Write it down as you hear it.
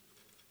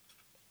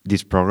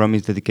This program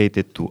is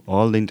dedicated to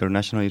all the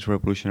internationalist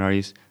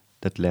revolutionaries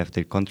that left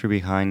their country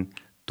behind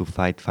to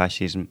fight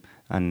fascism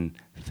and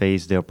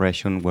face the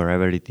oppression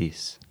wherever it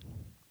is.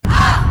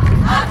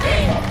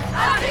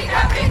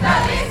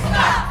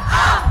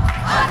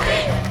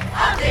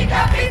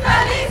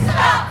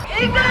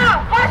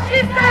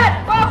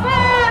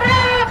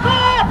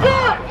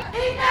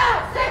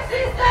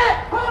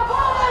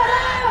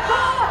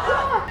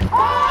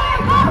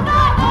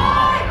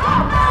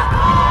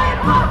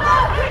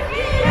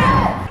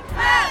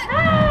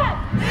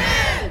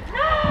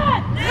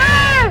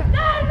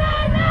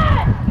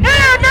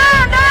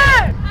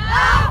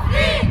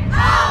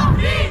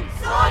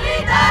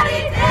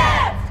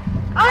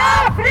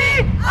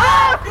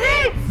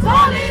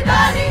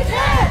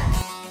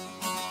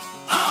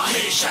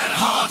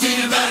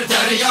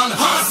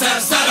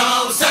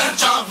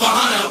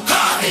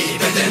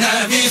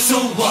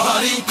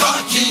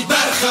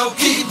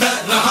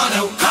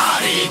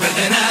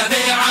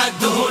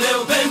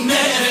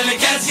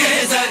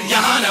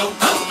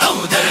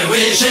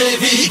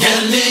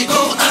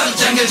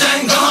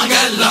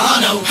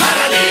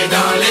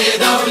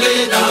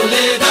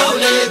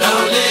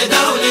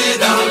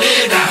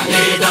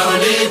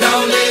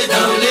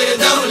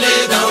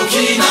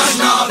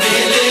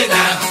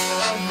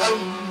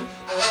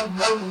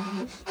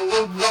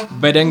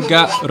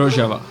 Bedenka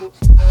Rojava,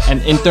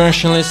 an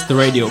internationalist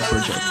radio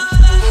project.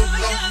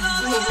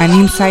 An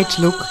inside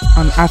look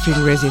on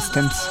Afrîn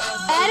resistance.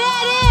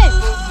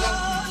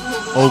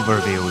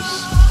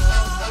 Overviews.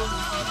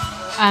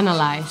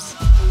 Analyze.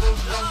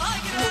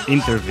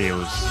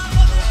 Interviews.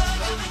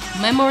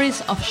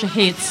 Memories of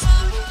Shaheeds.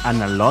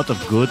 And a lot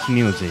of good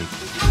music.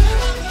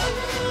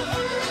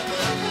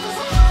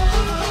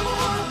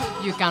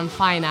 You can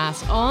find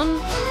us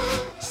on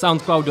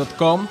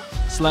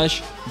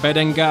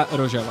soundcloud.com/Bedenka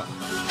Rojava.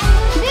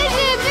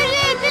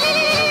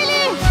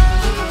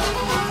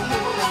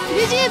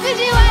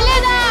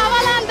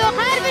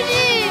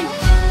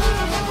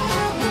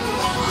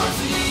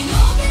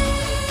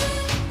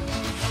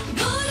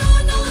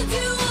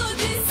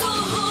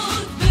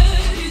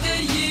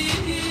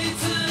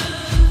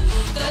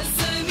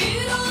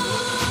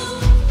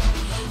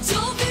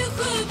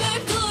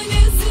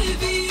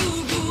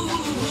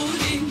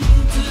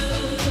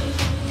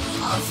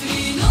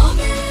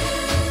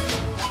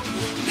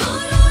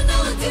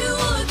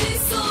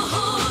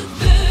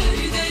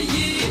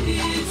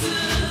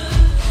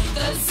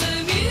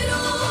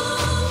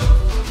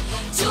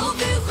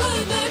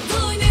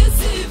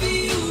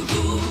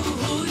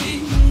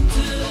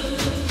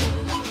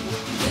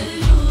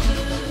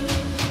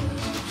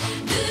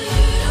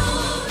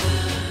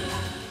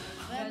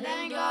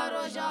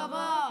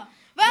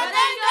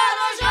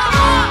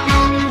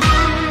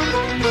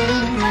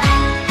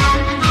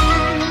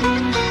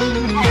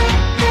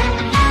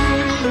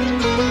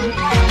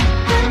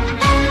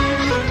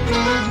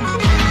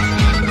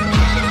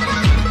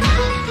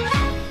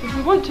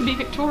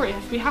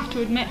 We have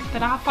to admit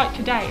that our fight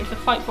today is a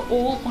fight for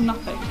all or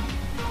nothing.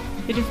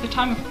 It is the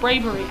time of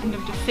bravery and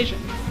of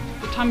decisions,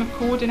 the time of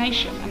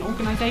coordination and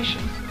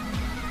organisation.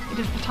 It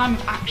is the time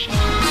of action.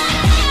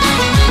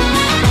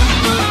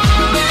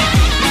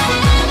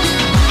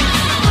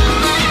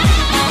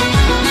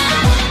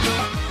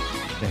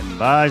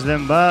 Dembas.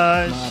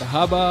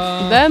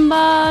 Marhaba.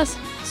 Dembas.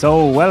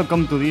 So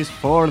welcome to this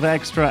fourth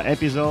extra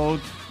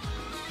episode.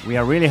 We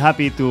are really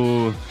happy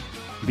to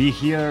be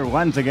here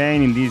once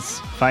again in this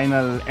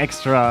final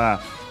extra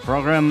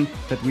program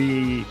that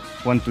we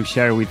want to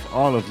share with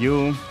all of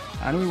you,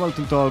 and we want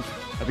to talk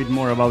a bit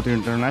more about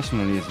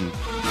internationalism.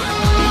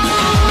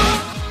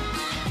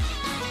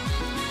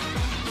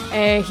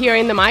 Here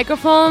in the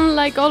microphone,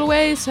 like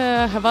always,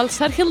 Heval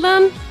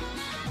Serhildan.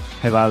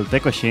 Heval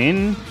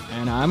Tekoshin.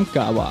 And I'm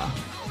Kawa.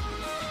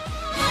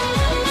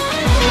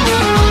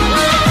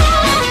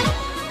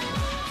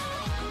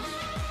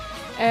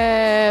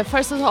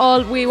 First of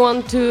all, we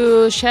want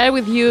to share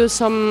with you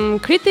some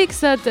critics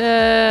that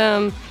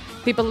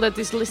people that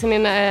is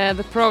listening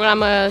the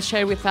program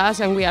share with us,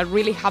 and we are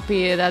really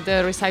happy that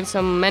received so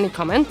many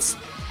comments.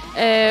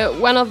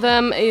 One of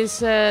them is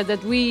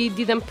that we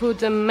didn't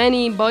put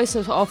many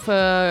voices of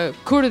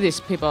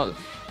Kurdish people,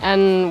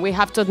 and we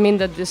have to admit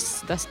that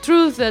that's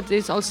truth. That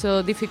it's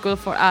also difficult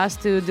for us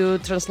to do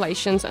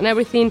translations and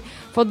everything.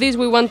 For this,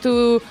 we want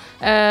to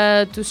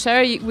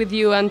share with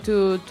you and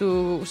to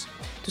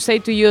say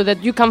to you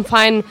that you can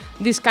find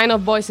these kind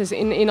of voices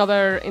in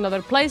other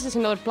places,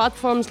 in other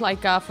platforms,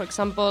 like for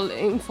example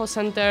Info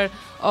Center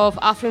of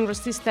Afrîn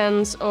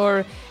Resistance,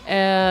 or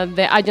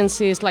the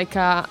agencies like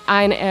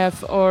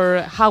INF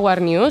or Hawar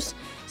News.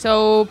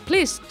 So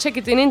please check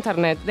it in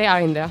internet, they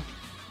are in there.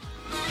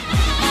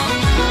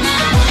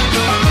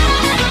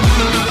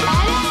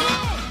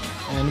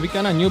 And we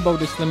kind of knew about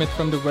this limit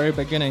from the very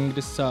beginning.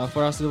 This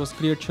for us it was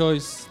clear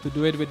choice to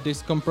do it with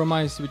this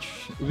compromise, which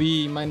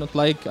we might not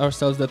like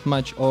ourselves that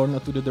much, or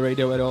not to do the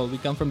radio at all. We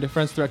come from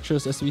different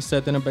structures, as we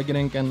said in the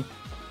beginning, and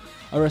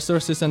our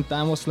resources and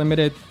time was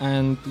limited,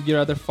 and we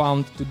rather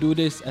found to do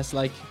this as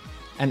like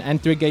an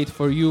entry gate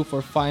for you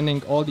for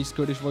finding all these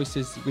Kurdish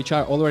voices which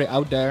are already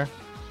out there.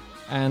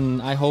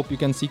 And I hope you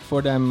can seek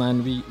for them,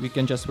 and we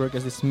can just work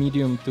as this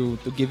medium to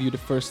give you the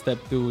first step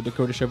to the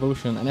Kurdish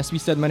revolution. And as we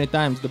said many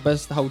times, the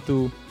best how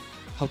to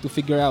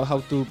figure out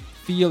how to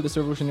feel this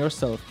revolution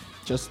yourself.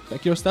 Just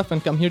pack your stuff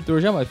and come here to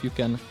Rojava if you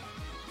can.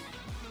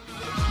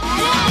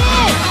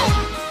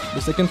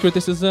 The second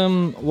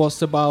criticism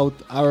was about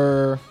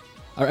our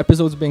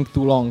episodes being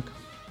too long,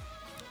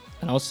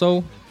 and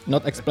also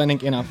not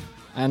explaining enough.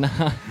 And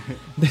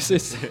this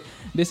is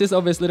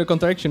obviously the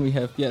contradiction we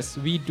have. Yes,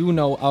 we do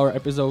know our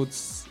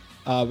episodes,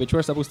 which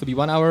were supposed to be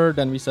 1 hour,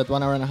 then we said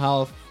 1 hour and a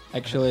half.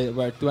 Actually,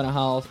 we're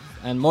 2.5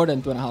 and more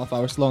than 2.5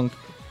 hours long,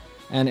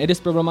 and it is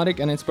problematic,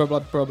 and it's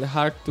probably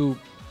hard to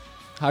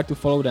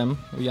follow them.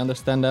 We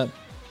understand that.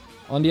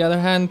 On the other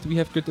hand, we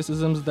have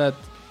criticisms that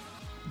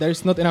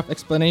there's not enough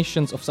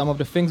explanations of some of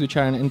the things which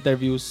are in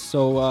interviews.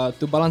 So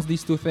to balance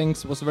these two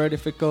things was very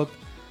difficult.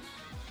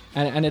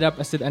 And it ended up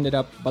as it ended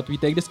up. But we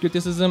take this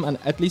criticism, and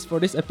at least for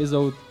this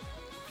episode,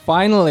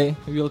 finally,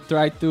 we'll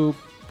try to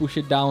push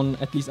it down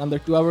at least under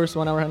 2 hours,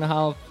 1 hour and a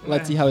half.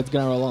 Let's see how it's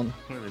gonna roll on.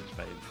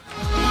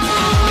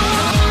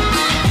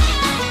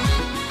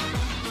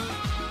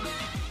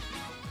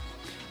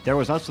 There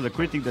was also the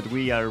critic that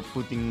we are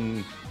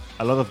putting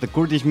a lot of the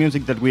Kurdish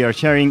music that we are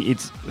sharing.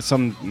 It's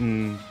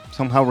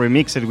somehow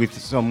remixed with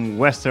some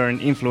Western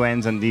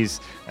influence and this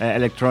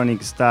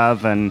electronic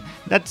stuff, and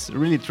that's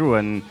really true.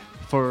 And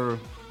for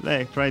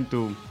trying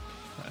to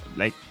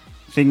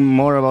think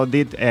more about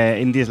it,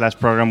 in this last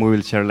program we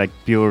will share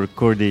pure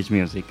Kurdish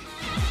music.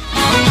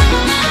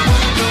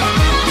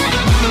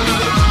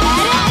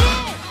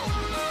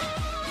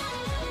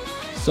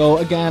 So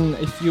again,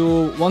 if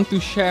you want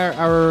to share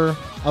our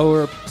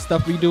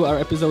stuff we do, our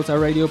episodes, our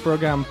radio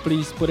program,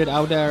 please put it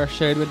out there,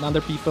 share it with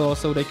other people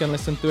so they can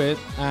listen to it.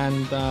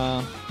 And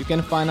you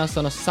can find us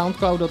on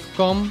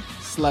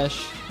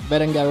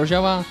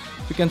soundcloud.com/berenga-rojava.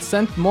 You can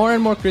send more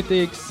and more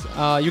critics.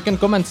 You can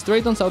comment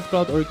straight on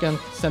SoundCloud, or you can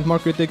send more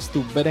critics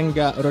to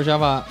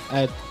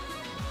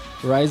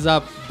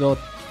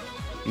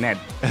berenga-rojava@riseup.net.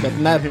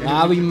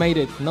 We made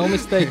it. No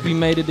mistake. We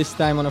made it this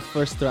time on a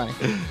first try.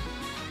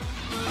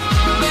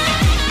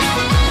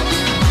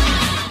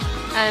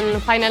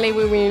 And finally,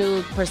 we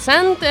will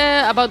present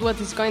about what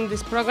is going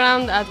this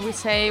program. As we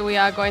say, we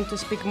are going to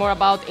speak more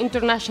about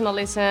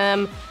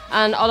internationalism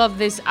and all of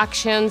these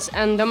actions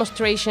and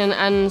demonstration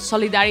and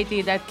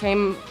solidarity that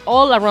came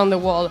all around the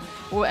world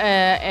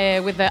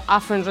with the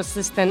Afrîn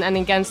resistance and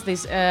against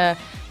this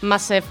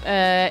massive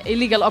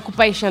illegal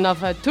occupation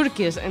of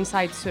Turkeys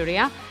inside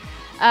Syria.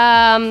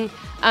 And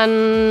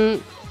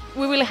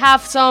we will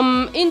have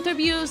some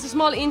interviews,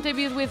 small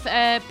interviews with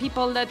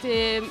people that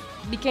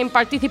became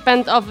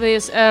participants of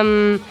these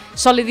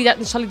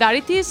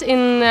solidarities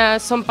in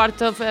some part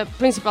of,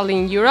 principally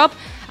in Europe.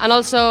 And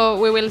also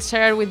we will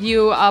share with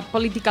you a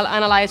political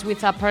analysis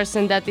with a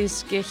person that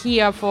is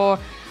here for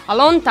a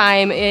long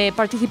time,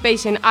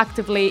 participation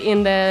actively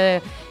in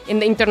the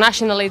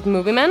internationalist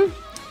movement.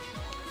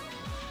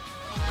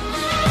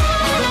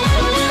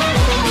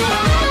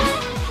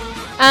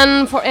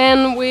 And for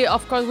end, we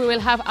will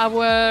have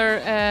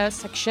our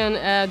section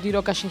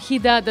Diroka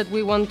Shahida that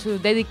we want to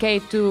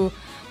dedicate to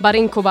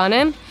Barîn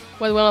Kobane,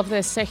 one of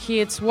the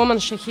shaheeds, woman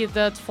shaheed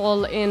that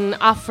fall in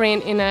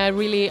Afrîn in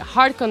really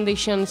hard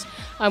conditions,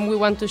 and we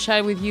want to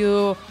share with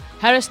you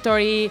her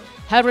story,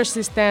 her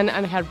resistance,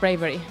 and her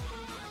bravery.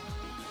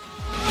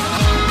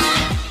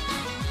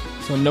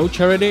 So no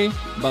charity,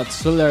 but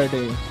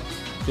solidarity.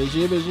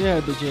 BG,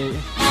 BG, BG.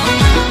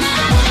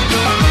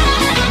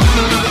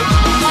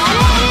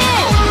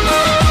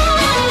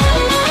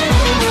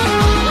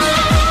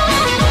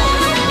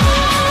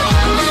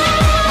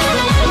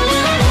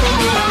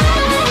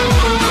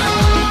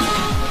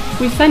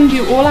 We send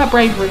you all our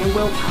bravery and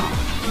willpower.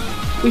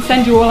 We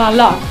send you all our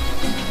love,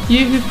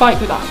 you who fight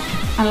with us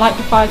and light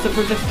the fires of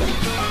resistance.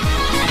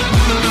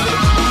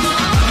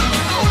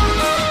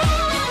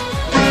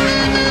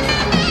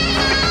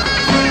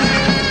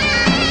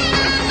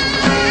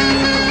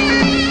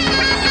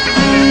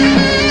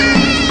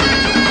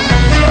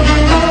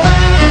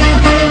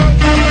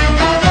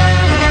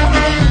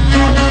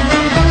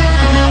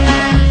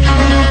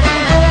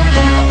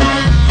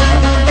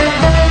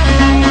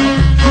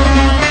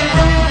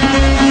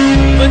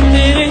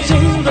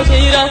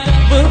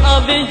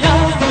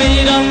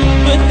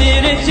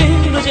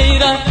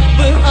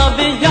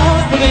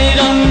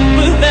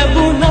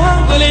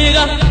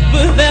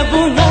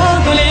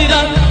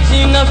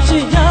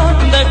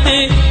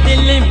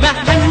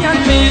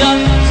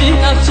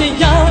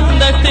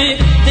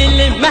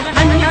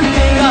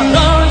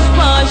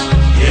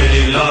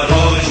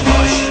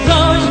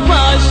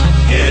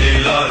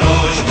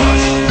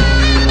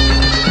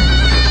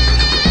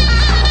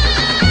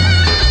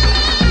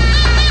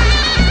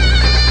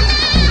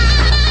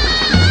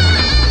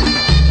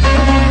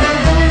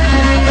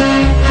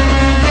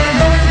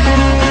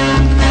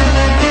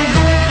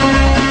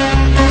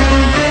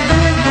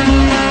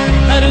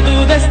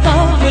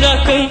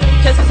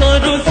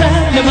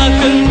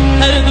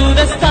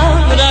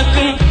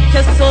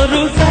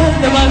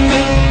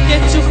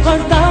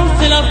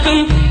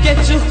 yakın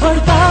geçu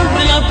hordan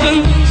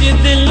yakın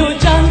cidillu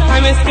can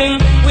hameskin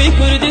we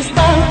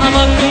Kurdistan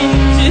amakın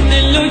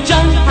cidillu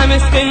can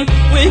hameskin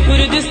we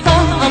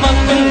Kurdistan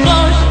amakın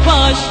roş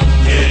baş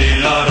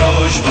gerilla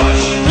roş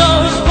baş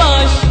roş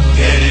baş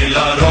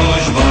gerilla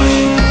roş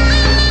baş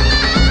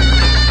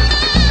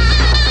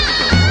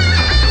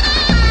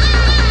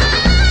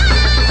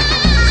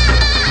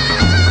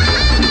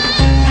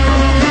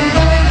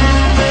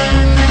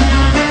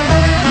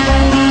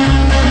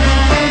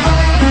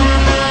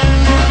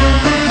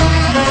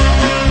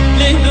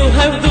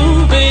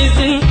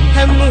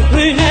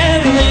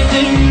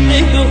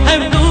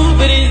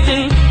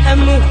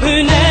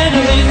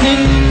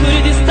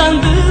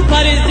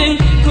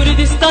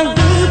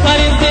Kurdistan'dı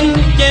Paris'in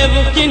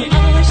Gevukin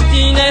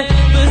açtine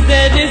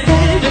Bizleri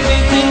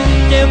zerrizin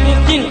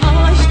Gevukin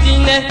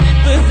açtine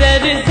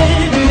Bizleri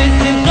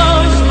zerrizin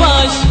Roş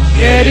baş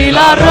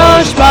Gerilla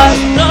roş baş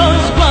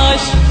Roş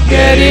baş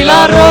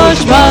Gerilla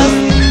roş baş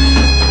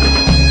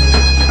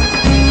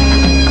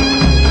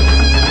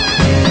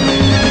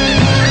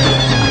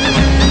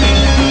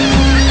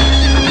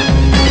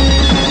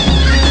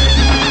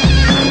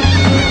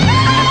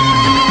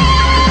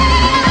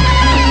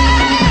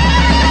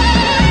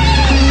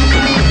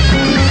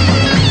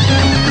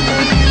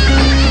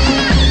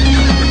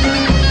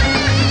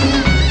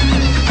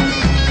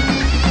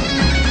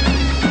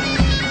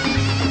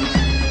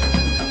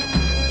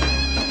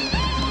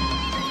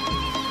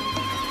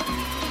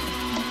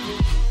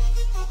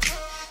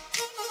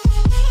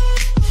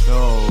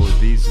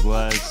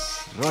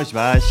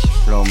Rojbash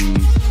from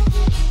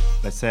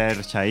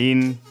Beser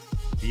Shahin,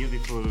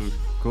 beautiful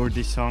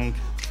Kurdish song.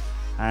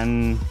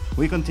 And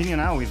we continue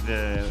now with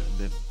the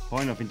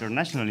point of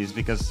internationalism,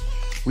 because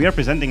we are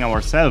presenting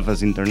ourselves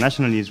as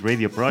Internationalist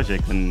Radio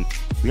Project, and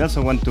we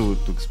also want to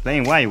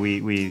explain why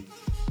we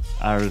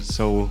are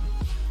so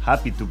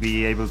happy to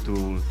be able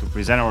to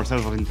present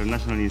ourselves as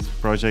Internationalist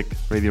Project,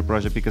 Radio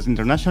Project, because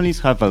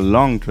internationalists have a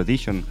long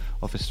tradition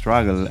of a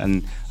struggle,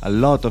 and a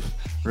lot of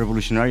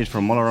revolutionaries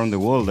from all around the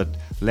world that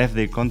left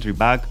their country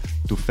back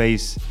to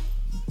face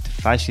the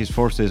fascist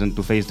forces and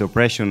to face the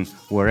oppression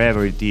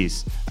wherever it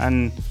is.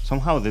 And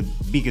somehow the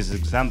biggest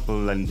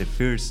example and the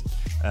first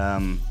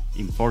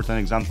important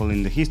example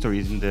in the history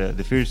is in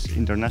the first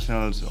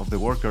internationals of the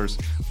workers,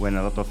 when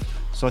a lot of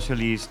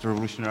socialist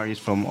revolutionaries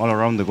from all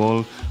around the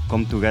world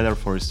come together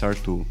for a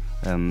start to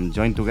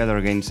join together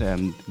against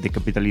the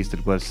capitalism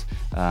that was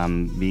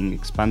being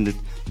expanded.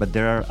 But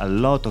there are a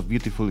lot of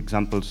beautiful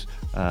examples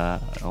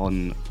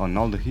on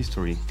all the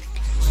history.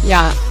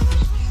 Yeah.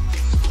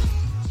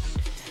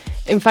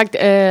 In fact,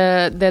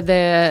 the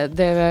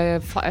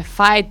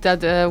fight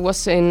that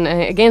was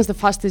against the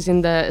fascists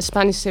in the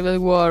Spanish Civil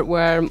War,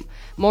 where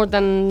more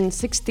than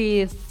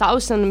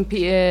 60,000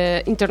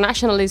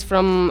 internationalists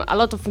from a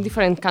lot of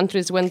different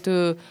countries went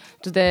to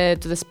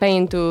the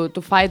Spain to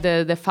fight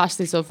the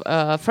fascists of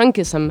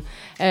Frankism,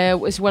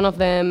 was one of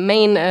the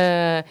main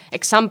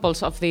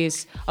examples of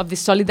this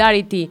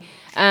solidarity.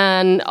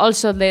 And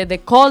also the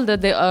call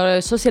that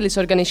the socialist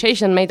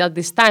organization made at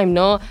this time,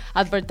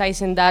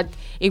 advertising that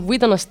if we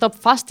don't stop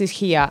fascists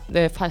here,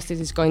 the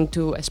fascists is going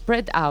to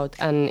spread out,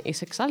 and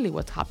it's exactly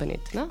what happened,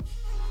 no?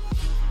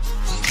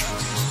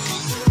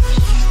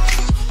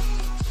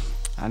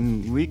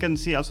 And we can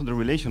see also the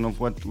relation of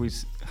what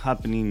was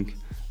happening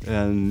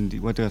and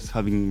what has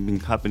been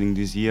happening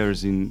these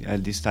years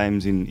these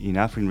times in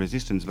Afrîn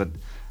resistance. But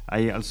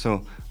I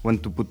also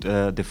want to put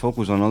the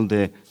focus on all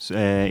the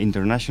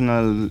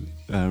international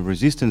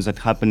resistance that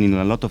happened in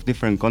a lot of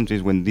different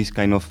countries when these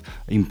kind of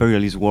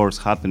imperialist wars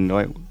happened.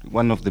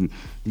 One of the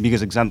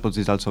biggest examples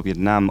is also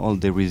Vietnam, all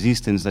the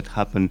resistance that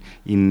happened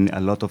in a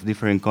lot of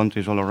different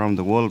countries all around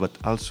the world, but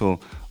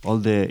also all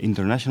the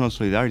international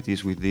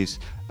solidarities with these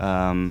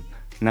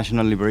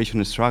national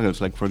liberation struggles,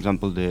 like, for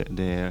example,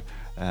 the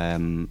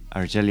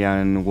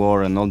Algerian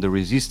war and all the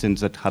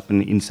resistance that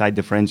happened inside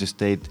the French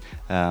state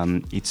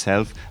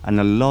itself, and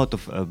a lot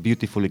of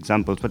beautiful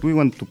examples. But we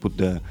want to put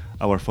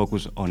our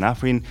focus on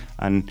Afrîn,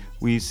 and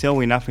we saw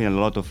in Afrîn a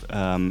lot of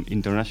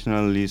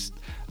internationalists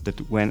that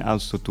went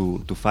also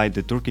to fight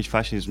the Turkish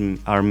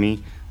fascism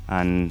army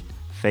and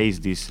face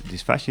this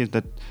fascism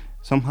that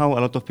somehow a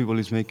lot of people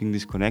is making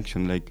this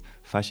connection, like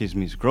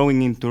fascism is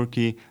growing in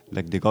Turkey,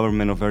 like the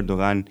government of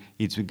Erdogan,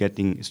 it's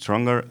getting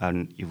stronger,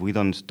 and if we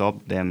don't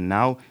stop them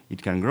now,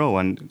 it can grow.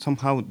 And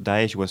somehow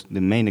Daesh was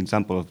the main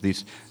example of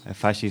this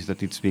fascist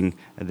that it's being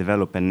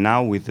developed. And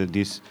now with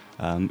this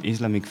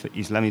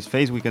Islamist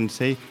phase, we can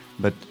say,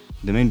 but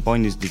the main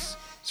point is this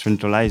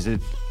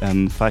centralized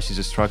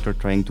fascist structure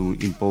trying to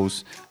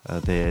impose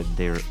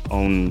their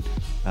own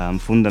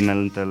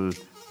fundamental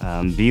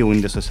view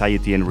in the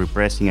society, and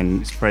repressing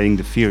and spreading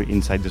the fear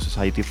inside the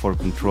society for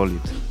control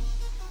it.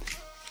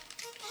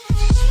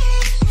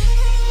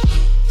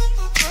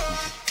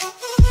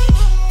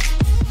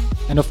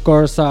 And of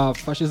course,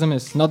 fascism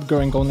is not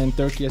growing only in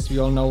Turkey, as we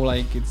all know.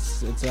 Like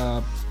it's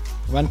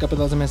when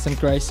capitalism is in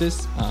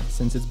crisis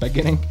since its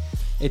beginning,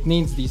 it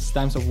needs these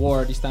times of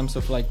war, these times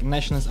of like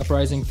nationalist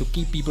uprising to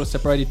keep people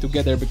separated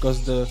together,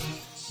 because the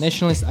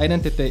nationalist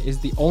identity is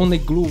the only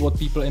glue what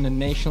people in a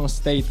national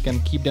state can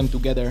keep them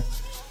together.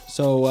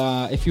 So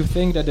if you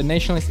think that the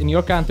nationalists in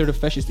your country, the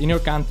fascists in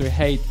your country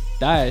hate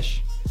Daesh,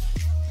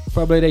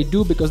 probably they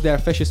do because they are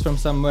fascists from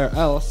somewhere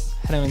else,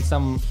 having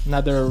some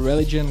another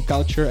religion,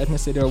 culture,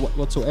 ethnicity or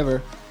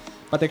whatsoever.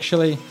 But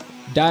actually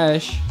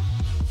Daesh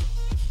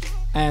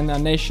and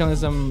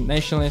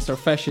nationalists or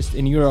fascists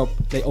in Europe,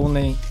 they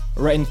only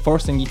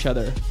reinforcing each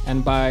other.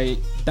 And by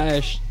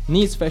Daesh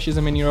needs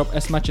fascism in Europe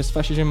as much as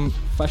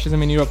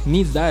fascism in Europe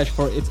needs Daesh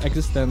for its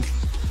existence.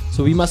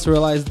 So we must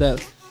realize that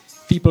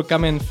people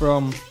coming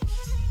from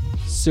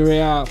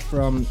Syria,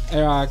 from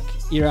Iraq,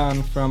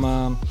 Iran,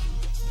 from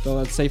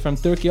let's say from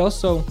Turkey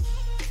also,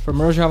 from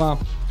Rojava,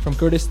 from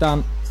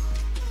Kurdistan,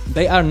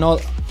 they are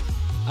not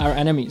our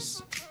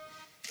enemies.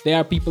 They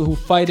are people who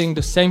fighting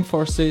the same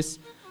forces,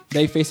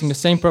 they facing the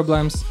same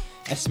problems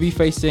as we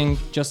facing,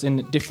 just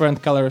in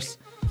different colors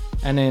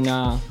and in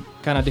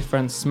kind of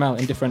different smell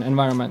in different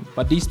environment.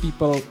 But these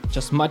people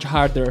just much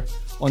harder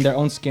on their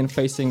own skin,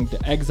 facing the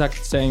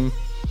exact same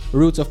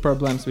roots of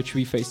problems which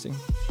we facing.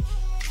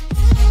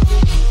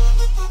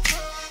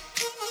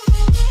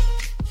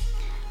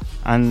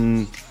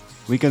 And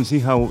we can see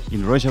how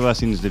in Rojava,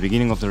 since the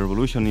beginning of the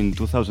revolution in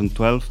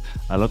 2012,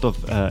 a lot of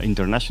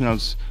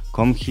internationals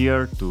come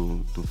here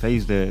to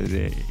face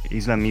the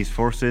Islamist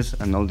forces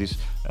and all these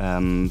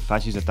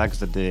fascist attacks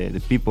that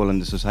the people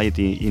and the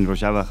society in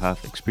Rojava have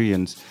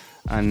experienced.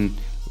 And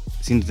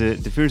since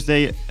the first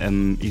day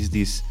is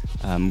this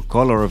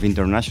color of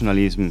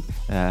internationalism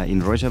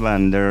in Rojava,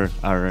 and there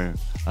are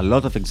a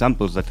lot of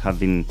examples that have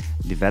been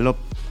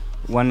developed.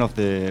 One of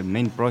the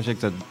main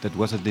projects that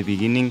was at the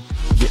beginning,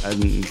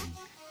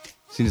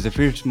 since the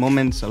first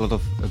moments, a lot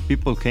of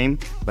people came,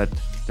 but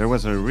there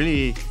was a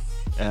really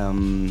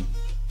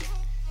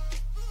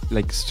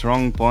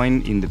strong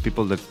point in the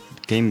people that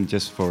came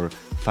just for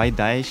fight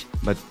Daesh,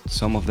 but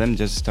some of them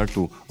just start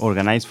to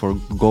organize for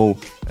go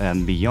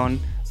beyond.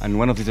 And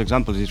one of these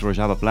examples is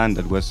Rojava plant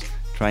that was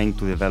trying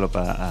to develop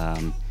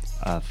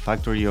a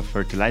factory of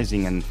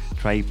fertilizing and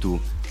try to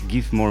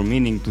give more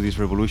meaning to this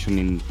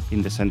revolution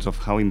in the sense of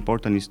how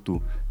important it is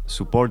to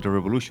support the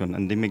revolution.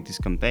 And they make this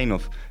campaign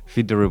of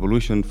Feed the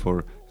Revolution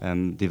for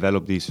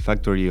develop this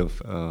factory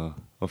of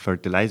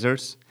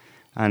fertilizers.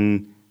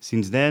 And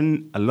since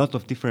then, a lot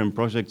of different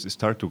projects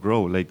start to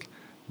grow. Like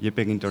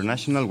JPEG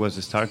International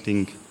was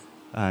starting,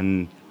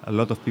 and a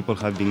lot of people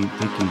have been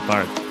taking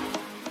part.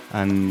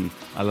 And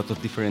a lot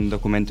of different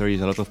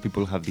documentaries, a lot of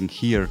people have been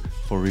here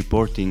for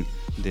reporting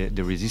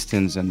the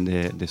resistance and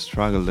the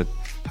struggle that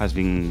has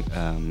been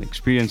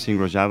experiencing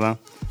Rojava.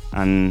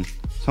 And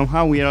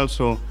somehow we are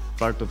also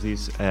part of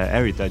this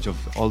heritage of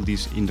all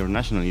these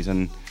internationalists.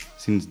 And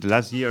since the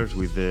last years,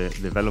 with the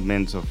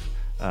developments of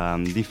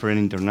different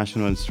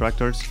international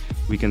structures,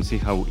 we can see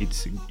how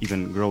it's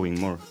even growing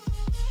more.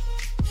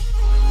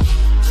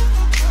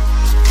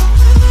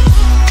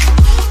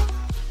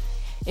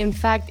 In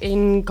fact,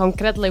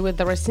 concretely with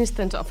the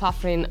resistance of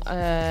Afrîn,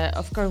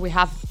 of course we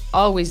have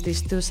always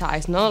these two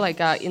sides, no?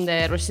 Like in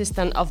the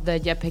resistance of the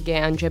JPG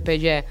and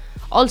JPG,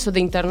 also the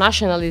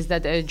internationalists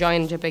that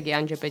join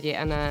JPG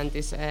and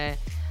this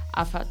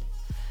AFAD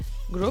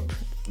group.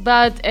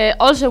 But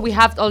also we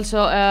have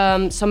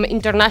some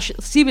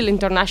civil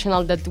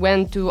international that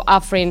went to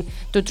Afrîn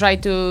to try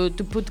to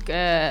put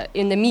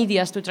in the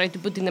medias, to try to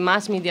put in the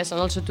mass medias, and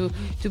also to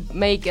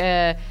make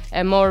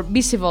more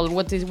visible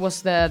what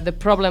was the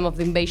problem of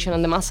the invasion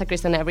and the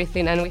massacres and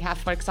everything. And we have,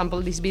 for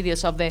example, these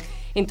videos of the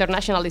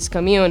internationalist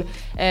commune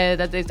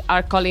that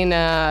are calling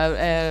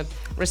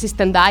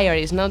resistant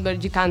diaries, no?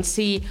 But you can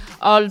see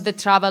all the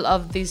travel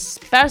of this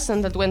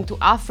person that went to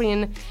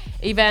Afrîn,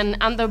 even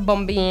under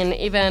bombing,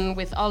 even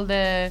with all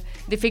the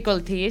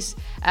difficulties,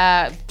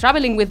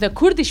 traveling with the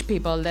Kurdish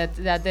people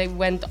that they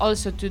went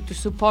also to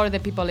support the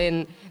people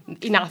in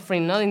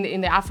Afrîn, no?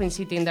 in the Afrîn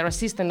city, in the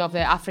resistance of the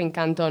Afrîn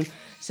canton.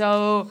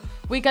 So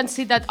we can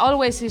see that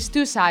always is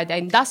two sides,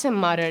 and it doesn't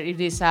matter if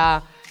it is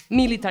a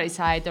military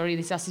side or it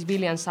is a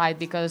civilian side,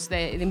 because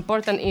the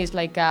important is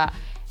like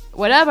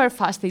whatever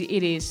fast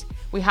it is,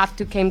 we have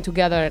to come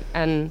together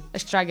and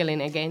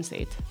struggling against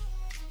it.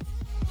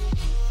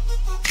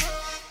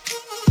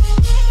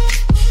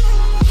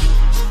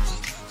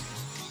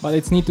 But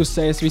it's need to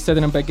say, as we said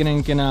in the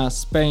beginning, in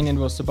Spain it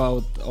was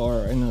about,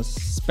 or in a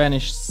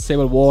Spanish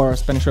civil war,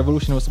 Spanish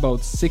revolution, was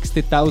about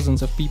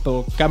 60,000 of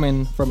people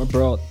coming from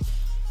abroad.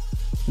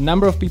 The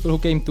number of people who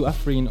came to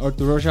Afrîn or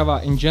to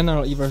Rojava in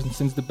general, even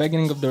since the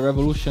beginning of the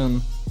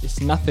revolution, is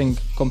nothing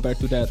compared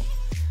to that.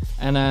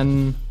 And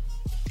then,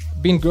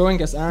 been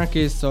growing as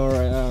anarchist or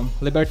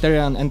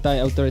libertarian,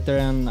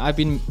 anti-authoritarian, I've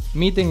been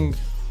meeting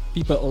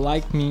people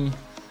like me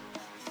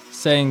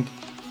saying,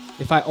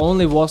 if I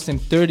only was in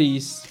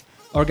 30s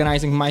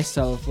organizing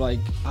myself, like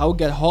I would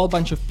get a whole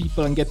bunch of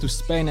people and get to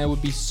Spain, it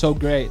would be so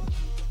great.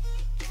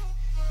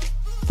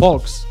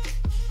 Folks,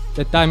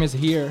 the time is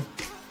here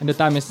and the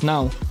time is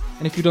now.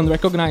 And if you don't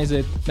recognize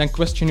it, then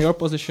question your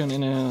position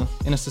in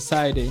a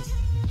society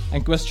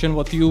and question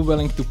what you're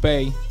willing to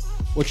pay,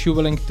 what you're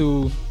willing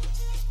to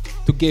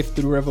give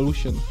to the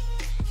revolution.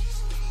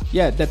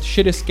 yeah, that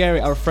shit is scary,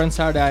 our friends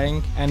are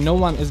dying, and no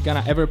one is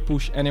gonna ever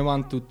push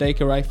anyone to take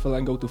a rifle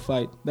and go to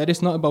fight. That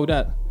is not about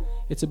that.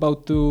 It's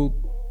about to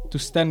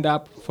stand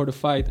up for the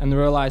fight and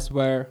realize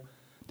where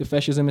the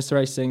fascism is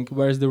rising,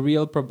 where is the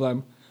real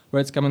problem, where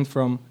it's coming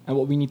from, and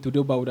what we need to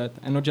do about that,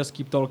 and not just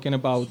keep talking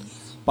about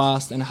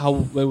past and how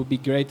it would be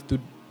great to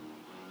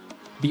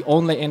be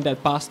only in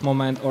that past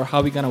moment, or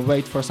how we're gonna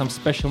wait for some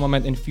special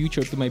moment in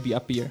future to maybe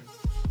appear.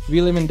 We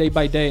live in day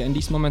by day, and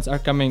these moments are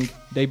coming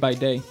day by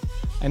day.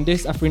 And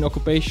this Afrîn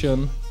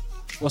occupation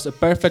was a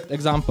perfect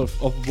example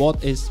of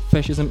what is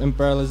fascist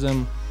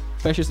imperialism,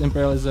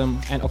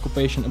 and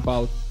occupation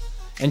about.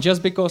 And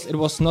just because it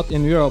was not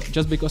in Europe,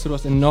 just because it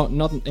was not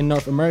in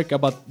North America,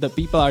 but the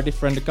people are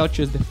different, the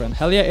culture is different.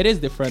 Hell yeah, it is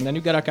different. And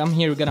you gotta come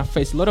here, you're gonna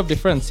face a lot of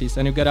differences,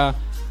 and you gotta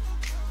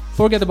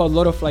forget about a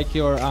lot of like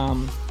your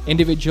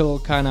individual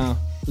kind of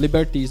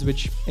liberties,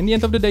 which in the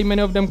end of the day,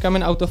 many of them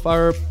coming out of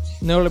our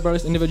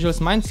neoliberalist individualist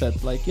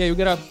mindset. Like, yeah, you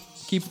gotta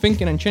keep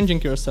thinking and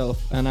changing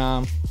yourself. And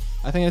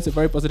I think it's a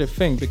very positive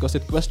thing, because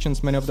it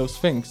questions many of those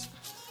things.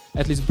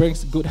 At least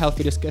brings good,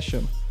 healthy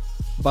discussion.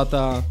 But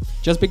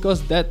just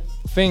because that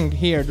thing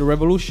here, the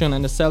revolution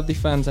and the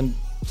self-defense and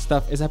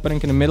stuff is happening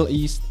in the Middle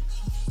East,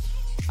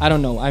 I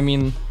don't know. I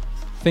mean,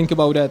 think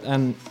about that,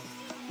 and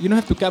you don't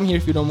have to come here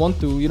if you don't want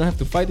to. You don't have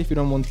to fight if you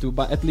don't want to,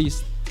 but at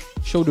least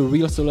show the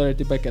real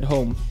solidarity back at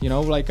home. You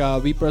know, like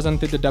we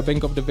presented the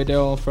dubbing of the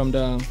video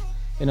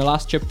in the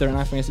last chapter, and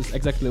I think this is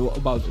exactly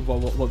about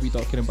what we're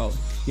talking about.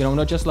 You know,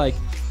 not just like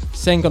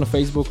saying on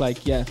Facebook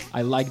like, yeah,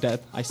 I like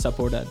that, I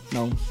support that.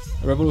 No,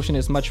 a revolution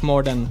is much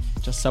more than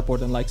just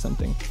support and like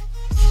something.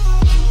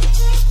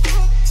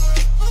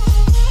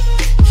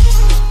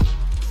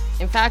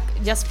 In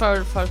fact, just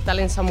for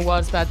telling some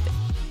words, that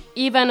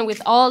even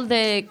with all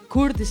the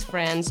Kurdish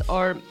friends,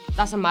 or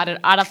doesn't matter,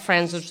 Arab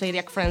friends or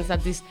Syriac friends,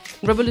 that these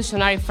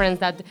revolutionary friends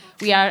that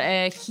we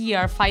are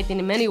here fighting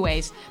in many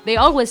ways, they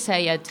always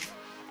say it.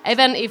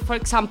 Even if, for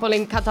example,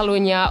 in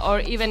Catalonia,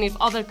 or even if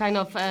other kind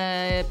of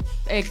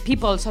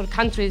peoples or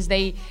countries,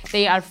 they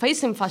are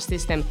facing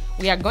fascism,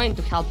 we are going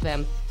to help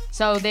them.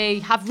 So they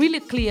have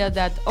really clear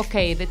that,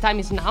 okay, the time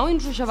is now in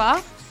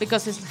Rojava,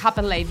 because it's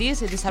happened like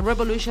this. It is a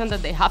revolution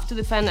that they have to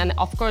defend, and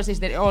of course it's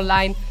their own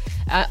land.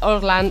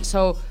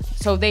 So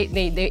they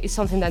it's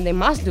something that they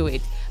must do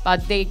it.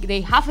 But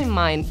they have in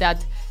mind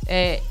that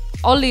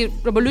only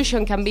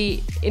revolution can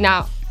be in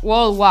a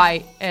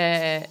worldwide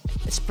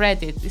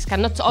spread. It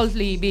cannot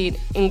only be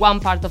in one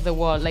part of the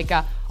world. Like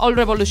all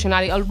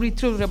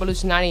true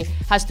revolutionary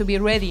has to be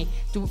ready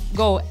to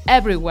go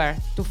everywhere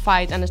to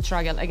fight and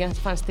struggle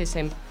against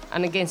fascism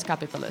and against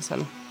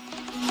capitalism.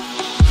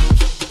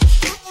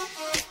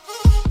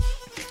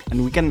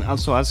 And we can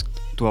also ask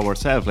to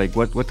ourselves, like,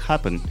 what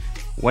happened?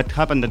 What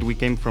happened that we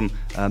came from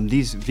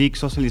these big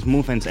socialist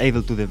movements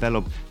able to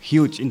develop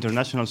huge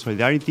international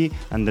solidarity,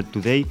 and that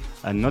today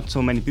not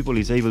so many people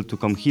is able to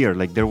come here?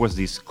 Like, there was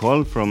this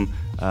call from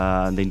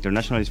the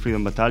Internationalist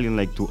Freedom Battalion,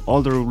 like, to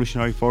all the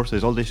revolutionary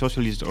forces, all the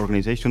socialist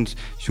organizations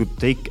should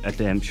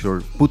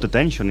put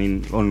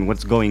attention on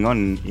what's going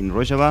on in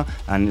Rojava,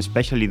 and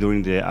especially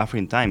during the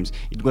Afrîn times.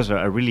 It was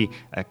a really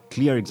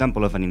clear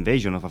example of an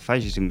invasion, of a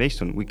fascist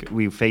invasion.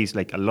 We faced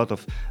like a lot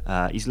of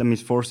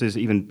Islamist forces,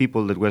 even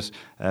people that was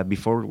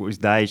before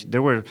with Daesh.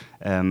 There were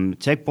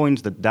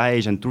checkpoints that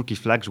Daesh and Turkish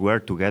flags were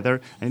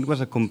together, and it was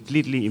a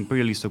completely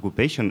imperialist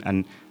occupation.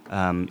 And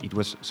it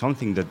was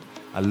something that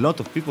a lot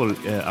of people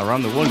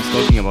around the world is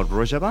talking about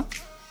Rojava,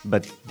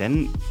 but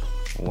then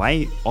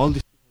why all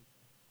this?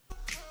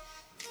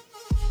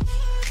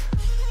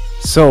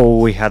 So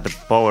we had the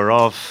power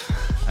off,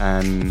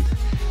 and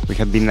we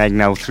have been like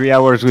now 3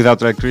 hours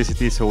without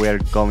electricity, so we are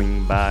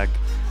coming back.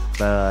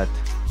 But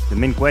the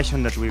main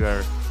question that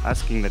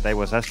I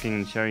was asking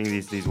and sharing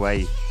this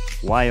way,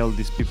 why all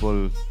these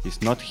people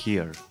is not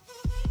here?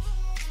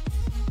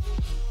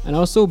 And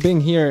also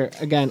being here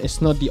again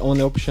is not the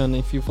only option.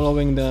 If you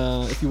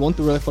want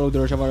to really follow the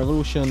Rojava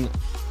revolution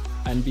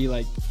and be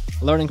like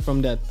learning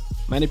from that,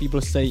 many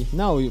people say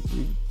no, you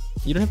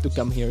don't have to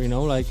come here. You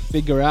know, like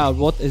figure out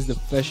what is the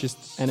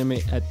fascist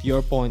enemy at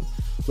your point,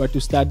 where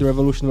to start the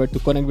revolution, where to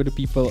connect with the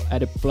people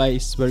at a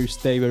place where you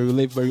stay, where you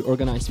live, where you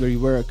organize, where you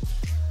work,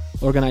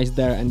 organize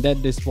there, and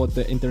that is what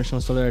the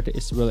international solidarity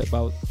is really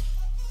about.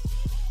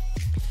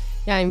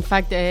 Yeah, in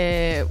fact,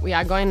 we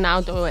are going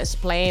now to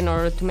explain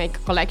or to make a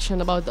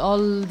collection about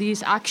all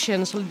these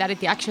actions,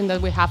 solidarity action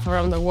that we have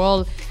around the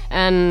world.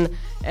 And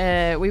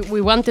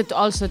we wanted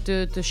also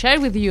to share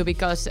with you,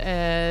 because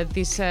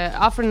this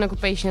Afrîn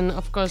occupation,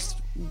 of course,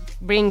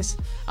 brings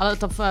a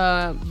lot of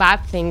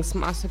bad things,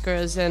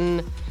 massacres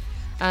and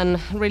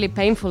really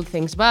painful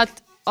things. But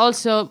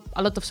also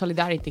a lot of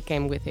solidarity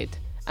came with it.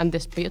 And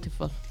that's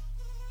beautiful.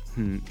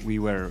 We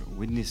were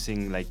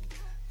witnessing like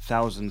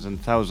thousands and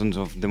thousands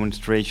of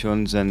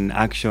demonstrations and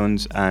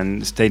actions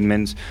and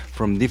statements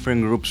from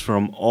different groups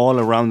from all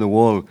around the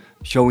world,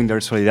 showing their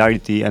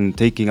solidarity and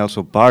taking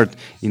also part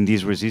in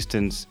this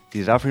resistance,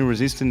 this Afrîn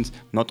resistance,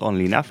 not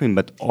only in Afrîn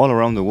but all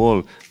around the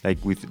world,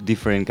 like with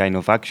different kind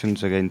of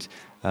actions against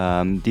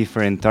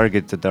different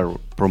targets that are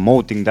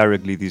promoting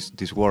directly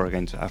this war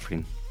against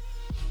Afrîn?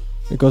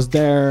 Because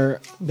there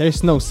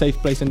is no safe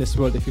place in this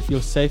world. If you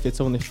feel safe, it's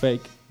only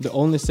fake. The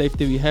only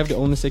safety we have, the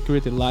only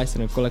security lies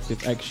in a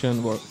collective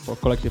action for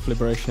collective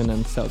liberation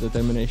and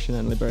self-determination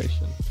and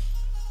liberation.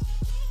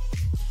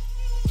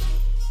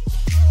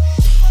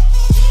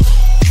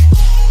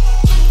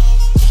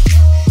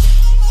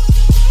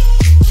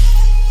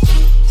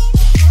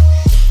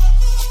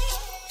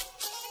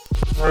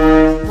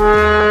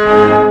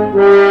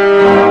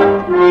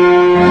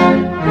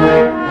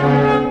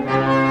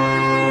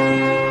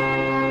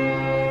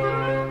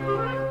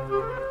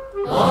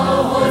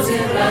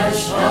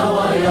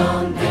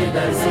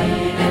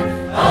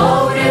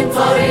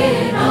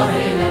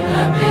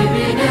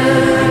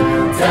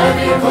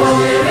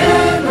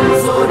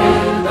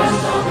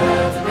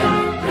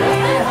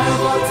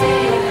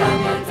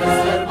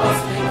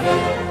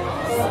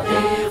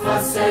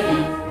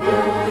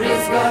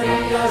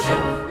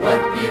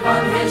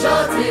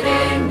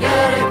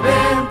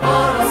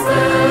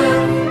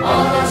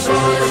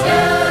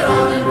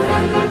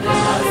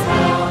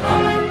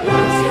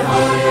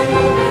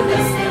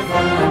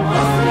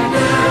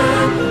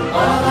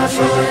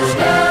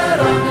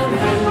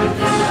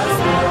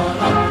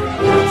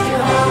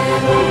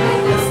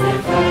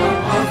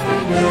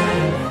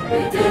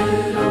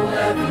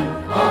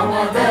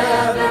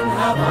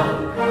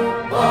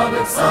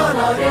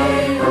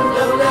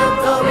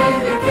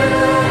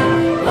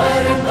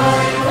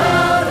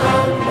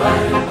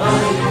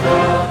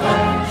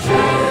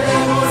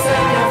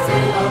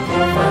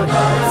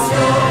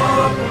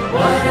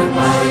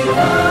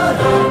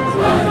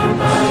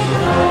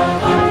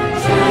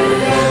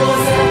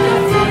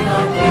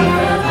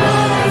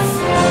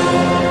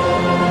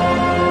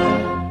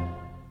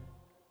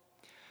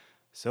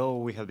 So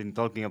we have been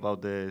talking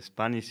about the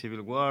Spanish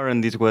Civil War,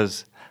 and this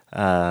was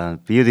a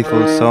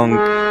beautiful song.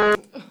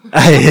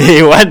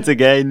 Once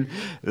again,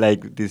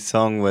 like this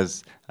song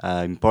was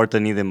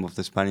important idiom of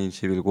the Spanish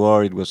Civil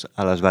War. It was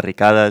a las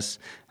barricadas,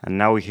 and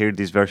now we hear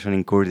this version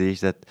in Kurdish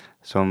that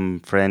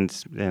some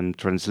friends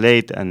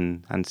translate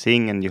and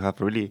sing, and you have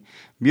a really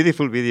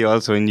beautiful video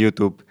also in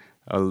YouTube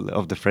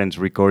of the friends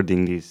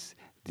recording this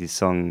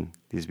song,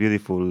 this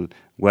beautiful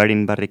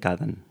Barîn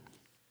Kobane.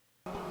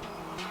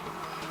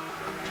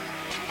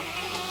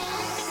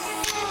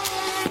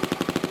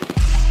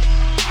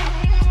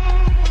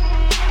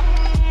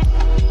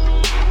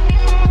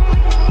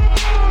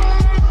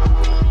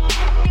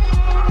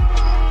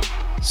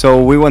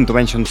 So we want to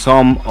mention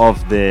some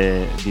of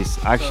these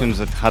actions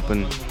that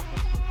happen.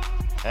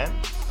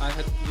 I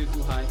had you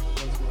too high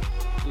once more.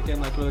 You came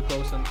like really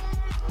close and.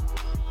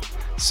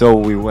 So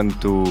we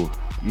want to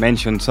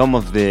mention some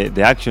of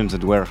the actions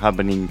that were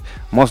happening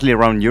mostly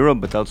around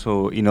Europe, but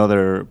also in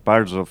other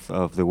parts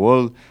of the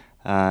world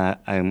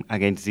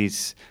against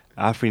this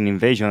Afrîn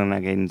invasion,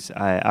 against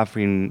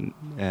Afrîn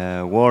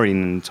war,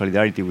 in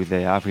solidarity with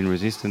the Afrîn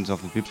resistance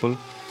of the people.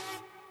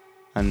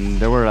 And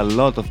there were a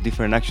lot of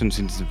different actions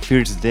since the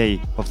first day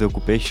of the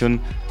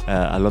occupation.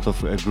 A lot of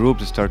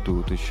groups start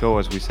to show,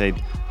 as we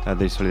said,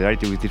 their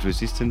solidarity with this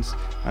resistance.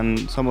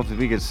 And some of the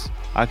biggest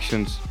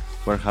actions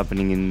were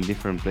happening in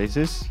different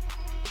places.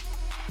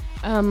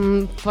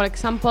 For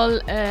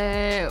example,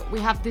 we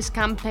have this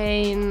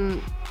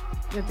campaign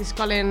that is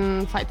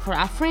called Fight for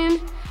Afrîn.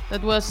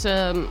 That was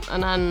an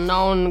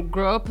unknown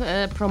group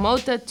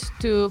promoted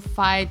to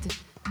fight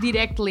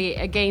directly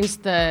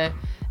against the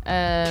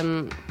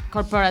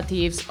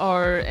corporatives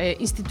or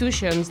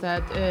institutions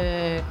that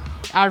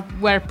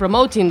were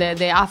promoting the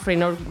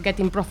Afrîn or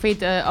getting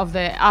profit of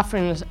the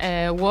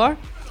Afrîn war.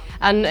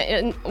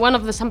 And one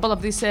of the sample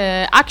of this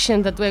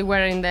action that we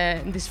were in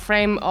this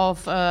frame of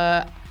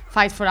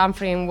Fight for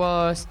Afrîn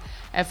was,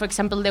 for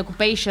example, the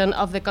occupation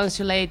of the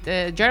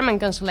consulate, German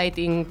consulate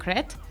in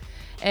Crete.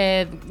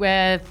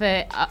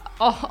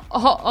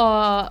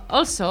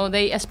 Also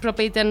they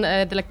expropriated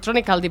the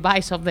electronic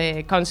device of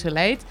the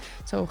consulate.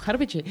 So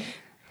herbage.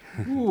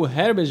 Ooh,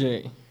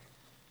 herbage.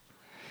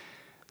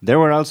 There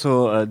were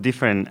also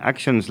different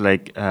actions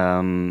like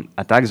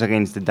attacks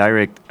against the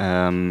direct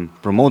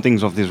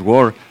promotings of this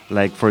war,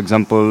 like for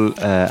example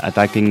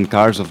attacking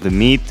cars of the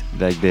MIT,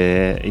 like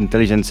the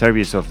intelligence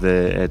service of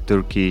the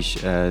Turkish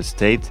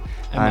state.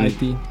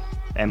 MIT.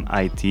 And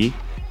MIT.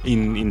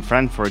 In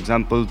France, for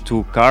example,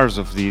 2 cars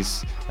of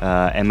this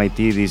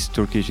MIT, this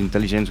Turkish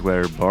intelligence,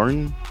 were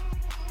burned.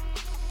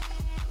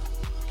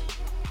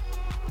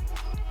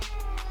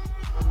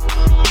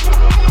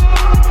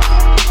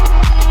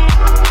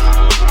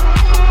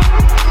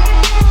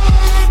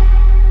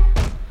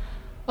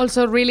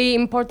 Also, really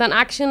important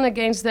action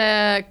against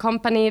the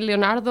company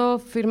Leonardo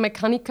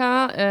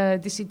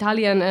Finmeccanica, this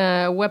Italian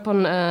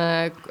weapon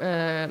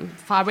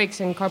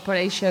fabrics and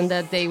corporation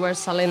that they were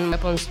selling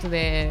weapons to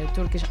the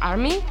Turkish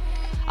army.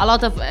 A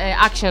lot of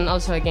action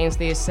also against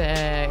this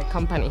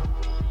company.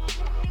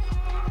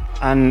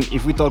 And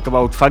if we talk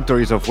about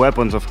factories of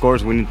weapons, of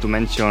course, we need to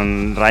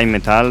mention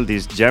Rheinmetall,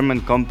 this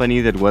German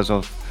company that was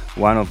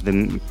one of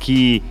the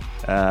key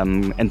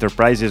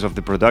enterprises of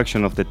the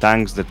production of the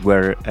tanks that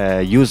were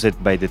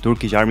used by the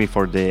Turkish army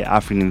for the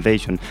Afrîn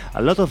invasion.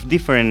 A lot of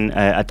different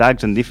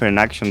attacks and different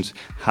actions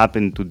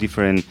happened to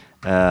different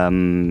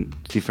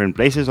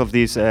places of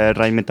this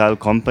Rheinmetall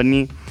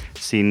company,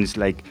 since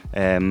like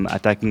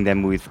attacking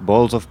them with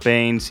balls of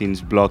paint,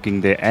 since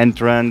blocking the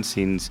entrance,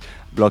 since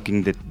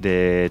blocking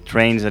the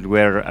trains that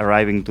were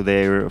arriving to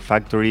their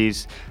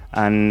factories.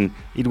 And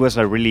it was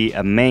a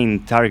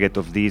main target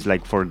of these,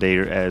 like for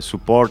their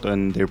support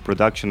and their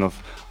production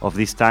of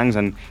these tanks.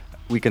 And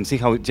we can see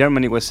how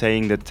Germany was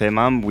saying that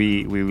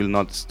we will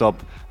not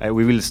stop,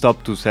 we will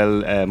stop to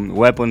sell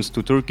weapons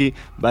to Turkey.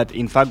 But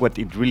in fact, what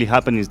it really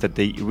happened is that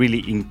they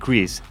really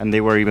increased, and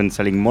they were even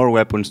selling more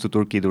weapons to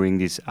Turkey during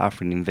this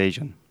Afrîn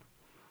invasion.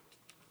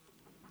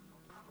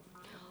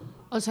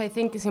 Also, I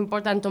think it's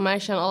important to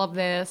mention all of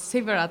the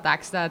cyber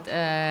attacks that,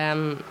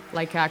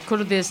 like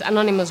Kurdish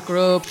anonymous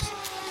groups,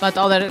 but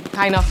other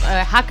kind of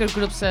hacker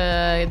groups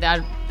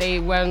that they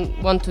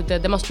want to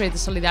demonstrate the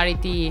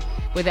solidarity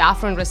with the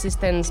Afrîn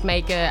resistance,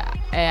 make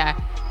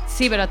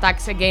cyber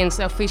attacks against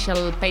the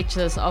official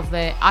pages of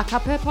the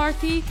AKP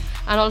party,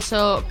 and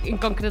also in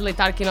concretely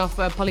talking of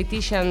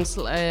politicians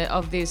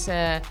of this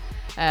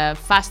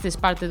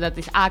fascist party that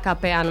is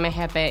AKP and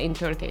MHP in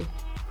Turkey.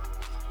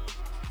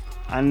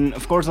 And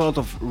of course, a lot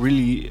of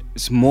really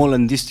small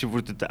and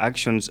distributed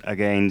actions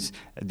against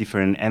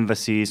different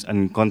embassies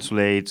and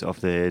consulates of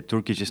the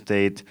Turkish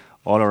state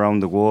all around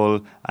the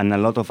world, and a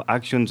lot of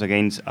actions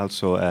against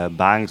also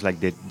banks, like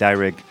the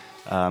direct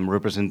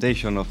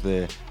representation of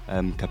the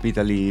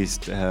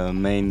capitalist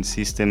main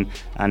system,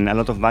 and a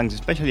lot of banks,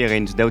 especially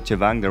against Deutsche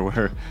Bank. There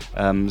were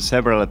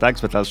several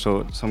attacks, but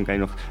also some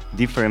kind of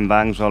different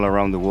banks all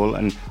around the world,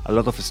 and a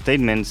lot of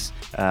statements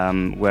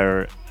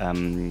were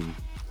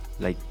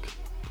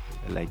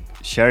like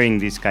sharing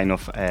these kind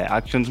of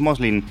actions,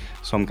 mostly in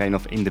some kind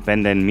of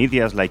independent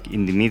medias, like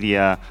in the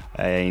media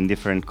in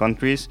different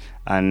countries,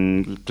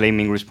 and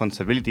claiming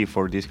responsibility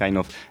for this kind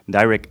of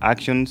direct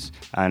actions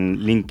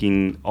and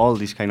linking all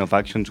these kind of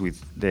actions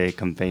with the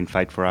campaign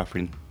Fight for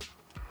Afrîn.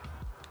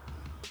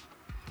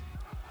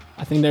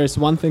 I think there is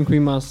one thing we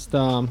must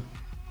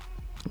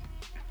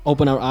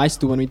open our eyes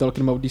to when we're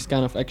talking about these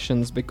kind of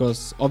actions,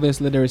 because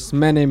obviously there is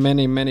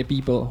many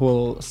people who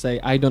will say,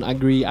 I don't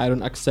agree, I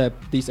don't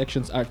accept, these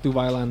actions are too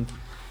violent,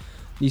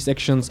 these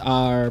actions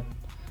are,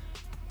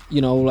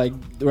 like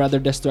rather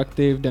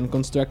destructive than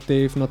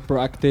constructive, not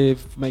proactive,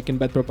 making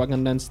bad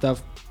propaganda and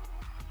stuff.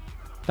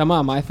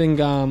 Tamam, I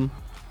think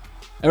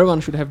everyone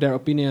should have their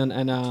opinion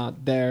and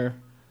their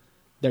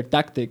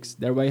tactics,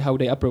 their way how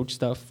they approach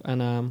stuff,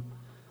 and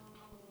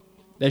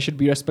they should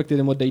be respected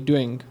in what they're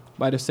doing.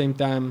 By the same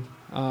time,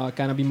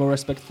 kind of be more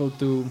respectful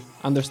to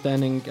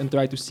understanding and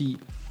try to see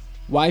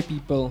why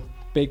people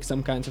pick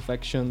some kinds of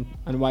action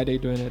and why they're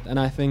doing it. And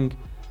I think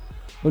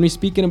when we're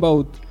speaking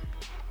about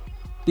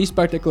these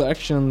particular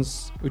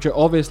actions, which are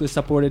obviously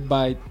supported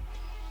by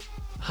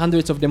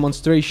hundreds of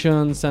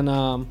demonstrations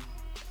and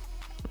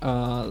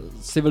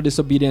civil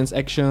disobedience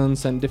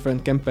actions and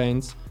different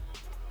campaigns,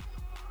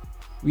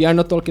 we are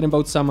not talking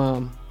about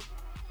some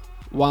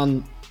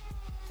one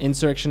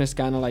insurrectionist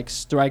kind of like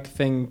strike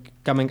thing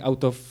coming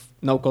out of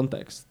no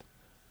context.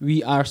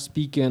 We are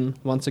speaking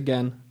once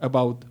again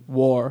about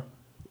war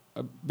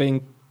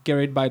being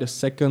carried by the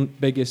second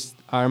biggest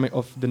army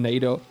of the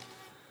NATO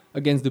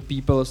against the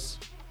peoples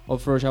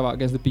of Rojava,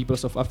 against the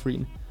peoples of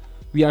Afrîn.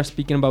 We are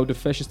speaking about the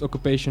fascist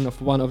occupation of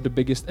one of the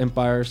biggest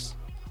empires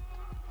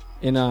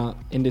in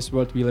this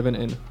world we live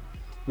in,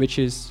 which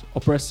is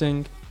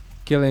oppressing,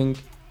 killing,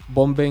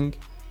 bombing,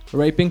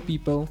 raping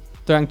people,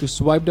 trying to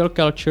swipe their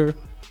culture,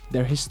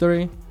 their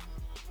history,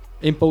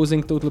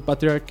 imposing total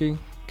patriarchy,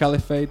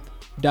 caliphate,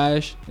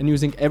 Daesh, and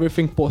using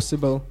everything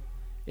possible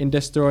in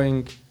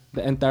destroying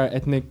the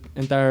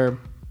entire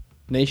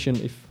nation,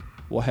 if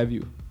what have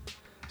you.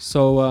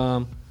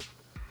 So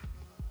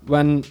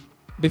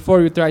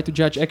before you try to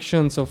judge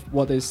actions of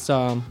what is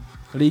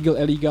legal,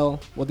 illegal,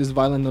 what is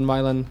violent,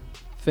 non-violent,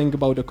 think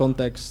about the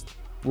context,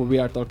 what we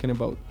are talking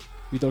about.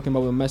 We're talking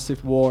about a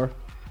massive war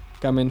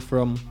coming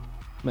from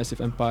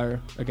massive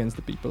empire against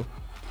the people.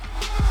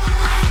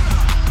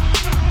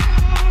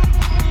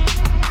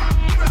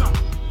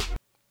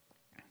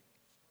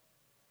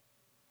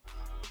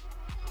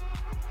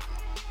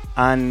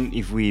 And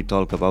if we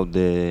talk about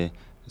the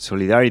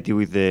solidarity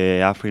with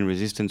the Afrîn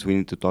resistance, we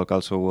need to talk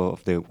also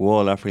of the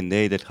World Afrîn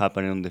Day that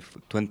happened on the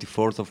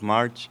 24th of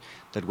March.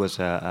 That was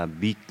a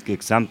big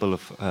example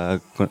of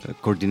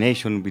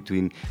coordination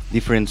between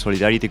different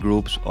solidarity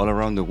groups all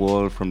around the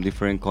world from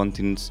different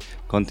continents,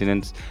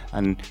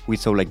 and we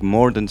saw like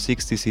more than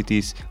 60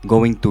 cities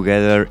going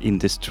together in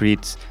the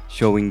streets,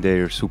 showing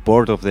their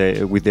support with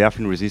the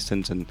Afrîn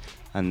resistance and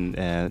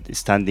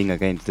standing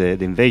against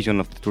the invasion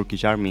of the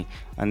Turkish army.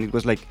 And it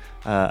was like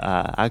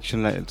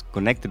action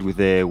connected with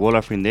the World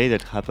Afrîn Day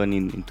that happened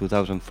in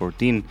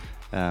 2014,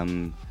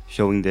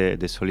 showing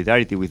the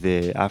solidarity with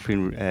the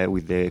Afrîn,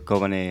 with the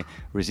Kobane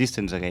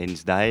resistance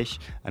against Daesh,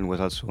 and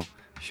was also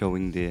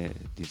showing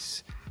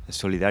this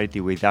solidarity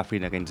with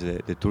Afrîn against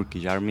the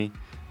Turkish army,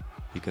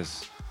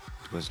 because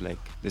was like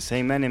the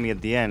same enemy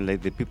at the end.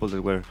 Like the people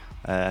that were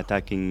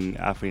attacking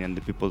Afrîn and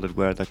the people that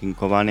were attacking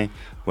Kobane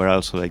were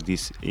also like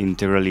these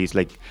integralist,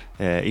 like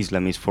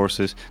Islamist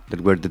forces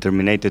that were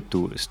determined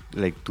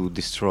to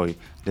destroy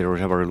the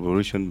Rojava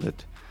revolution.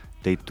 But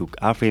they took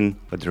Afrîn,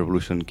 but the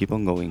revolution keep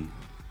on going.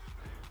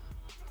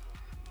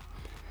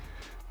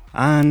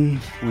 And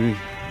we.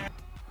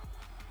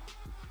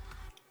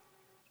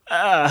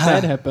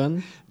 That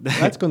happened.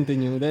 Let's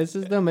continue. This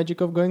is the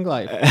magic of going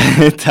live.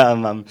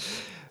 Tamam.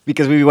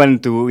 Because we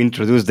want to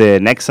introduce the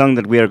next song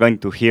that we are going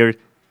to hear.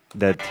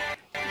 That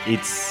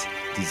it's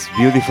this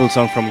beautiful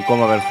song from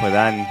Koma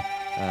Belfedan,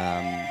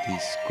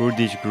 this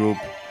Kurdish group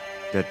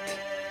that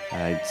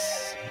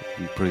it's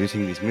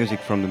producing this music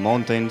from the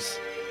mountains,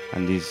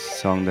 and this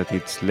song that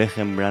it's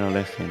Lechem Brano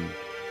Lechem,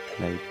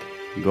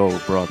 like go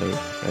brother,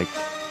 like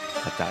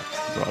attack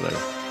brother.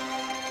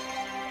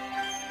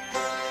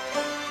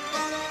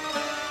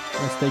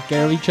 Let's take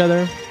care of each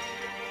other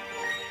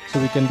so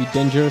we can be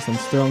dangerous and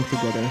strong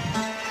together.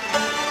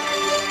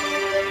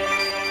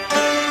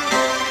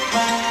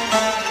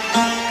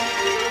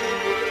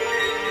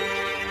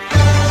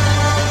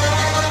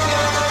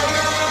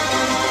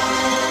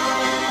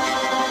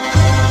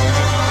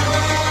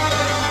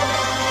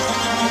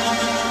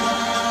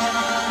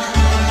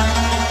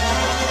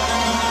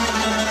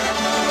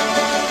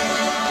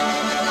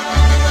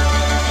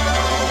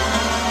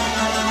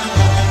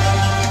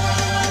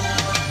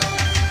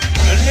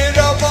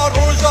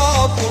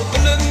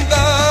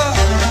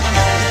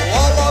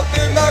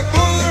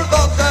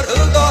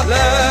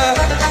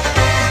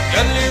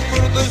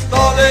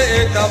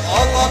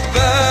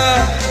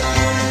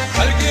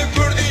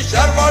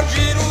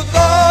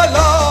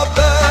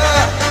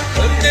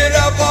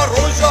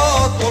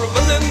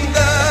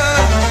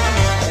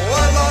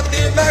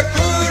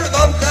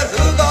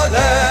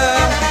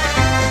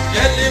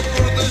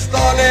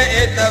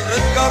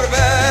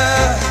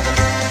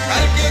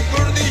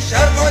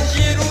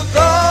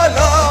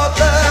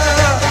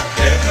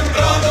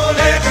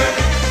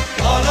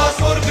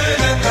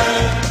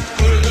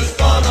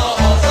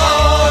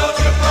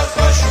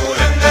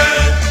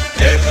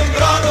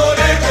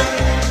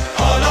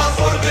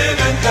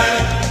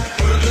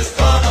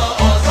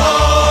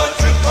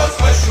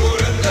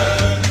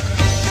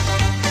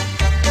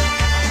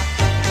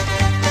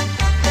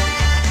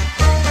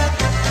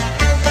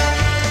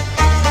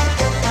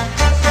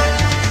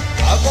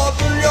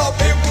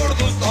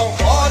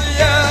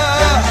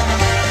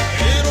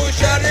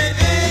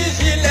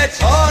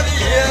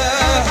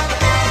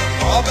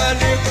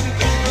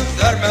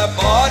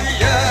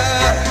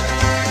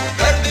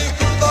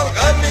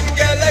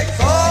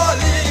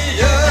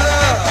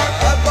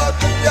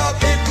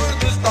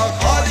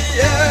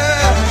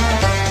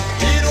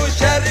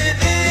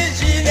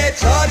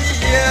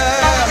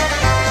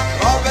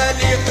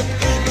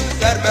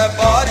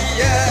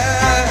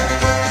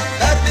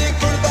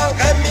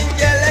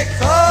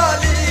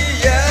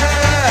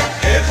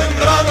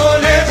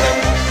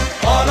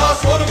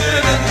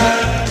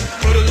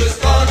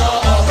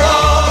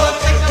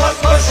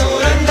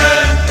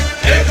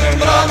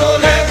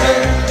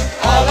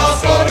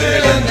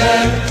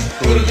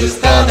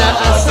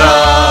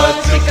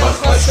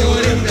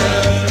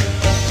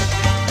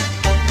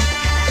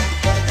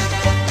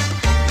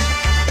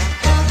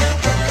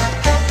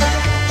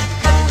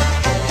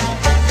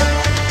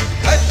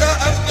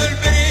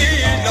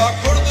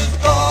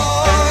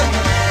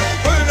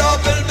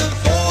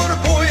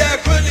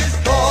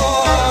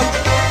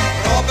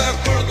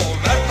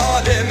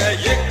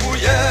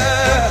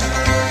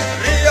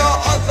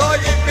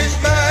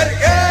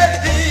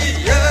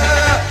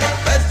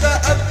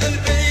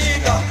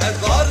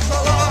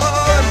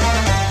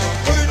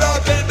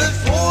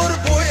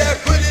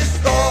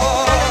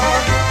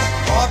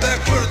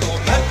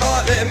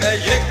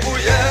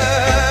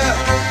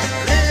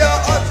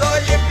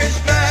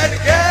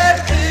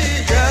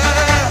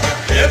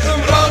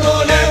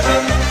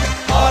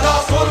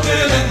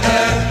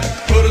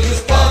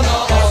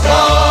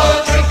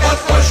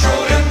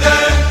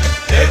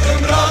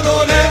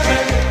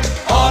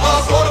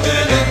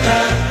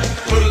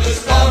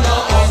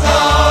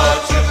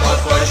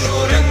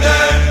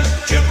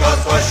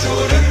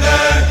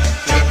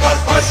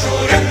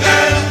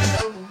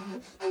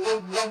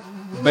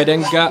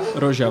 Bedenga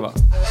Rojava,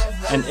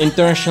 an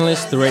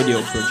internationalist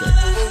radio project.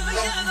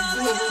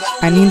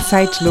 An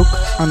inside look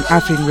on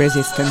Afrîn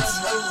resistance.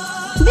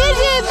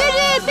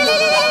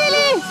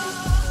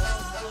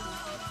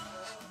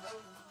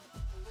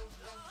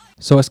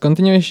 So as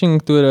continuation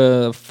to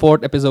the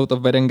fourth episode of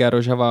Bedenga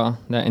Rojava,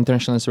 the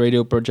internationalist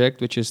radio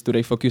project, which is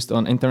today focused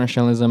on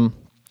internationalism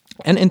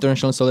and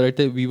international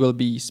solidarity, we will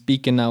be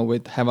speaking now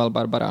with Heval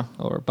Barbara,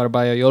 or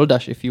Barbaya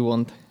Yoldash if you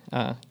want,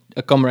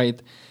 a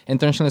comrade,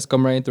 internationalist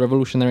comrade,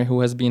 revolutionary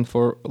who has been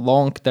for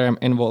long term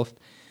involved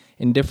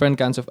in different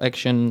kinds of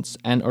actions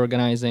and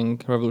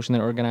organizing,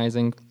 revolutionary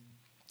organizing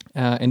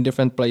in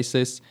different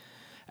places.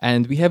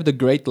 And we have the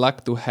great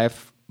luck to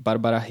have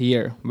Barbara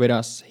here with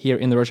us, here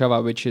in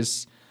Rojava, which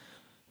is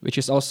which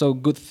is also a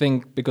good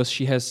thing because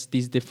she has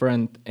these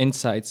different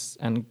insights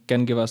and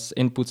can give us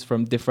inputs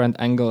from different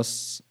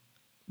angles,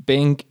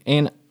 being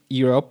in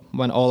Europe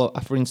when all of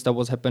Afrîn stuff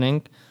was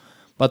happening,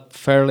 but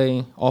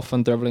fairly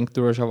often traveling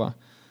to Rojava,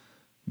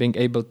 being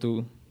able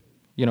to,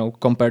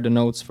 compare the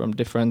notes from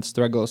different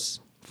struggles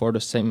for the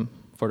same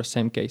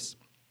case.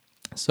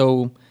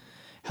 So,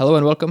 hello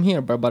and welcome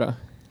here, Barbara.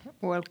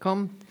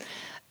 Welcome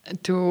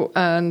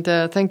and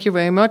thank you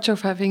very much for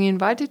having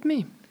invited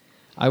me.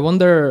 I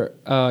wonder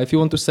if you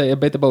want to say a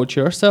bit about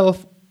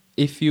yourself.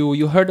 If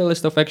you heard a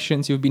list of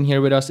actions, you've been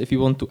here with us. If you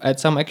want to add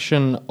some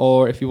action,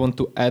 or if you want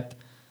to add,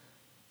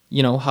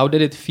 how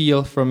did it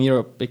feel from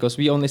Europe? Because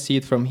we only see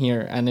it from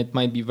here, and it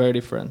might be very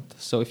different.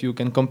 So if you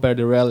can compare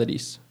the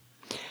realities.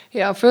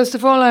 Yeah. First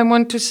of all, I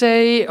want to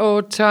say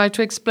or try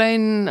to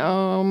explain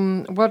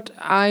what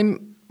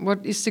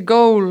is the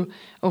goal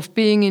of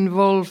being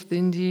involved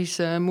in these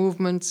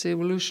movements,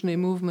 evolutionary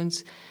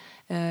movements.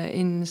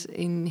 In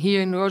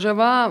here in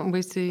Rojava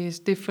with these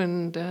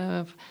different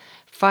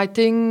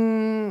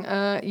fighting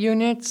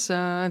units,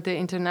 the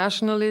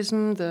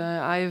Internationalism, the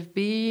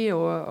IFB,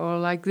 or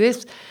like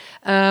this,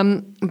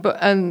 but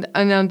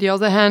on the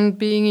other hand,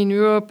 being in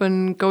Europe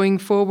and going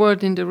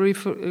forward in the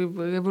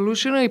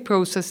revolutionary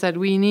process that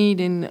we need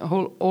in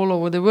all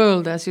over the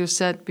world, as you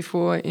said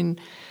before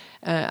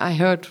I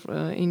heard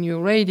in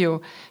your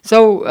radio.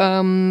 So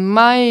our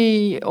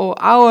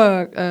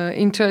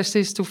interest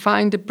is to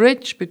find a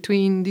bridge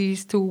between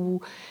these two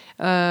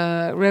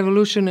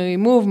revolutionary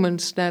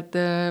movements that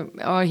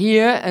are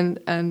here and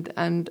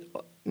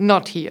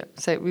not here.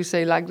 So we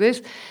say like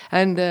this.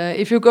 And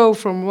if you go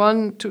from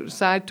one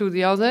side to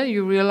the other,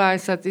 you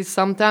realize that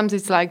sometimes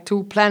it's like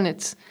two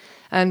planets.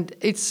 And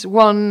it's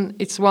one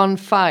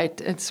fight.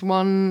 It's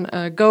one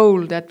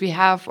goal that we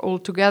have all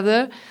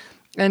together.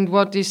 And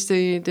what is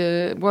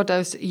what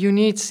is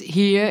unique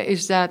here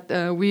is that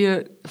we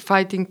are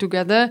fighting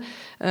together,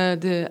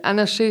 the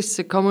anarchists,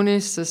 the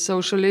communists, the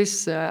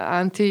socialists,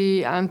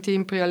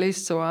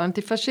 anti-imperialists or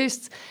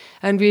anti-fascists,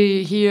 and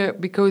we here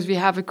because we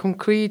have a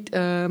concrete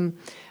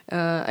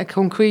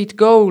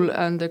goal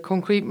and a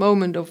concrete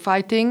moment of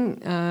fighting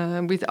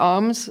with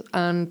arms,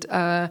 and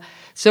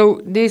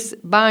so this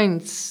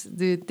binds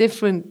the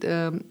different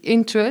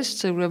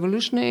interests,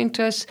 revolutionary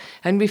interests,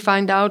 and we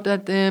find out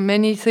that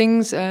many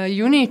things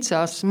unite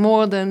us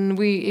more than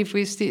if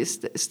we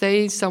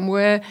stay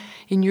somewhere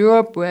in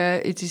Europe where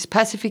it is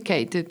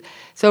pacificated.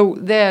 So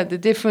there the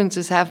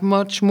differences have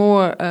much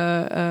more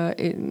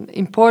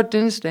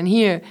importance than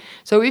here.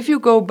 So if you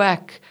go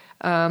back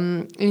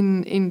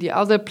in the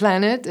other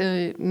planet,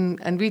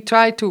 and we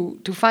try to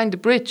find a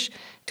bridge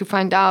to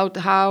find out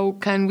how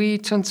can we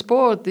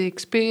transport the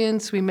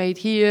experience we made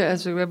here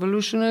as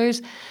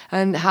revolutionaries,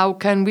 and how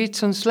can we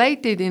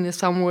translate it in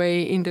some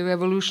way in the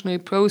revolutionary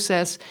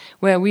process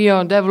where we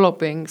are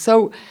developing.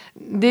 So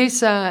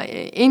this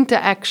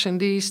interaction,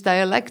 this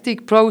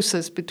dialectic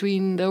process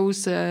between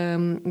those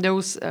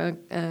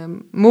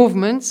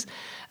movements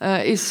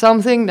is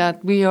something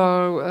that we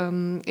are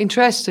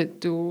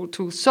interested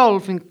to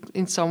solve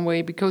in some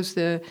way, because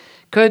the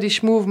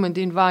Kurdish movement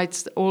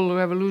invites all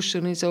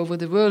revolutionaries over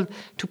the world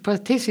to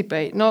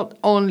participate, not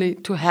only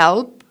to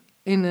help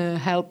in a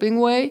helping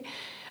way,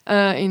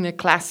 in a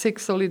classic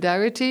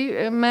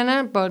solidarity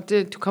manner, but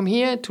to come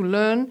here to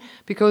learn,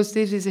 because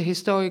this is a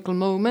historical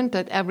moment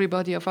that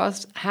everybody of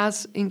us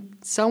has in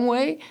some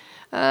way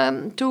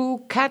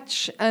to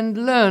catch and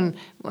learn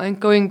when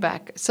going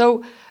back.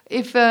 So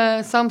if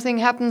something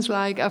happens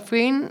like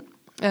Afrîn,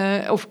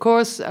 of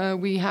course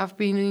we have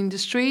been in the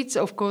streets,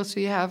 of course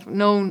we have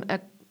known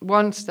at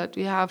once that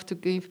we have to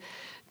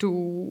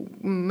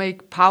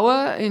make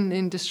power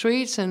in the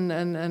streets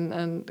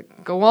and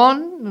go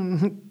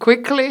on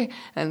quickly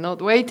and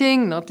not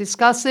waiting, not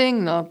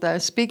discussing, not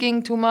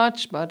speaking too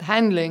much, but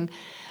handling.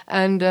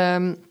 And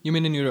you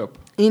mean in Europe?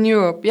 In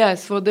Europe,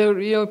 yes, for the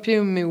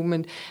European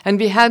movement, and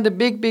we had a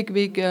big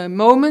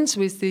moments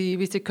with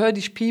the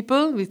Kurdish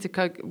people, with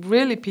the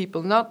really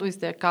people, not with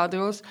their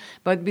cadres,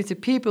 but with the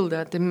people,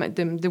 that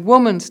the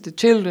women, the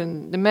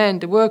children, the men,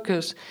 the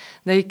workers.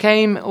 They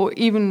came, or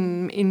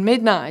even in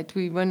midnight,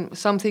 when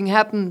something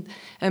happened,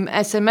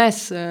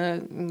 SMS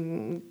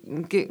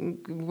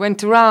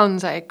went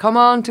around, say, come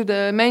on to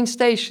the main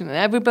station. And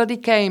everybody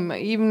came,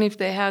 even if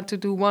they had to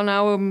do 1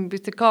 hour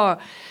with the car.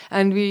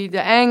 And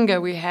the anger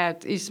we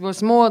had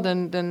was more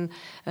than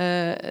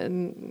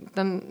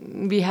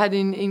we had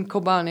in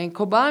Kobane. In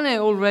Kobane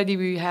already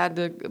we had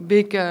a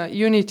big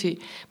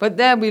unity, but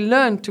there we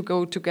learned to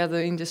go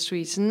together in the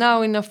streets. And now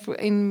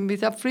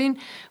with Afrîn,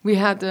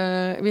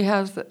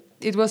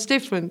 it was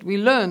different. We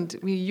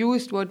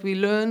used what we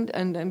learned,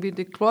 and with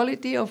the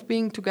quality of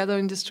being together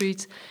in the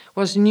streets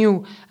was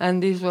new,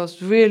 and this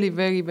was really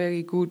very,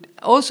 very good.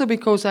 Also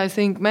because I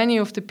think many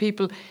of the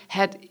people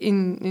had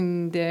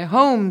in their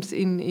homes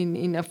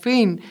in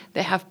Afrîn,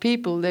 they have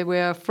people, they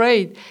were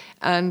afraid,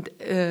 and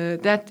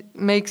that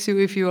makes you,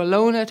 if you're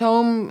alone at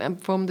home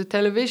from the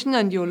television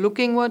and you're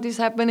looking what is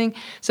happening,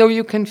 so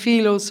you can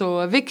feel also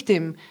a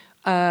victim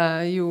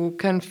you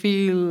can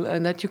feel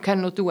that you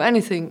cannot do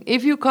anything.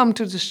 If you come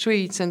to the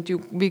streets and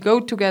we go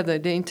together,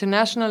 the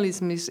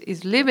internationalism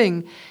is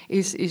living,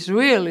 is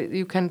real.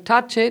 You can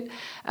touch it,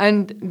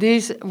 and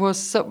this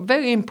was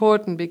very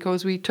important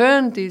because we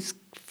turned this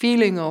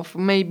feeling of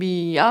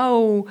maybe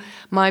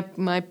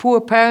my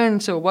poor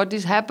parents or what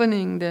is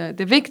happening,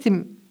 the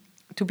victim.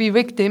 To be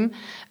victim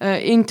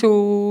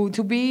into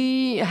to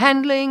be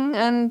handling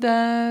and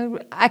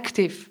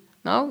active.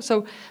 No,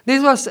 so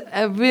this was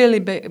a really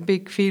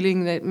big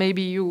feeling that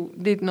maybe you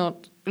did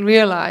not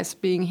realize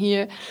being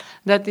here.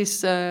 That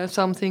is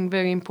something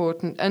very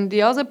important. And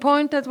the other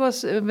point that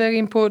was very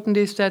important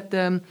is that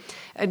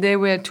there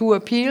were two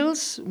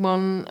appeals,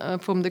 one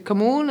from the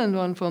Commune and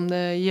one from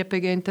the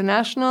YPG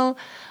International,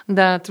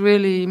 that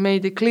really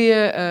made a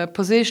clear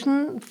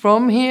position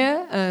from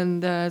here.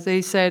 And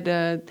they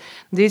said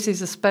this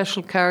is a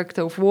special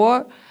character of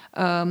war.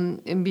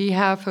 And we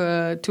have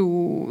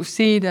to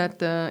see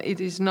that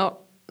it is not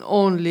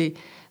only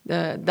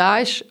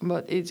Daesh,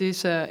 but it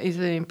is an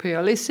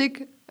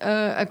imperialistic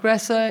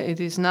aggressor, it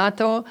is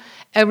NATO,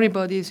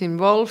 everybody is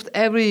involved,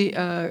 every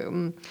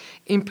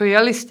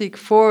imperialistic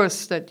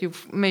force that you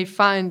may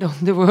find on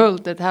the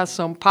world that has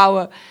some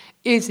power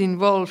is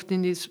involved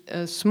in this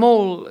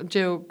small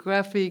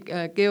geographic,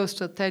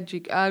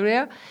 geostrategic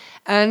area.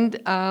 And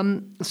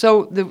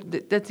so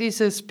that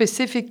is a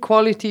specific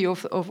quality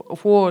of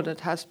war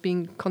that has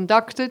been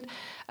conducted,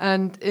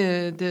 and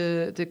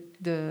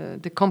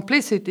the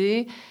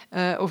complicity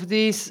of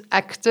these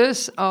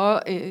actors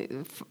are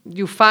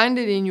you find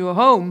it in your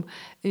home.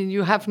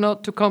 You have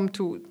not to come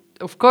to.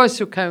 Of course,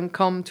 you can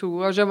come to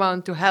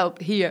Rojava to help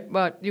here,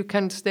 but you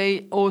can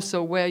stay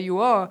also where you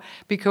are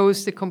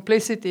because the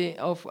complicity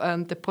of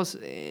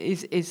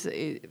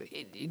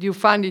you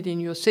find it in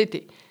your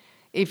city.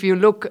 If you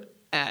look.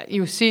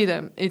 You see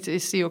them. It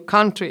is your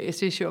country.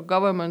 It is your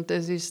government.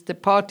 It is the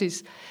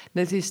parties.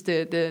 That is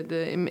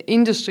the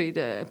industry,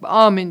 the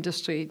arm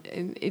industry.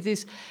 It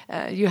is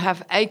you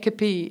have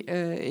AKP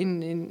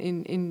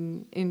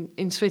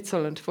in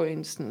Switzerland, for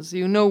instance.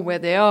 You know where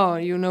they are.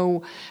 You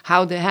know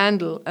how they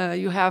handle.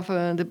 You have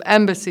the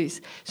embassies.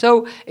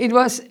 So it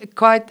was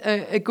quite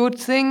a good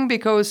thing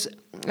because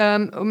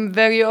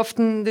very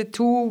often the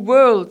two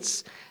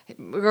worlds.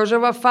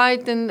 Rojava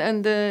fight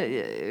and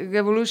the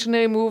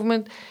revolutionary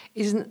movement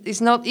is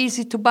not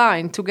easy to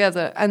bind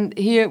together. And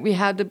here we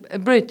had a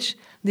bridge.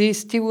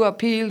 These two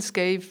appeals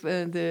gave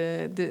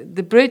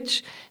the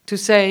bridge to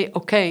say,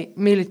 okay,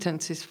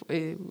 militants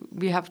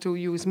we have to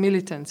use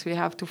militants. We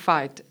have to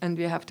fight, and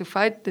we have to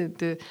fight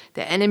the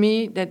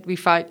enemy that we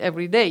fight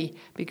every day.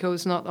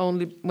 Because not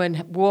only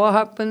when war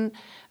happened,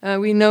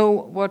 we know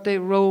what the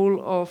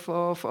role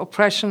of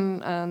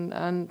oppression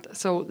and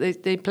so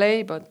they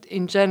play, but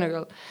in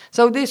general.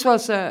 So this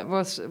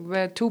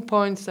were 2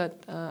 points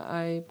that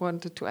I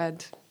wanted to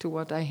add to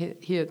what I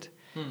heard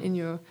in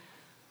your.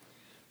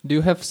 Do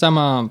you have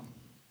some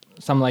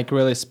like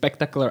really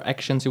spectacular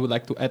actions you would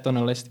like to add on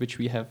a list which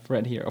we have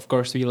read here? Of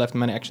course, we left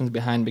many actions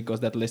behind because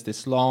that list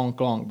is long,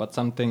 but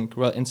something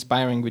real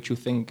inspiring which you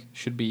think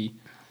should be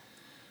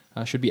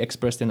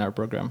expressed in our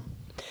program.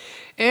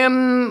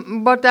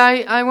 What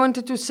I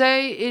wanted to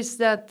say is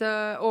that,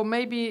 or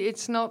maybe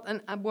it's not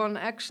one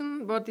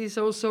action, but it's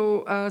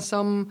also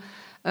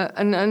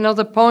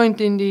another point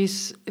in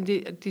these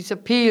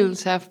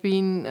appeals have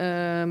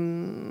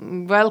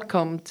been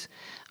welcomed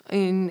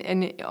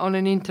on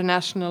an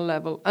international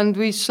level. And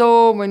we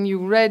saw when you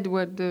read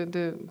what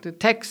the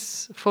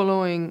texts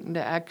following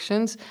the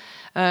actions,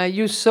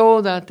 you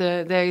saw that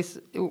there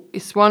is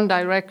one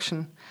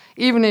direction.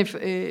 Even if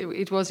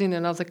it was in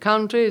another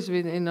countries,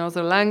 in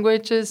other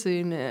languages,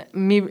 in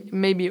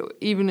maybe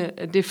even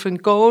a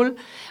different goal,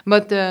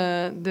 but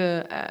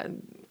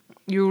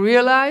you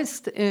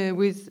realized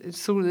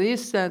through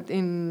this that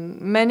in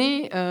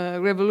many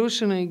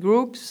revolutionary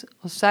groups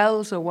or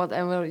cells or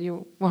whatever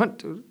you want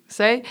to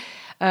say,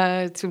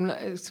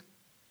 to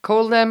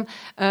call them,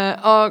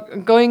 are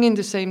going in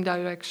the same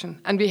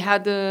direction. And we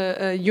had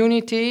a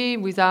unity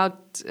without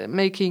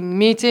making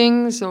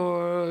meetings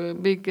or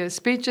big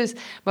speeches,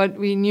 but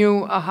we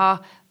knew,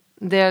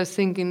 they're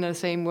thinking the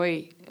same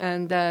way.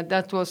 And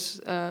that was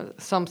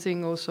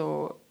something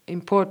also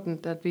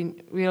important, that we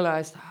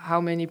realized how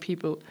many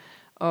people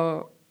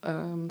are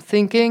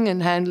thinking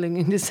and handling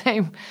in the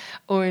same,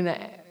 or in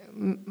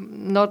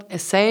not a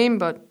same,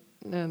 but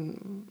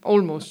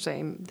almost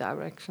same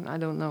direction. I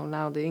don't know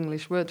now the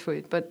English word for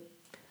it, but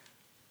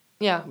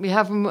yeah, we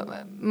have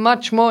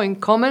much more in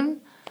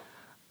common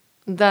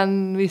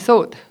than we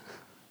thought.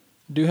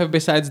 Do you have,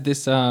 besides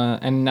this,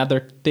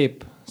 another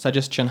tip,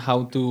 suggestion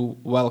how to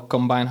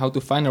combine, how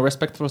to find a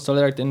respectful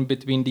solidarity in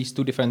between these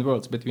two different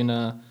worlds, between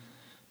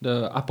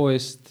the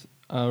Apoist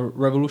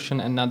revolution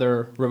and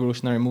other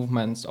revolutionary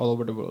movements all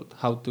over the world?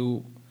 How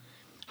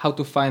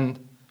to find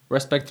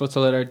respectful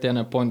solidarity and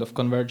a point of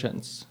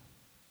convergence,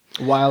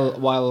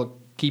 while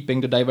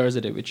keeping the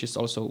diversity, which is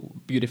also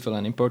beautiful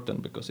and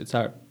important because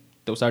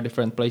those are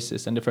different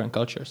places and different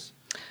cultures.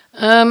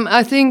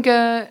 I think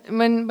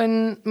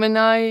when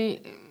I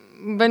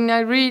when I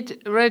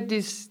read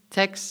these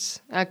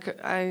texts,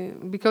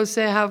 because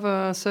they have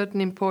a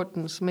certain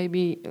importance.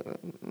 Maybe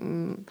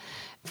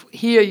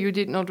here you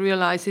did not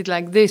realize it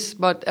like this,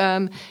 but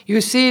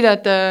you see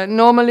that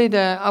normally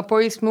the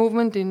Apoist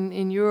movement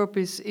in Europe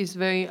is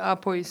very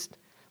Apoist.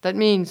 That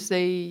means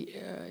they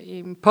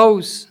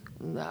impose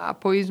the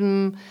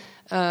Apoism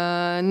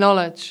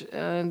knowledge.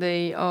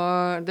 They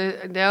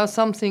are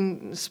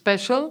something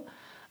special.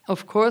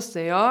 Of course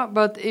they are,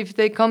 but if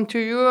they come to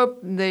Europe,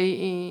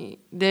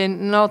 they're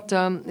not.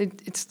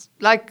 It's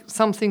like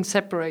something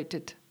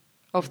separated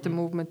of the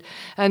movement,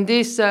 and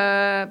this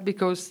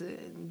because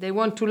they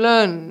want to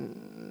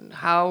learn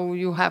how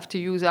you have to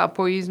use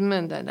Apoism,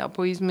 and that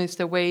Apoism is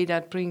the way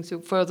that brings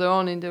you further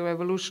on in the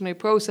revolutionary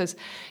process.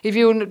 If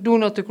you do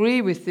not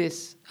agree with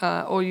this,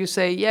 or you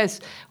say yes,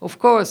 of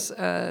course,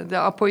 the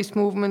Apoist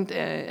movement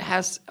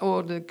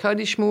or the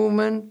Kurdish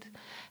movement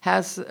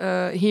has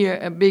here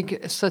a big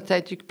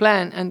strategic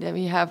plan, and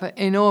we have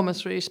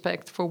enormous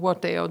respect for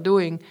what they are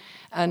doing.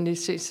 And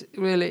this is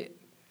really,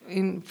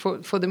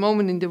 for the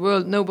moment in the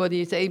world,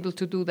 nobody is able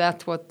to do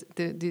that what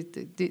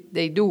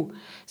they do.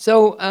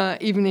 So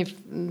even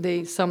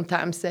if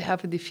sometimes they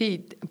have a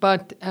defeat,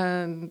 but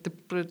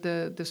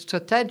the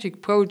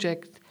strategic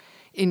project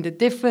in the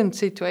different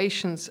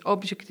situations,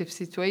 objective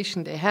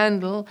situation they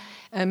handle,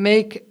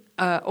 make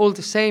all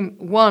the same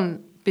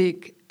one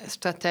big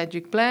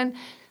strategic plan.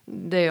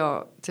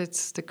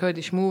 That's the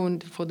Kurdish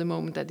movement for the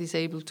moment that is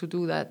able to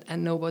do that,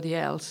 and nobody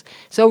else.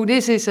 So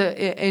this is an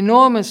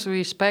enormous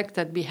respect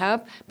that we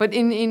have. But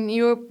in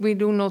Europe, we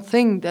do not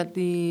think that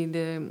the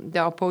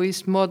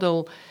Apoist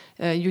model,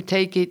 you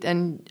take it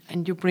and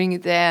you bring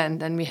it there, and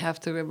then we have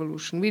the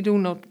revolution. We do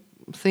not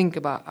think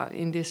about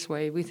in this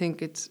way. We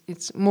think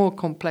it's more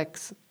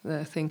complex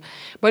thing.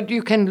 But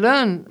you can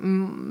learn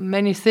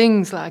many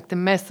things, like the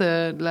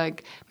method,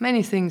 like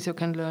many things you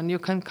can learn. You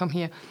can come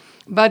here.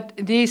 But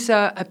these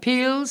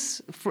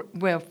appeals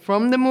were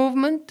from the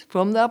movement,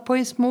 from the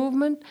Apoist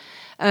movement,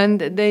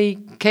 and they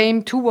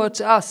came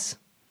towards us.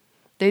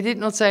 They did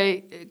not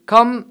say,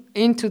 come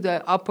into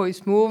the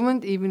Apoist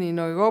movement, even in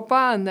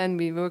Europa, and then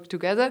we work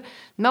together.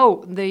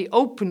 No, they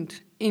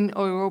opened in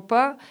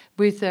Europa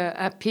with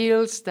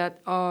appeals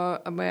that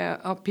were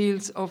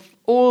appeals of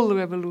all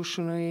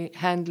revolutionary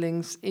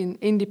handlings,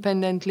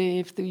 independently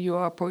if you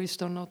are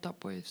Apoist or not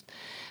Apoist.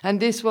 And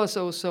this was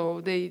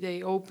also,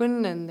 they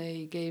opened and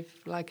they gave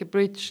like a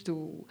bridge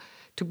to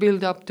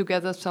build up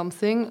together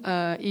something,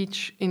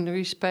 each in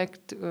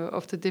respect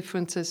of the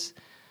differences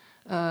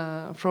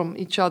from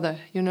each other,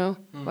 you know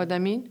what I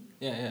mean?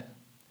 Yeah.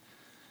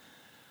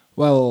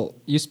 Well,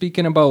 you're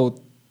speaking about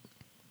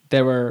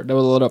there was a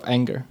lot of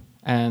anger,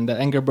 and that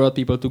anger brought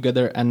people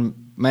together, and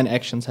many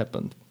actions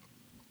happened.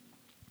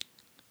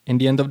 In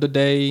the end of the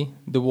day,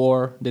 the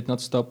war did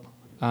not stop,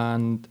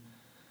 and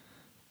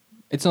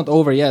it's not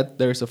over yet.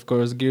 There's, of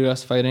course,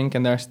 guerrillas fighting,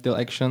 and there are still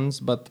actions,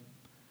 but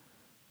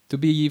to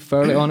be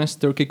fairly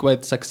honest, Turkey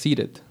quite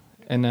succeeded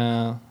in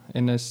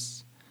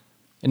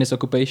its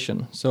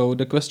occupation. So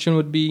the question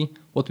would be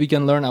what we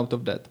can learn out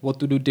of that, what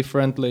to do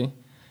differently,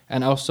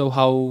 and also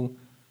how,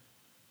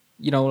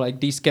 like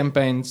these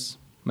campaigns,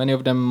 many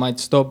of them might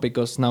stop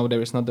because now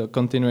there is not a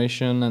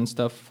continuation and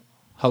stuff.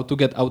 How to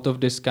get out of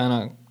this kind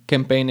of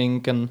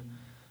campaigning and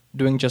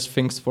doing just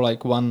things for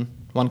like one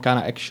kind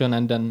of action,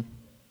 and then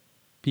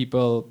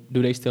people,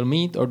 do they still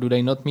meet or do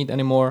they not meet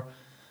anymore?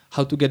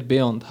 How to get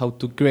beyond, how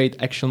to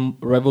create action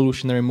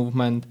revolutionary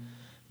movement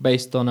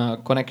based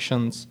on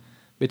connections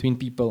between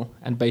people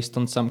and based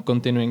on some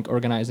continuing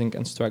organizing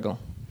and struggle.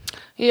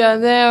 Yeah,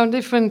 there are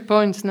different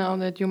points now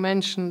that you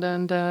mentioned,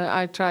 and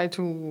I try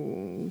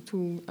to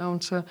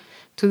answer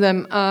to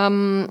them.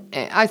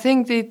 I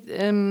think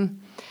that,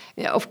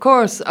 of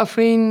course,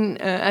 Afrîn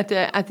at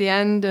the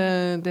end,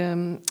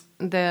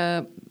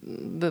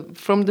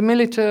 from the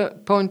military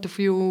point of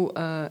view,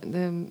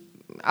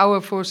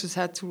 our forces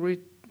had to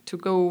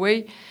go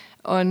away,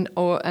 and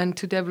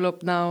to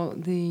develop now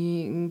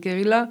the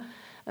guerrilla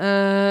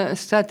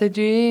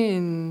strategy,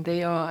 and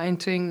they are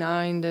entering now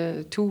in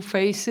the two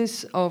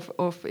phases of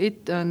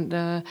it,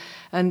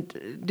 and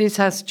this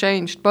has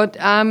changed. But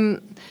I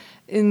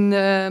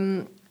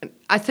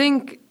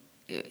think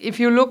if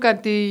you look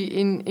at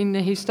in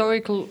a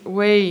historical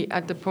way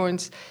at the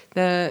points,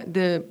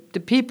 the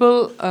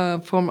people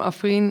from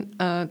Afrîn,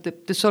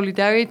 the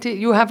solidarity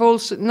you have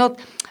also not.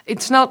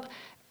 It's not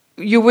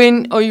you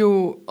win or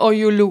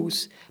you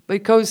lose.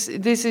 Because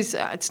this is,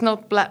 it's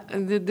not black.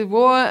 The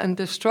war and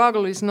the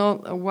struggle is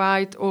not a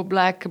white or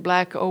black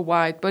or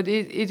white, but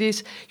it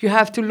is. You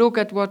have to look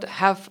at what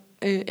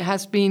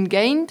has been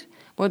gained,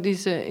 what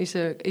is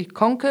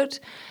conquered,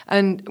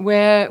 and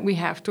where we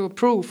have to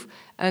improve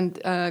and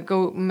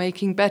go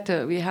making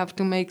better. We have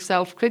to make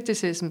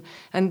self-criticism,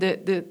 and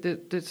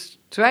the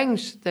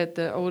strength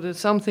or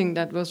something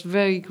that was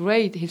very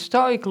great,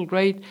 historical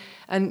great,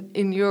 and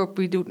in Europe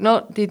we did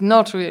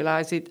not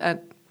realize it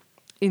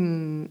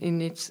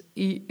in its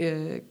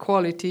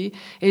quality,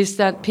 is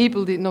that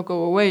people did not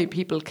go away,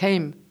 people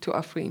came to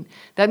Afrîn.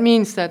 That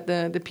means that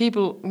the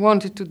people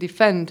wanted to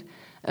defend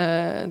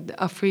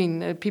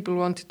Afrîn. People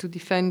wanted to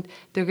defend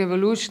the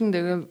revolution.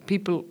 The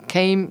people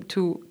came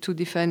to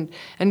defend.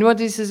 And what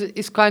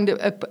is kind of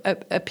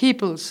a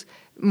people's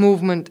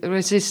movement,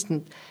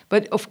 resistant.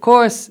 But of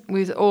course,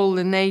 with all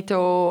the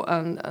NATO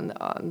and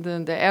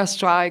the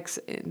airstrikes,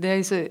 there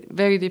is a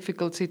very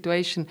difficult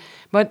situation.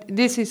 But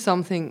this is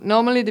something.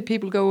 Normally the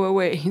people go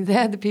away.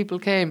 There the people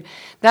came.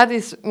 That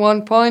is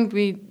one point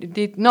we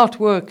did not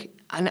work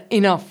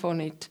enough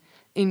on it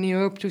in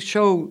Europe to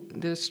show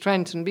the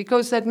strength. And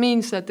because that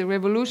means that the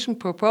revolution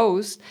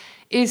proposed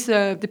is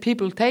the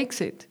people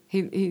takes it.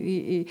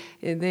 They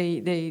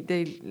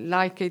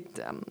like it.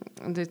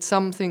 It's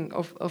something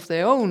of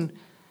their own.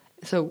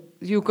 So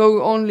you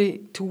go only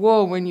to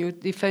war when you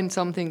defend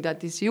something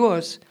that is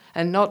yours,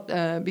 and not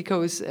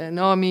because an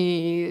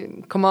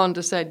army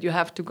commander said you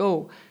have to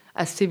go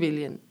as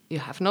civilian. You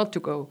have not to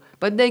go.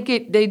 But they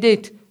did.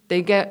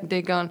 They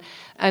gone,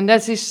 and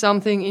that is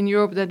something in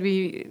Europe that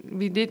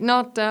we did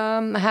not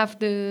have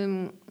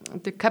the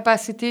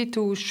capacity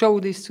to show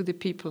this to the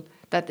people.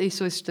 That is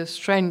the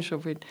strength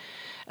of it.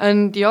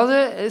 And the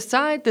other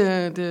side,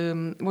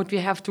 what we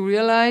have to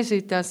realize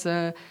is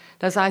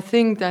that I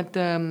think that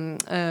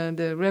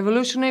the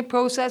revolutionary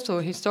process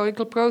or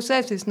historical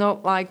process is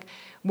not like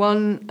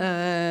one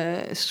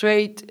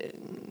straight.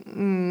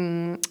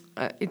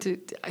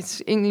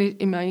 It's English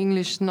in my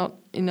English not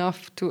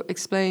enough to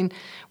explain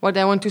what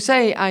I want to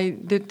say.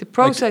 The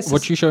process. Like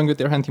what you're showing with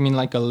your hand, you mean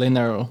like a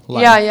linear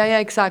line? Yeah,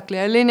 exactly.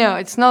 A linear.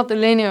 It's not a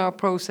linear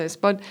process,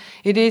 but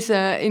it is.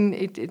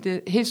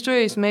 The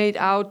history is made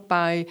out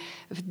by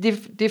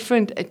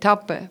different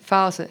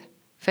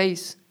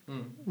phase.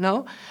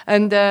 No,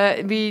 and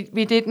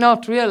we did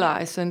not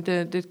realize, and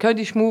the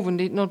Kurdish movement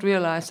did not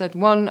realize that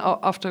one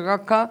after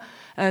Raqqa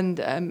and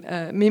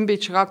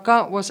Minbic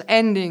Raqqa was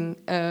ending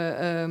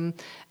a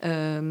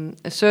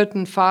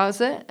certain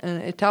phase,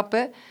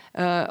 etappe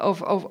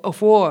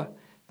of war.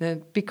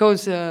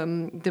 Because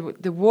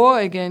the war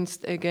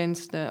against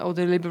or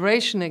the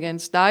liberation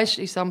against Daesh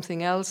is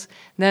something else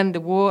than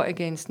the war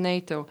against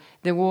NATO,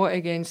 the war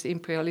against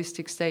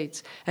imperialistic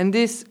states. And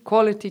this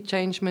quality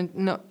changement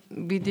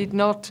we did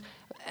not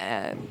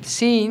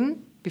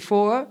seen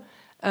before,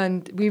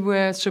 and we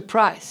were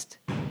surprised,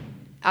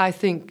 I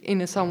think,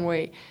 in some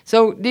way.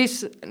 So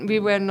this we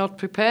were not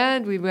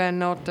prepared. We were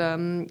not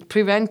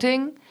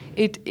preventing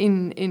it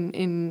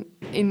in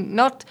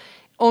not.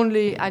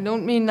 Only, I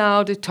don't mean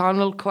now the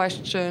tunnel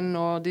question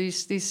or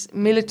these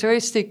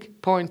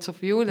militaristic points of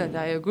view that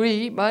I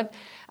agree, but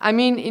I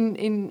mean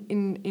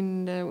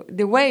in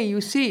the way you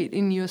see it,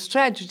 in your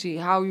strategy,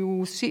 how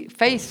you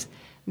face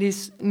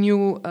this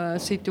new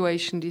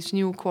situation, this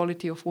new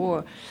quality of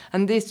war,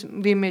 and this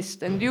we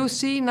missed. And you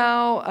see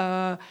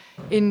now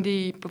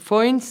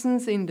for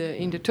instance, in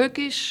the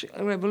Turkish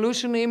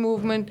revolutionary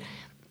movement,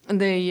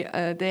 they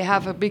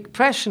have a big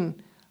pressure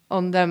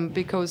on them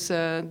because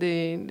it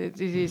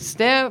is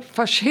their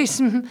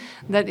fascism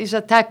that is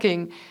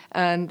attacking,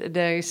 and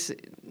there is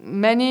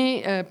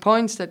many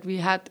points that we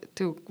had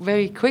to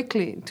very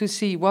quickly to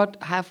see what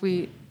have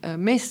we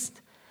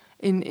missed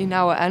in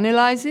our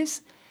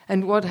analysis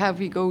and what have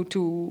we go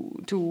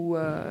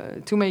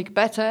to make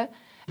better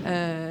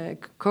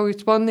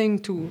corresponding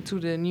to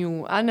the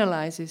new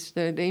analysis.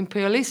 The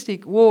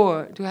imperialistic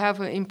war, to have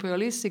an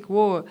imperialistic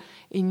war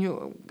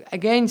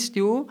against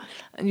you,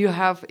 and you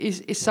have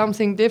is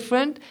something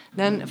different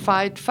than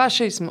fight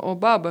fascism or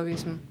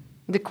barbarism.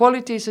 The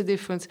quality is a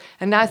difference,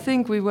 and I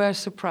think we were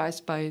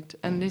surprised by it.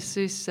 And this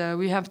is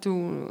we have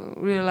to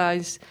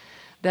realize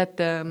that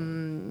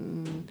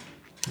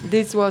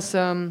this was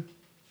a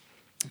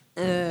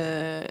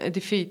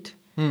defeat.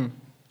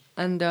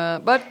 And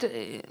but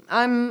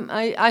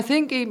I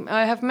think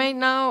I have made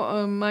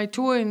now my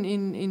tour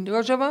in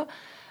Rojava,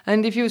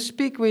 and if you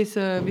speak with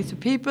the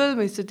people,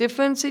 with the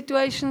different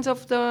situations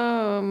of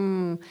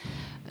the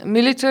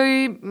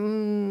military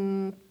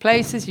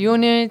places,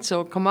 units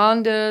or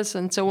commanders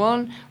and so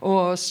on,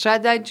 or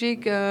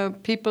strategic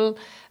people,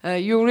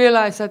 you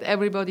realize that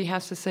everybody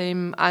has the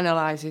same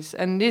analysis,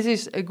 and this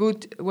is a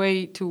good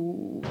way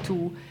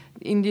to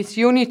in this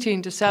unity,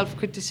 in the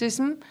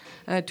self-criticism,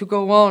 to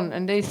go on.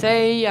 And they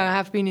say, I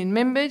have been in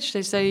Minbic,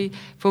 they say,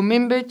 for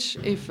Minbic,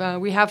 if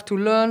we have to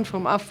learn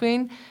from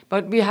Afrîn,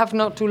 but we have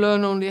not to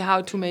learn only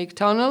how to make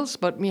tunnels,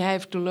 but we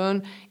have to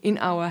learn in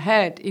our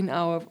head, in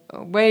our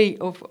way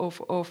of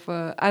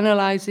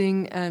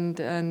analyzing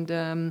and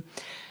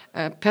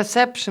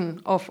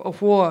perception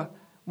of war,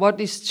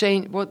 what is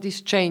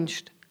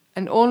changed.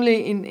 And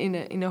only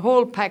in a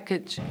whole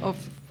package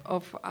of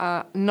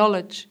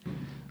knowledge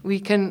we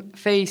can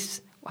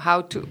face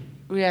how to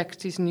react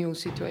to this new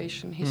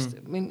situation.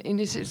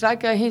 It's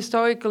like a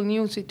historical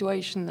new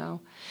situation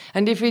now.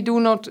 And if we do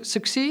not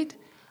succeed,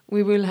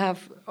 we will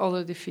have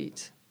other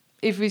defeats.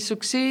 If we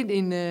succeed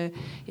in the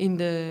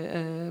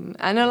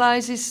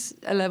analysis,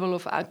 a level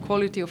of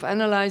quality of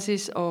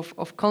analysis,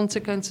 of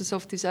consequences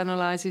of this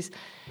analysis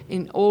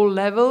in all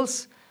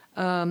levels,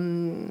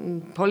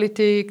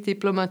 politic,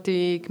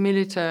 diplomatic,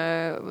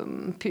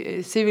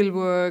 military, civil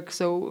work,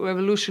 so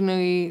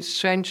revolutionary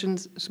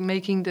strengthens,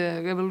 making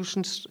the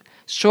revolution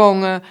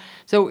stronger.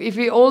 So if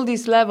we all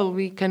this level,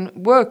 we can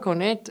work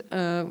on it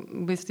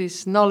with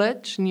this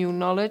knowledge, new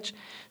knowledge.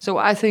 So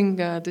I think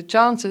the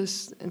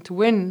chances to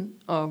win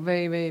are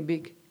very, very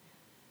big.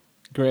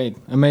 Great,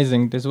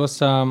 amazing. This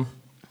was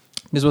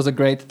a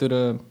great to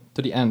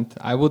the end.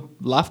 I would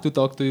love to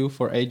talk to you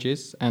for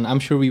ages, and I'm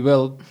sure we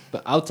will,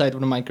 but outside of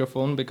the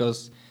microphone,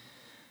 because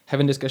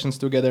having discussions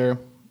together,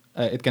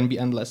 it can be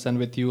endless. And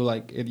with you,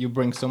 you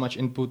bring so much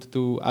input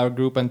to our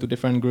group and to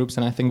different groups,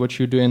 and I think what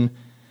you're doing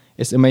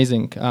is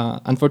amazing.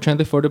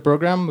 Unfortunately for the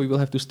program, we will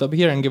have to stop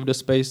here and give the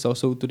space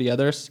also to the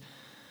others,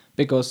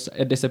 because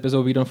at this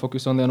episode we don't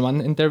focus only on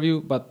one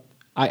interview, but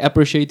I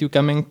appreciate you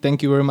coming.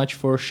 Thank you very much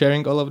for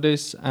sharing all of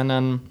this, and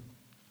then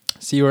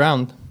see you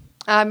around.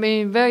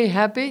 I'm very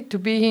happy to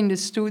be in the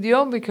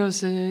studio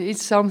because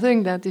it's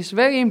something that is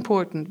very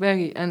important,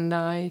 and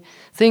I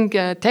think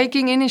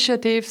taking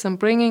initiatives and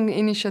bringing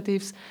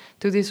initiatives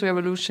to this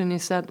revolution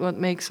is that what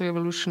makes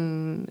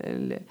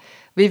revolution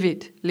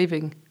vivid,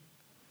 living.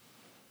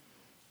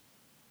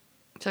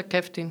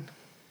 Serkeftin.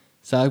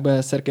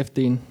 Szágbe,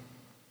 Serkeftin.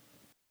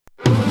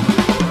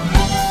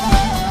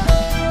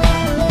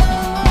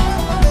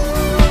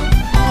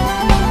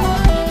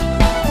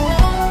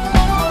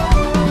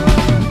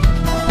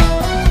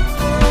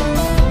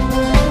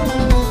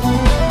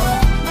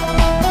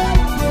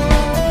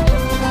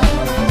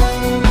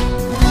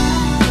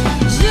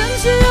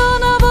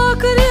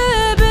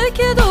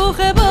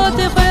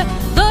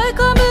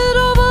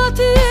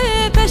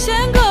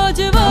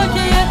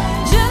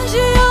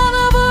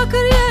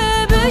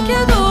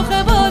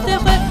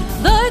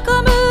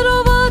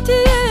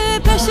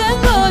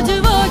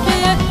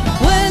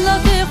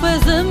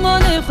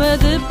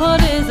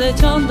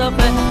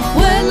 چاندافه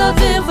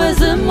ولاتي خو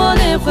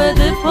زمانه خو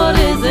د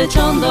پاریز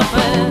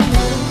چاندافه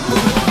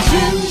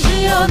جن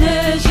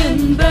جیانه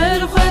جن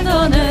بر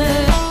خدانه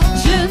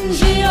جن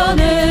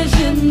جیانه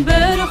جن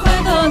بر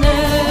خدانه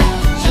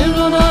جن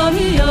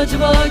روناهی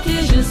اجواکی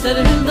جن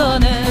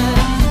سرهلدانه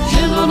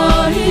جن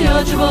روناهی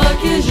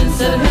اجواکی جن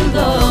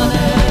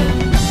سرهلدانه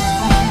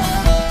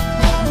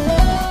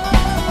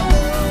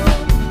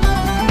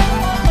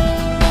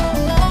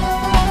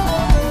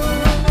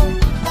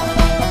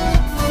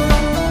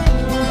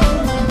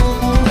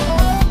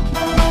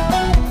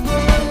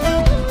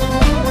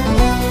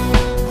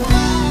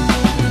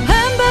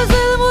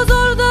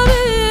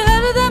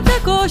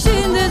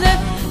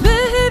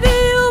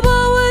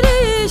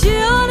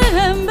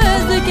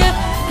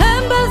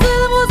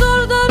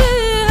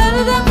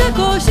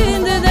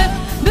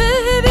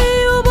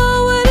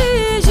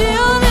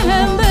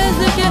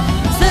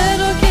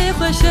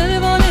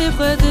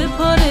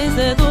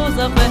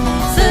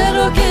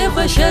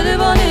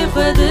شروانی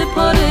خود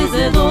پاریز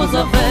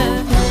دوزخه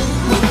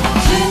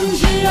جن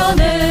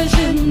جیانه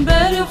جن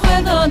بر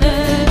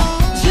خدانه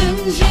جن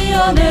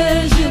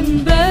جیانه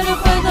جن بر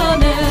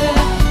خدانه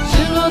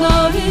جن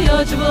روناهی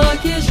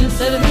اجواکی جن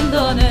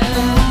سرهلدانه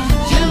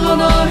جن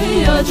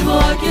روناهی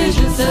اجواکی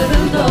جن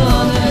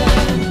سرهلدانه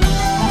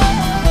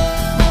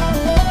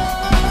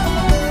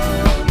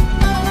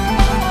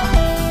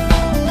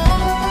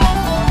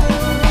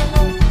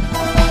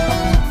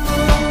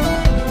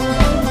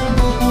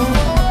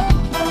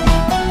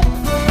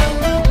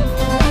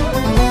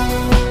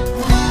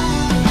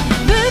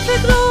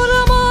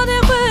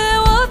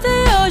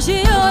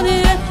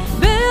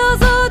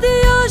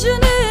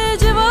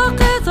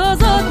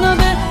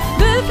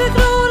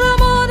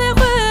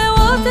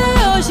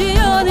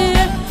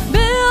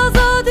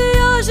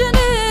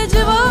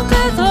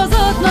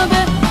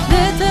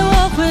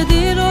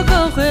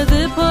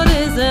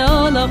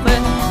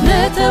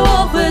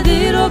توافه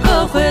دیرو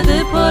کافه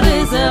دی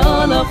پاریز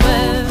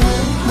آلافه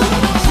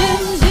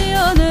جن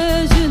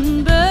جیانه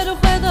جن بر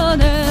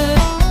خدانه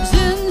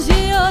جن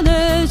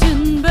جیانه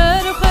جن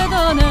بر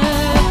خدانه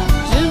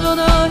جن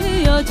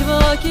روناهی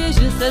اجواکی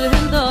جن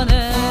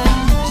سرهلدانه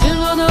جن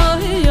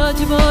روناهی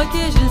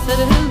اجواکی جن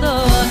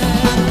سرهلدانه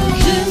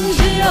جن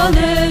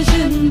جیانه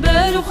جن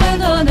بر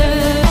خدانه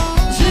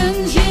جن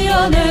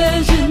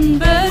جیانه جن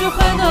بر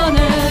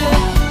خدانه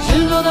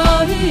جن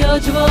روناهی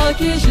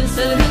اجواکی جن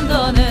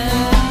سرهلدانه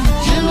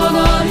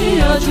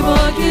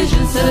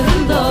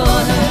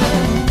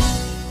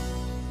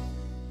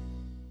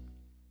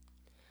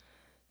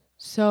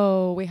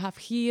So we have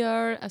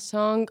here a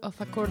song of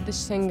a Kurdish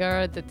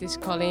singer that is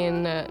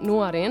calling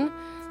Nuarin.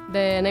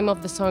 The name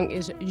of the song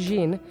is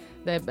Jin.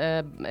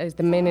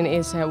 The meaning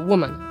is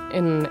woman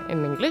in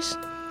English.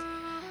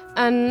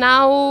 And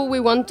now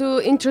we want to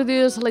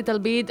introduce a little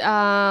bit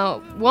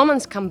a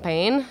women's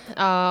campaign,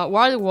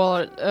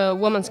 worldwide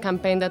women's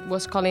campaign that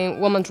was calling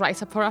Women's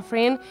Rise Up for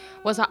Afrîn.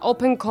 Was an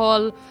open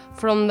call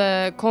from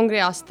the Kongre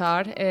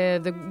Astar,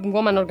 the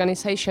woman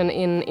organization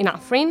in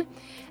Afrîn,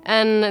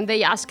 and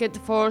they asked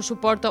for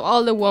support of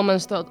all the women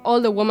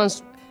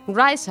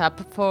rise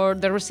up for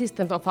the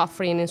resistance of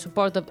Afrîn, in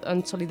support of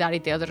and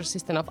solidarity of the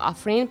resistance of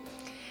Afrîn.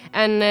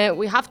 And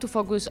we have to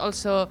focus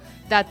also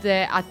that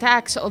the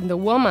attacks on the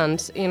women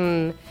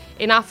in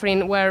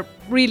Afrîn were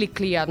really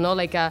clear, no?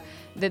 Like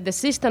the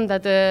system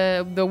that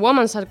the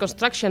women at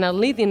construction are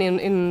leading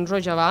in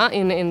Rojava,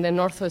 in the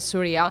north of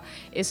Syria,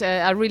 is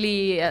a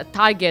really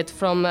target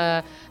from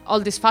all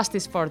these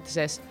fascist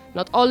forces.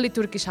 Not only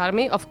Turkish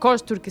army, of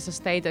course Turkish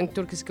state and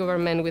Turkish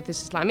government with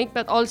this Islamic,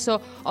 but also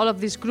all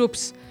of these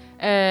groups,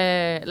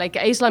 like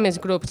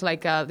Islamist groups,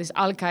 like these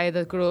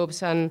Al-Qaeda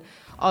groups and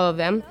all of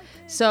them.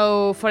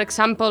 So, for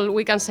example,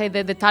 we can say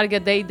that the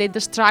target, they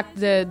destruct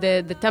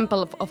the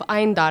temple of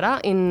Ain Dara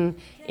in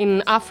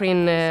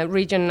Afrîn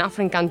region,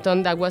 Afrîn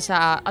canton. That was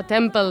a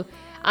temple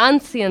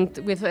ancient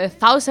with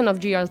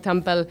 1,000-year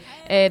temple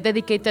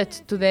dedicated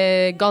to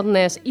the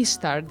goddess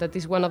Ishtar. That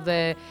is one of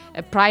the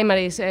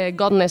primary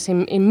goddess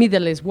in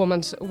Middle East,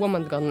 woman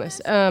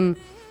goddess.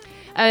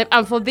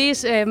 And for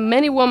this,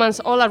 many women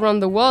all around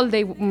the world,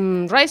 they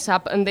rise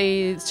up and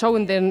they show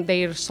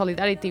their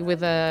solidarity with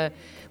the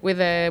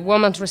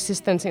women's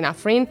resistance in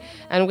Afrîn.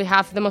 And we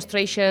have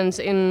demonstrations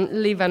in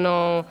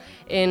Lebanon,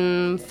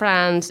 in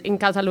France, in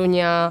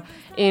Catalonia,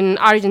 in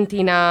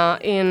Argentina,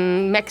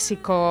 in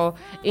Mexico,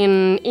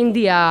 in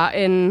India,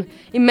 in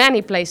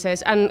many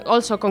places, and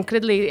also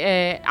concretely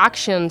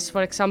actions.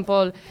 For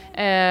example,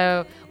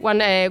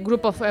 one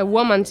group of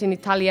women in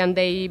Italian,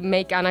 they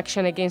make an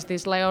action against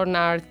this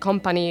Leonard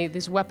company,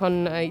 this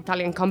weapon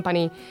Italian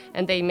company,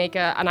 and they make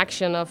an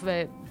action of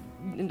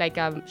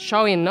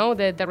showing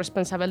the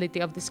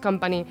responsibility of this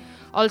company.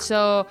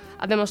 Also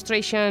a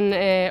demonstration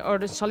or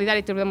the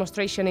solidarity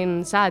demonstration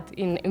in Zad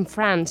in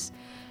France.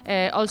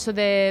 Also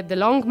the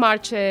long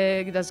march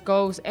that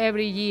goes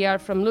every year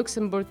from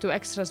Luxembourg to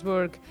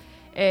Strasbourg,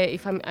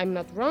 if I'm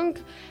not wrong.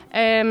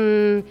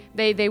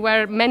 They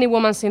were many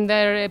women in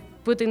there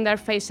putting their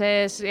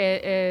faces,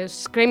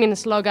 screaming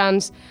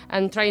slogans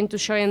and trying to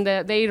show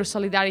their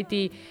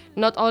solidarity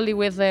not only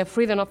with the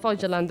freedom of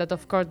Öcalan, that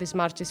of course this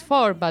march is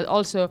for, but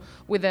also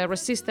with the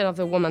resistance of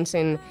the women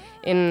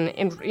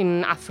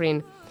in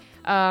Afrîn.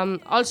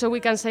 Also, we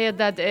can say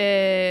that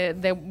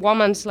the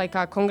women, like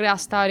Congrès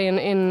Star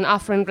in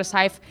Afrîn,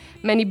 receive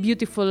many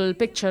beautiful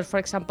pictures. For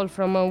example,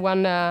 from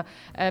one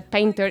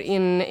painter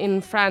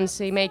in France,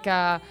 they make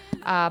a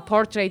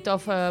portrait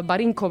of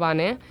Barîn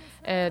Kobane,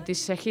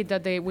 this shahid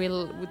that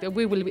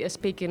we will be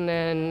speaking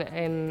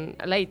in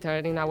later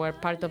in our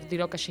part of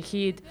Diroka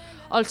Shahid.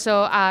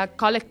 Also, a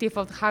collective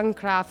of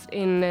handcraft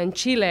in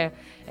Chile.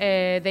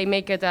 They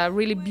make it a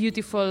really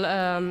beautiful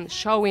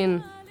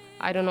showing.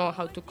 I don't know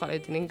how to call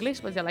it in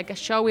English, but they're like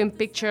showing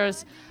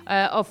pictures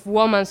of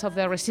women of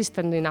the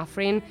resistance in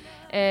Afrîn.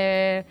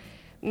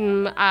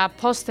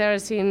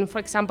 Posters in, for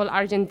example,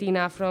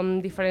 Argentina from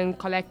different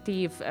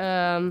collective.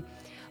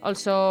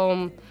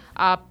 Also,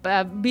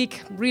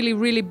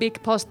 really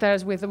big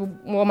posters with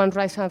women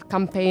rights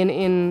campaign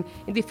in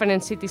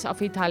different cities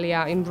of Italy,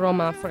 in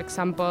Roma, for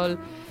example.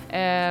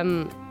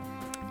 And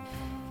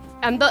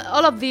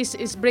all of this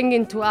is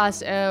bringing to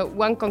us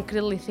one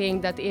concrete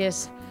thing, that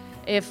is,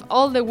 if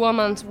all the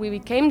women we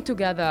came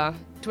together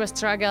to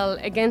struggle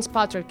against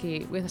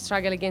patriarchy, with a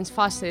struggle against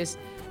fascists,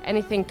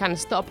 anything can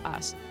stop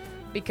us.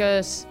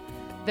 Because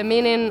the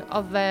meaning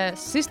of the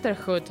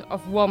sisterhood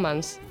of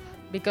women,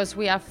 because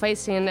we are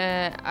facing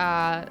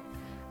an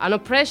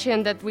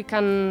oppression that we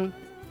can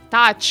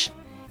touch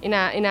in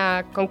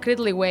a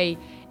concretely way,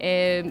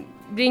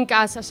 bring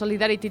us a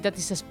solidarity that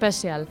is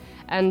special.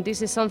 And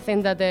this is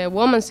something that the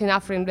women in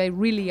Afrîn, they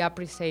really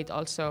appreciate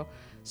also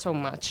so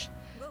much.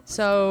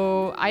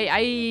 So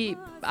I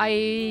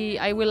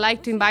would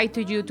like to invite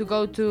you to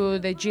go to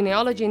the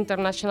Genealogy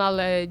International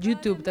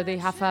YouTube, that they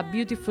have a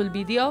beautiful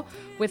video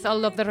with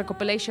all of the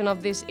recompilation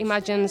of these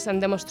images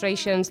and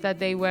demonstrations that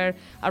they were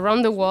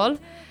around the world,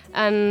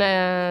 and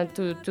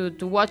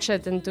to watch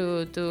it and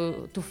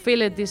to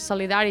feel it, this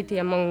solidarity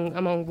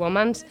among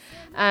women.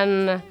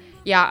 And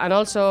and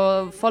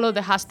also follow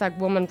the hashtag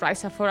Women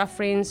Rise Up for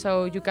Afrîn,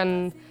 so you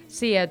can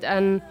see it.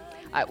 And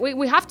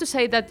we have to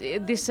say that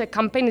this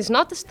campaign is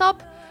not a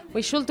stop.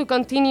 We should to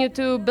continue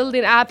to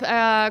building up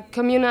a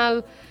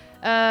communal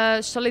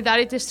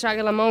solidarity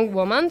struggle among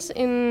women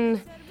in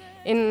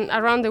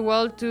around the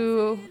world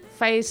to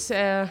face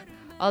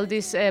all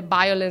this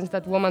violence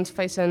that women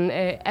face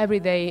every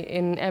day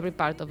in every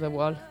part of the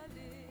world.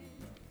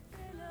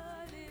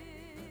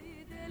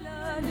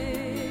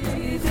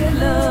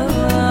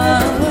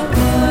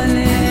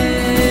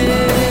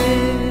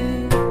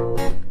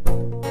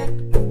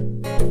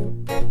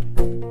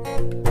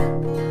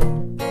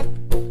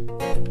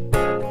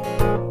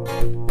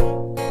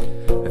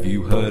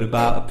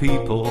 About a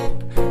people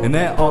in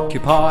their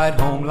occupied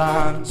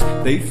homelands.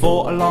 They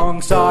fought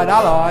alongside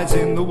allies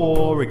in the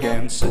war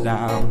against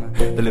Saddam,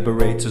 the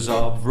liberators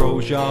of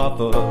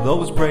Rojava,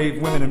 those brave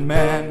women and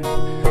men.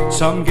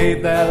 Some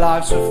gave their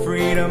lives for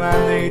freedom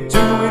and they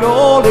do it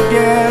all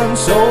again.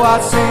 So I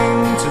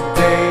sing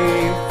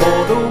today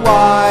for the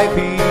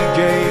YPJ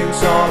in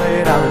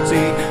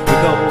solidarity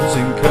with those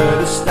in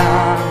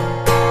Kurdistan.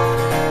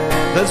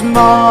 There's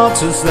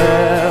martyrs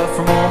there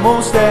from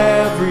almost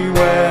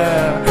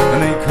everywhere,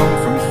 and they come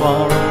from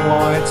far and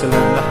wide to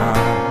lend a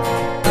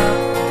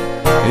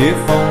If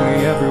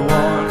only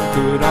everyone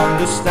could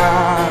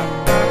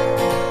understand,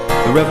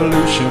 the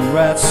revolution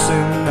rests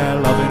in their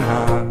loving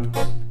hands.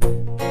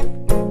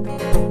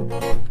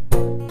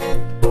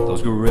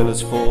 Those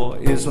guerrillas for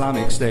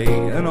Islamic State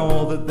and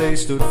all that they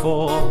stood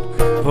for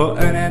put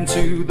an end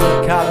to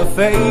the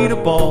caliphate, a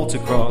bolt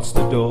across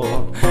the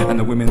door. And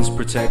the Women's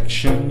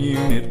Protection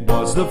Unit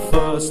was the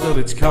first of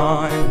its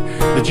kind.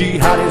 The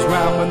jihadis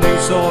ran when they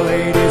saw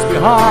ladies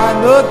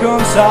behind the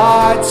gun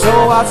sight. So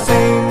I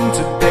sing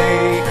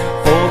today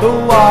for the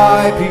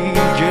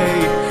YPJ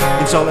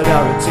in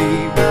solidarity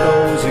with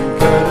those in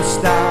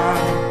Kurdistan.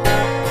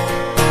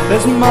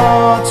 There's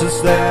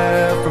martyrs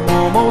there from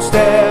almost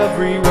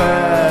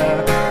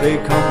everywhere. They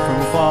come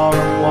from far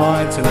and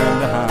wide to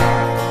lend a hand.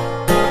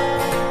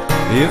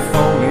 If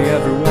only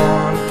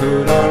everyone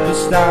could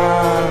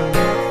understand,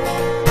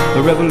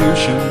 the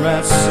revolution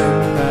rests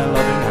in their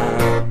loving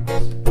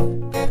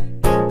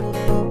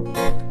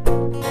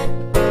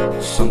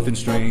hands. Something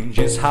strange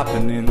is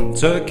happening.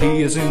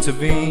 Turkey has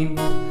intervened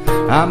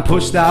and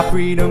pushed our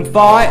freedom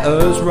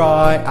fighters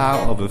right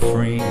out of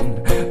Afrîn.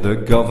 The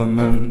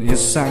government is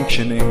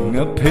sanctioning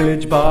a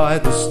pillage by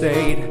the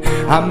state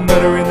and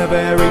murdering the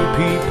very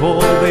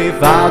people they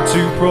vowed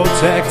to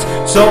protect.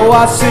 So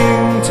I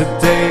sing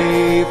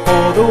today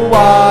for the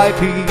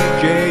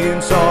YPJ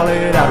in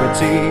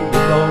solidarity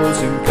with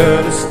those in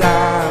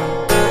Kurdistan.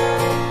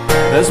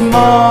 There's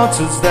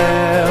martyrs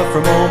there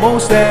from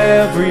almost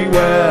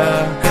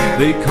everywhere.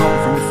 They come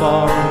from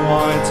far and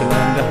wide to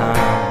lend a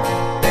hand.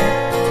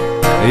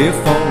 If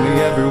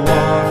only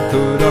everyone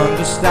could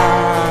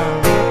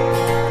understand,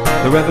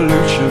 the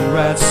revolution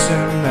rests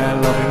in their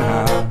loving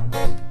hands.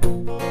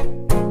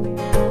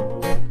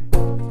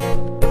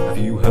 Have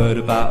you heard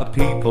about a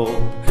people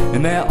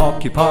in their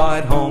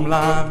occupied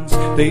homelands?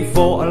 They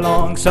fought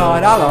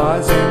alongside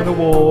allies in the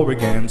war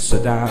against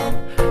Saddam.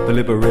 The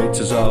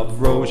liberators of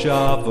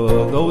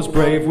Rojava, those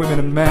brave women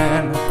and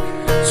men.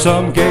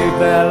 Some gave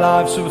their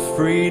lives for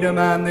freedom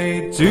and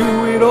they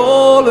do it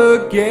all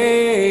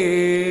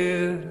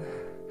again.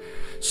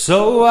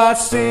 So I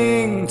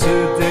sing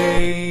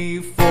today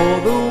for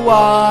the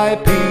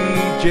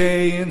YPJ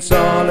in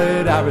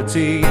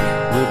solidarity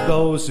with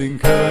those in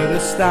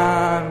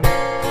Kurdistan.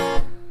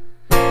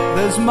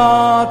 There's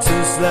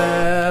martyrs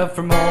there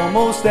from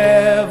almost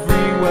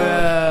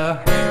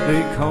everywhere.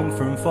 They come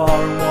from far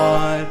and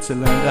wide to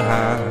lend a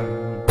hand.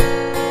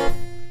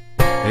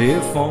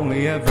 If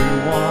only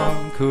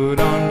everyone could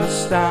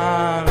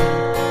understand,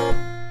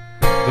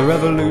 the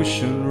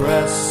revolution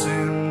rests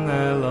in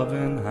their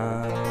loving hand.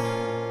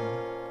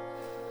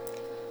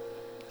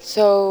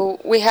 So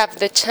we have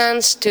the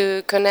chance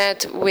to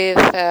connect with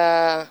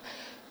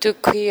two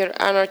queer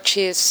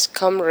anarchist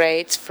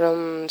comrades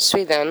from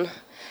Sweden.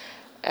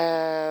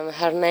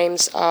 Her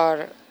names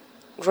are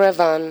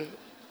Revan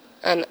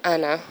and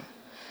Anna.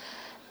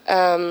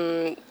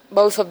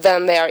 Both of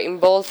them, they are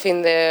involved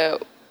in the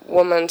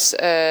women's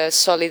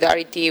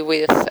solidarity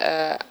with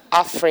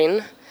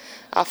Afrîn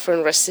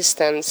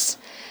resistance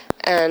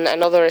and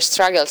other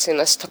struggles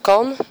in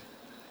Stockholm.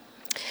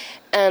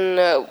 And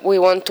we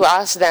want to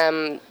ask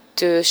them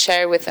to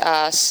share with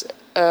us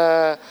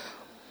why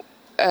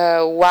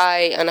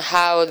and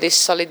how this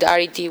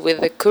solidarity with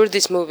the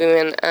Kurdish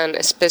movement and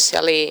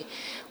especially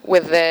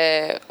with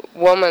the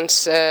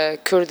women's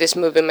Kurdish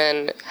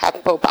movement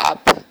have popped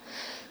up.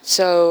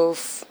 So,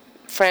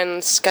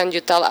 friends, can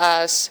you tell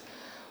us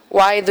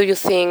why do you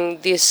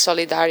think this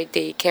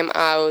solidarity came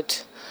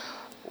out?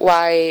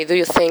 Why do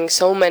you think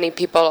so many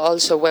people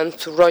also went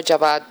to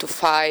Rojava to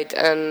fight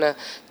and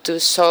to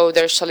show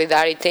their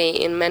solidarity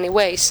in many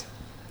ways?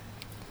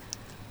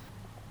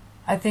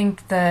 I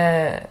think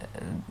the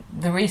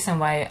reason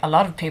why a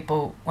lot of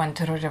people went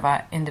to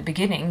Rojava in the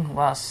beginning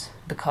was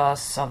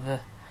because of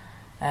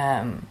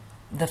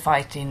the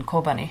fight in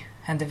Kobane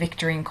and the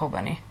victory in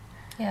Kobane.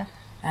 Yeah.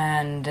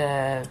 And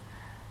the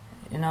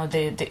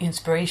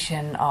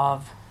inspiration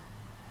of,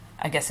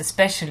 I guess,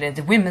 especially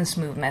the women's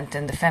movement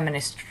and the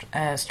feminist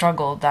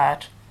struggle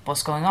that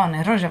was going on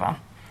in Rojava.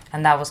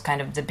 And that was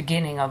kind of the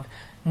beginning of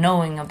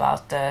knowing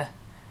about the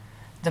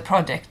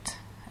project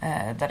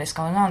that is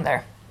going on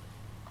there.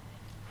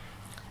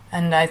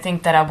 And I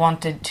think that I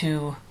wanted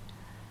to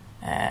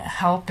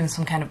help in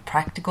some kind of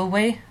practical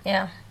way.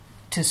 Yeah.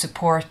 To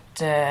support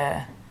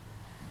this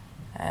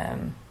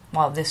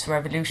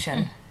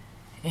revolution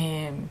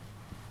in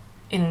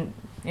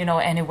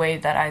any way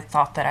that I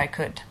thought that I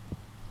could.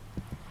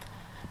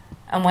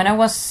 And when I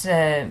was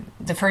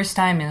the first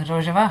time in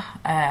Rojava,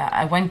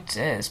 I went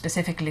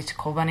specifically to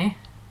Kobane,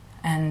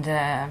 and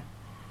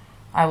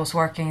I was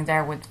working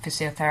there with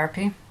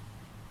physiotherapy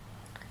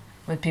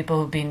with people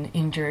who've been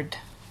injured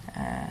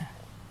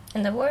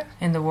in the war.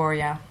 In the war,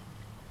 yeah.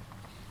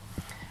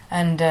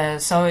 And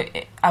so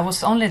I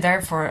was only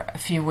there for a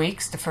few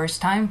weeks the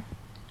first time,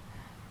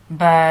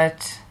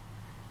 but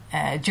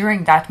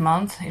during that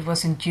month, it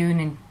was in June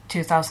in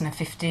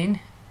 2015,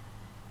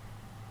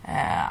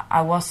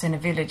 I was in a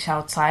village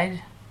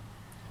outside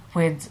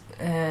with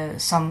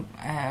some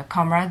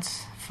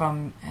comrades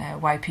from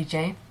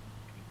YPJ,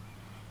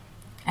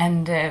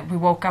 And we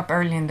woke up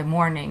early in the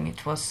morning.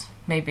 It was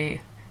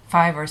maybe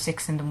 5 or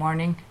 6 in the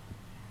morning.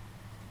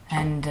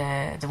 And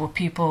there were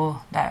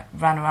people that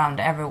ran around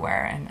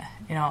everywhere. And,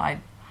 I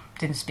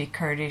didn't speak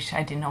Kurdish.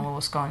 I didn't know what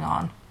was going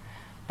on.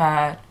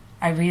 But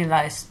I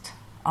realized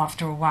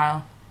after a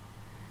while,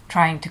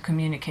 trying to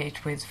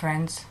communicate with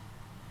friends,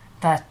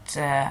 that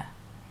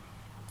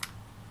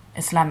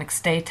Islamic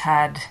State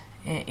had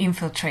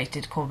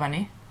infiltrated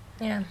Kobane.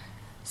 Yeah.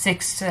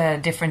 6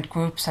 different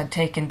groups had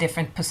taken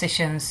different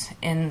positions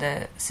in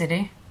the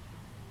city.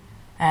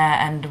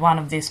 And one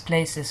of these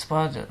places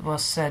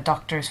was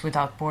Doctors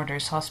Without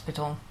Borders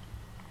Hospital.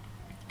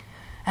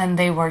 And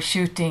they were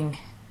shooting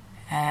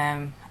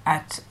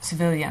at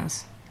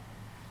civilians.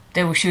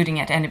 They were shooting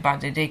at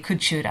anybody they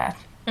could shoot at.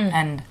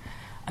 And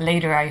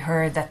later I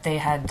heard that they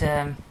had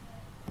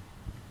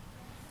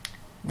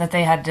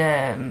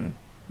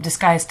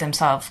disguised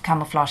themselves,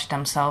 camouflaged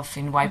themselves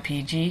in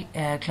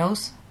YPG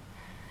clothes.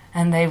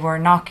 And they were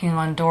knocking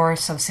on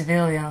doors of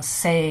civilians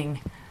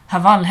saying,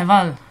 Haval,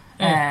 Haval,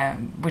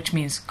 which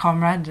means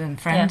comrade and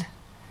friend. Yeah.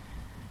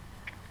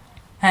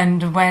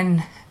 And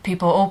when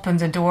people opened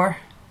the door,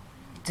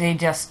 they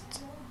just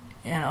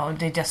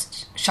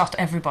shot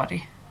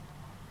everybody,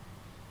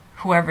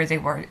 whoever they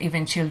were,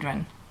 even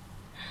children.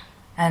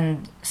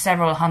 And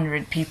several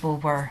hundred people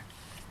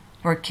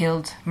were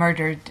killed,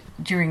 murdered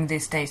during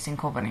these days in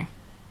Kobane.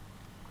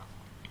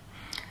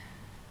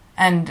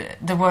 And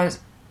there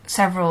was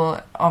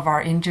several of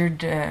our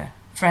injured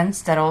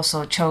friends that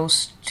also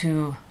chose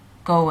to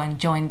go and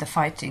join the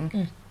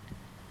fighting.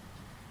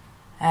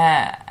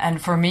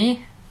 And for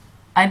me,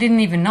 I didn't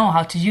even know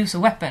how to use a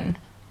weapon.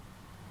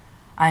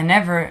 I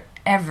never,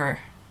 ever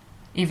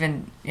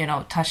even,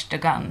 touched a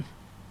gun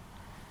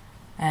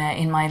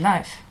in my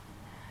life.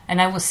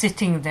 And I was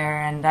sitting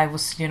there and I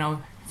was,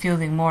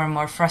 feeling more and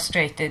more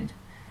frustrated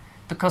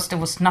because there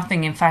was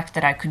nothing, in fact,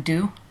 that I could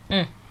do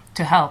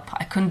to help.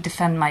 I couldn't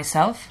defend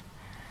myself.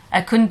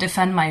 I couldn't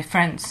defend my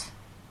friends.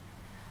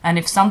 And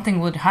if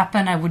something would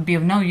happen, I would be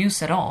of no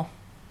use at all.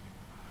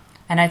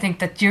 And I think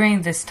that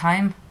during this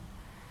time,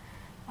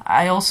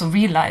 I also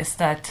realized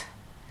that,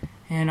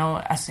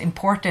 as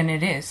important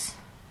it is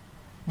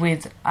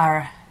with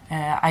our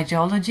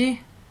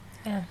ideology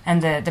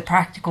and the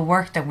practical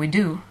work that we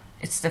do,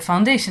 it's the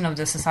foundation of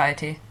the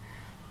society.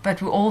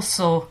 But we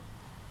also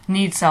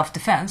need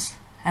self-defense.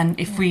 And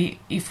if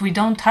we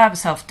don't have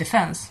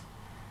self-defense,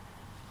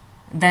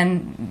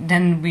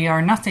 then we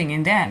are nothing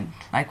in the end.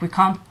 Like, we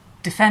can't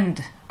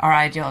defend our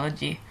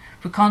ideology.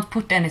 We can't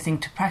put anything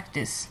to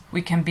practice.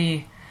 We can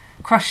be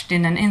crushed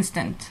in an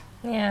instant.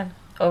 Yeah,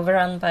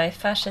 overrun by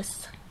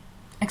fascists.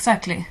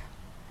 Exactly.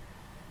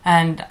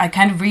 And I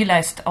kind of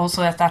realized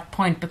also at that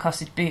point,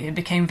 because it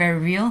became very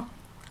real,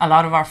 a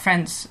lot of our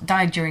friends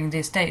died during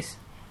these days.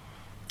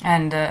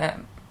 And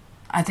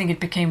I think it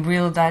became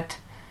real that,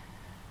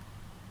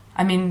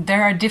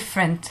 there are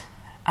different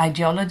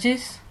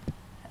ideologies,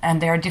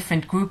 and there are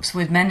different groups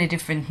with many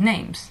different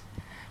names,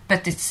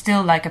 but it's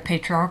still like a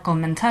patriarchal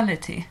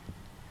mentality.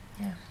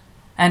 Yeah.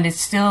 And it's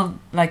still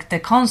like the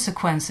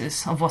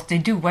consequences of what they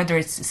do, whether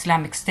it's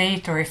Islamic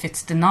State or if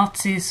it's the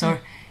Nazis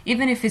or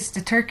even if it's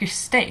the Turkish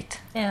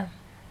state. Yeah.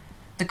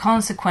 The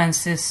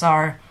consequences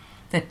are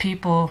that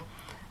people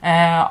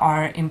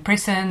are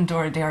imprisoned,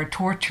 or they are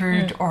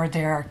tortured, or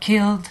they are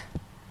killed.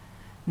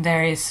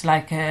 There is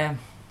like an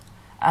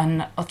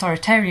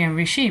authoritarian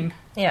regime.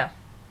 Yeah.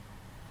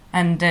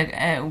 And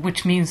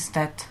which means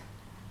that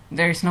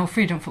there is no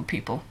freedom for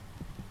people.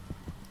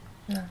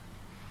 No.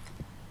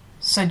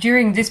 So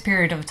during this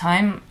period of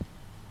time,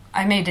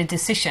 I made a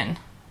decision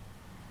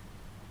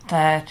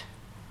that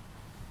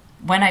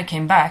when I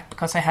came back,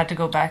 because I had to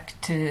go back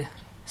to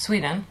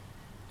Sweden,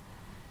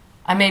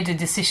 I made a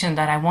decision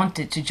that I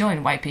wanted to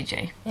join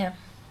YPJ. Yeah.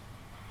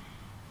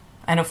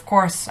 And of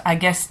course, I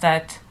guess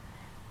that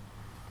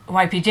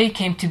YPJ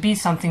came to be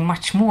something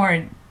much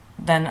more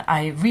than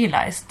I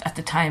realized at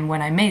the time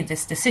when I made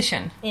this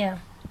decision. Yeah.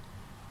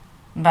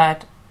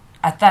 But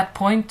at that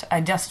point, I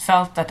just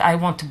felt that I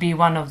want to be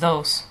one of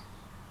those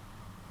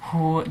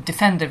who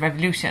defend the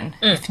revolution,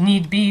 if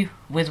need be,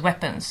 with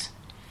weapons.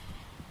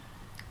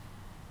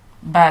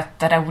 But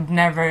that I would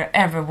never,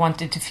 ever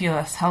wanted to feel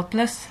as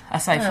helpless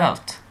as I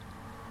felt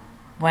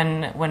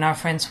when our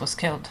friends was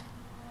killed.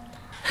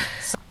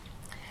 So,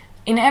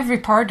 in every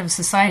part of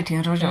society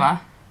in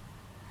Rojava,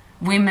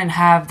 women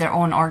have their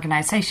own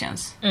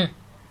organizations.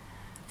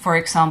 For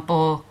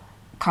example,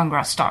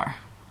 Kangra Star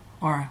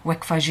or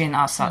Wekfajin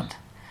Assad.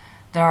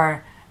 There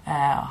are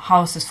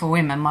houses for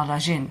women,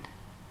 Malajin.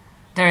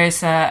 There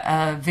is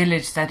a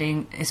village that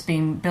is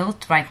being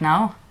built right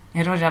now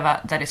in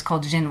Rojava that is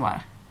called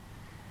Jinwar.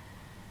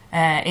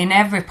 In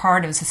every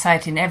part of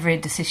society, in every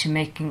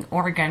decision-making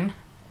organ,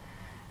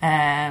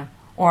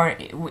 or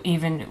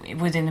even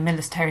within the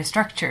military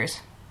structures,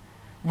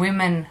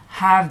 women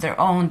have their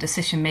own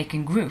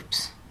decision-making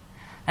groups.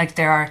 Like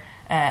there are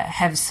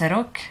Hev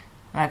Serok,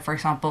 like for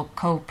example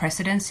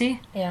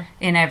co-presidency,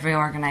 in every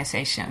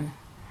organization.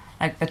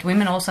 But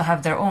women also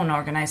have their own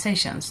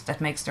organizations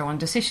that makes their own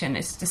decision.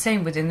 It's the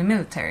same within the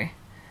military.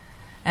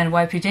 and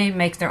YPJ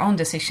make their own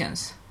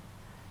decisions.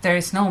 There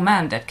is no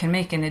man that can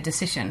make any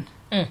decision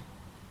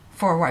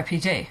for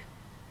YPJ.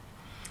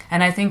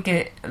 And I think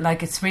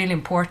it's really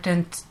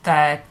important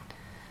that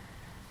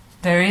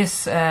there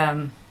is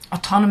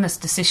autonomous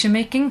decision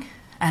making,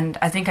 and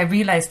I think I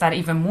realized that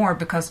even more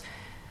because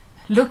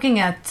looking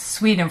at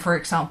Sweden, for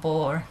example,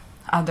 or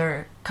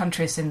other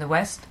countries in the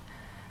West,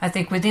 I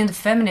think within the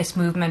feminist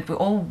movement we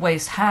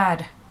always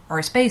had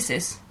our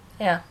spaces,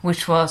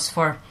 which was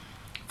for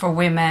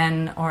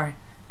women or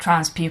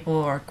trans people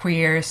or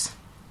queers,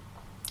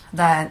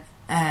 that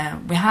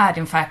we had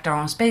in fact our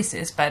own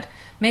spaces, but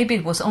maybe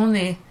it was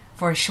only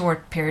for a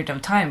short period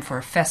of time, for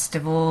a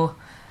festival,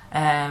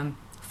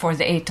 for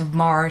the 8th of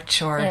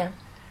March, or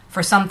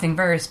for something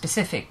very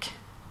specific,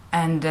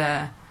 and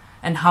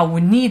how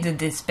we needed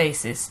these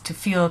spaces to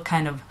feel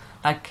kind of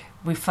like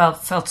we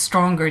felt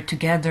stronger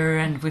together,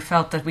 and we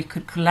felt that we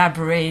could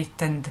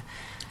collaborate and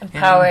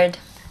empowered.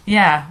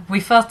 We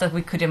felt that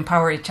we could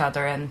empower each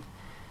other, and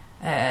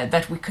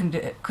that we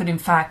could in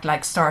fact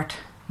like start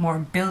more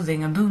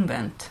building a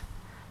movement.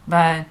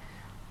 But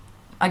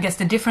I guess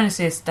the difference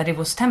is that it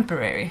was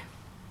temporary.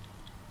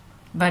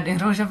 But in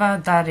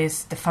Rojava, that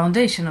is the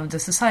foundation of the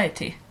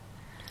society.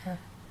 Yeah.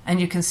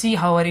 And you can see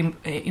how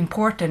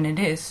important it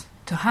is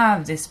to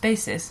have these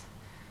spaces,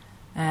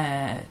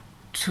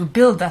 to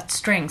build that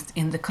strength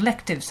in the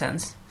collective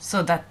sense,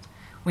 so that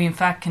we in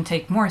fact can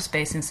take more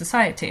space in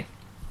society.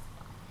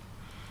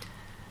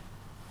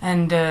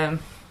 And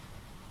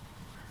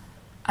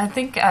I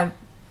think I've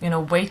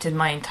waited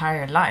my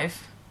entire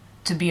life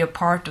to be a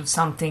part of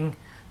something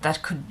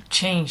that could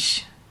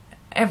change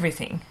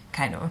everything,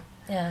 kind of.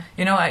 Yeah.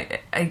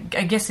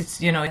 I guess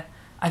it's,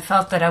 I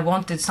felt that I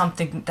wanted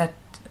something that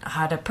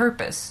had a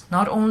purpose,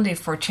 not only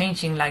for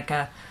changing like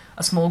a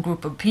small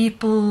group of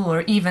people,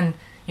 or even,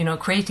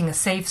 creating a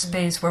safe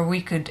space where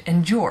we could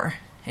endure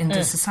in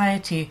the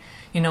society,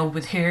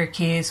 with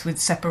hierarchies, with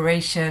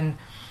separation,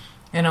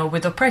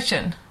 with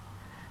oppression.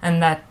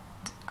 And that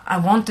I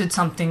wanted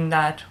something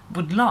that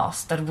would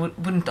last, that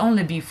wouldn't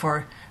only be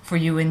for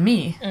you and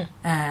me,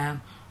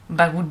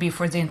 but would be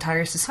for the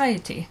entire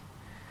society.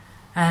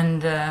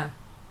 And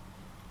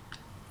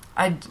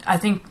I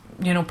think,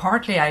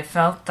 partly I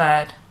felt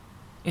that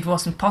it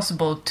wasn't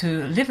possible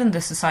to live in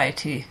the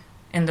society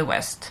in the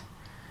West.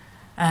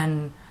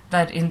 And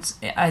that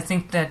I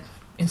think that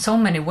in so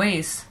many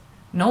ways,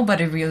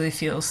 nobody really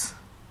feels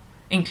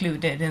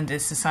included in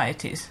these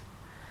societies.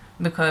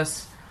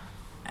 Because,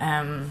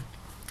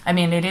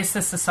 it is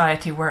a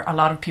society where a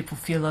lot of people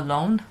feel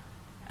alone,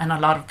 and a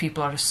lot of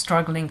people are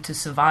struggling to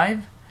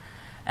survive,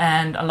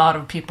 and a lot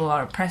of people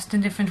are oppressed in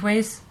different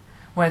ways,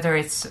 whether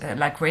it's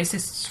like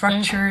racist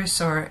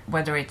structures, or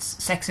whether it's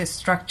sexist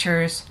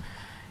structures,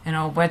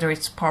 whether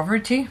it's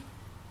poverty,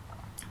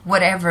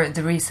 whatever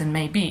the reason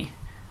may be.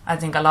 I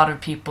think a lot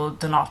of people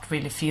do not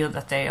really feel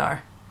that they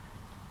are,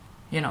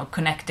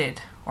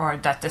 connected, or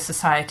that the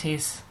society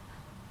is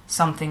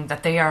something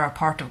that they are a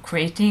part of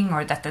creating,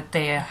 or that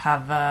they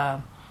have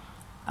a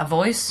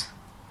voice,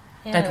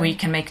 that we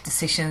can make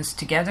decisions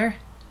together.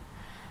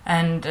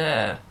 And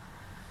I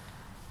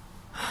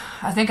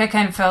think I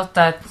kind of felt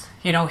that,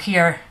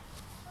 here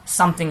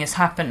something has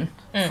happened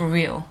for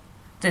real.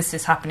 This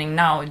is happening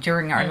now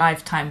during our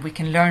lifetime. We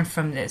can learn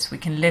from this. We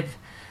can live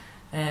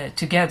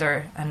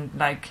together and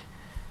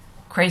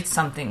create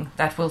something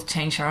that will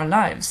change our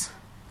lives,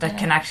 that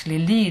can actually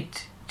lead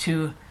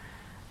to,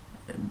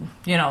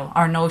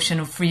 our notion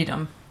of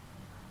freedom,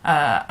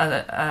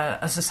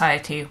 a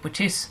society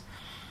which is,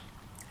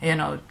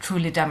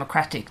 truly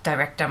democratic,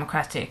 direct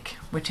democratic,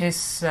 which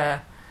is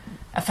a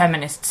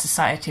feminist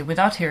society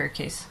without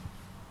hierarchies.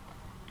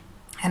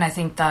 And I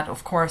think that,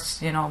 of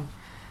course,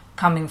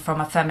 coming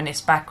from a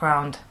feminist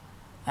background,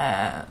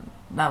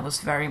 that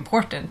was very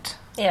important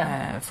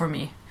for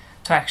me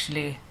to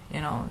actually,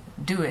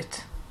 do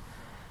it,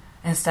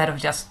 instead of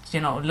just,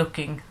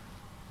 looking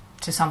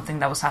to something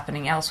that was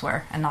happening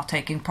elsewhere and not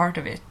taking part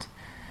of it.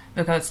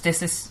 Because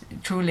this is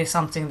truly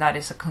something that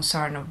is a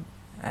concern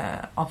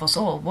of us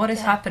all. What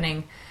is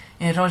happening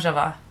in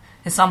Rojava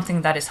is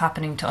something that is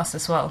happening to us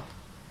as well.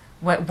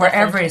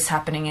 Wherever it's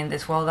happening in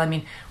this world.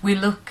 We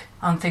look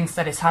on things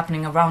that is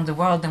happening around the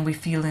world, and we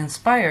feel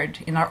inspired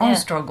in our own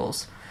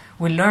struggles.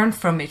 We learn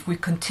from it. We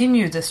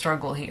continue the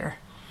struggle here.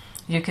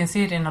 You can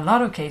see it in a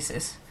lot of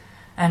cases.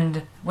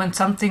 And when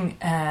something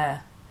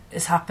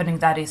is happening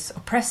that is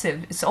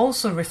oppressive, it's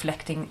also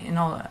reflecting in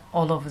all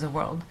over the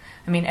world.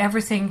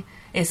 Everything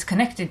is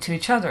connected to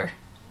each other.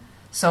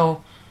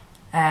 So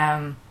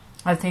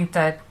I think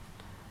that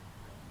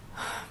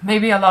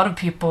maybe a lot of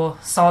people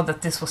saw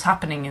that this was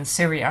happening in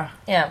Syria.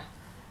 Yeah.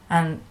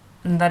 And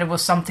that it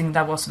was something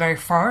that was very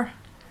far,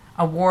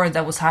 a war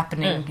that was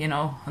happening,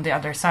 on the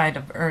other side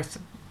of Earth,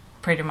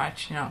 pretty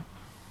much,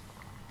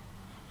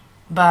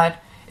 But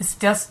it's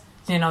just,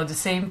 the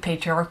same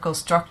patriarchal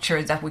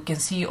structure that we can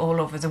see all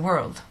over the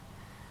world.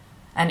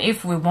 And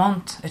if we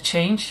want a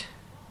change,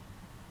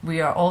 we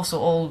are also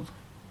all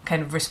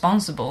kind of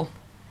responsible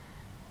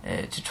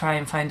to try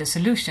and find a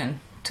solution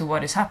to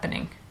what is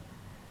happening.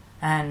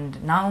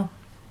 And now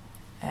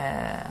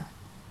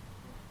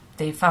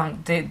they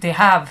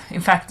have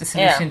in fact a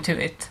solution to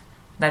it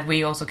that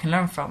we also can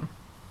learn from.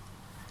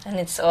 And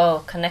it's all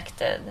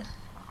connected.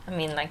 I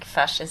mean, like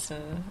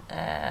fascism,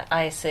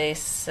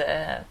 ISIS,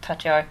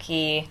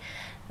 patriarchy,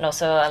 and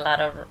also a lot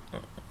of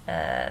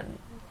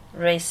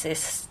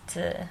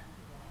racist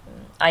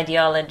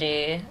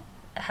ideology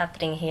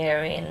happening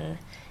here in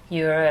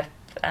Europe,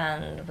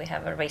 and we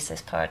have a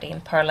racist party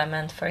in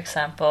parliament, for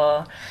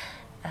example,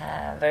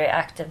 very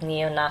active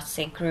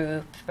neo-Nazi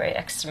group, very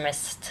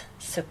extremist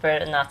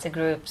super Nazi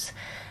groups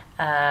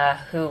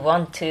who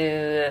want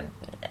to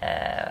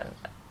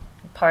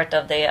part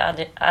of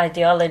the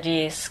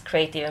ideologies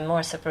create even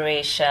more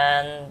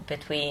separation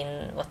between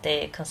what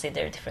they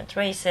consider different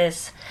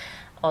races,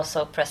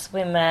 also oppress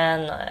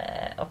women,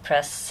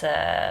 oppress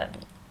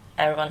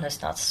everyone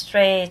who's not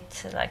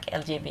straight, like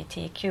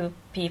LGBTQ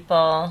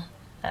people,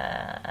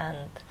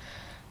 and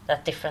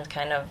that different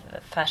kind of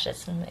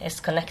fascism is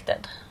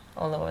connected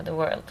all over the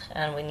world,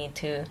 and we need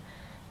to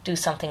do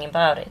something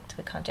about it.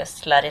 We can't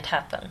just let it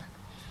happen.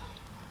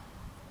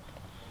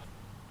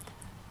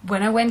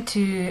 When I went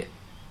to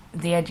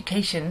the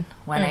education,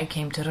 when I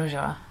came to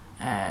Rojava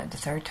the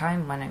third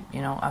time, when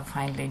I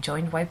finally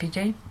joined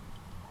YPJ,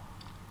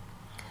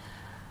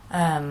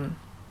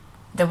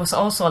 there was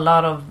also a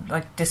lot of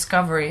like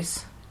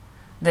discoveries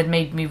that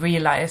made me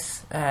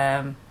realize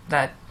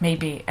that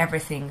maybe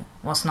everything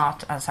was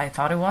not as I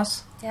thought it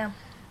was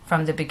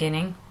from the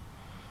beginning.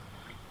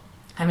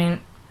 I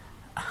mean,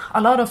 a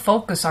lot of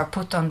focus are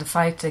put on the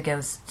fight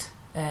against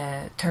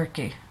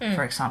Turkey,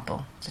 for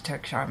example, the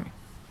Turkish army,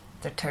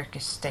 the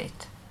Turkish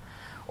state,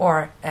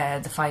 or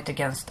the fight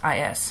against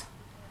IS.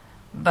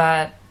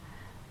 But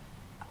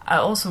I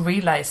also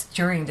realized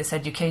during this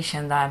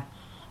education that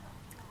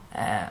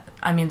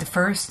the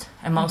first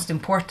and most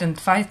important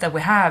fight that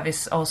we have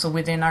is also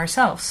within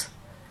ourselves,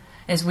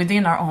 is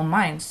within our own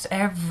minds.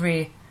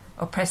 Every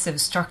oppressive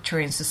structure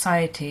in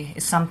society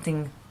is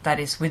something that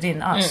is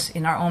within us,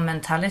 in our own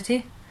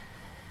mentality,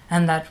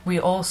 and that we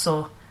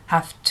also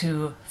have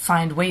to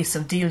find ways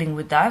of dealing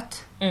with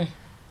that,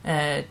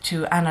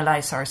 to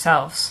analyze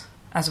ourselves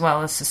as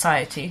well as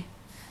society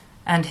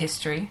and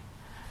history.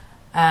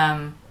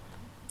 And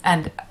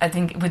I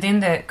think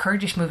within the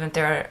Kurdish movement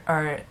there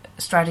are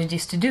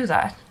strategies to do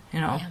that,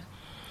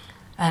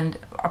 and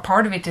a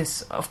part of it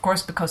is, of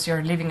course, because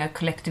you're living a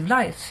collective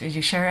life.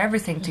 You share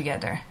everything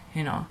together,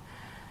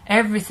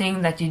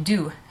 everything that you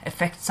do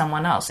affects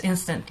someone else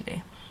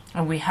instantly,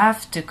 and we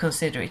have to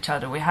consider each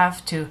other. We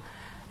have to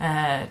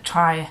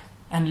try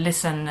and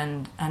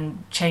listen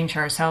and change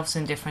ourselves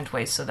in different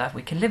ways so that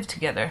we can live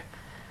together.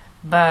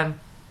 But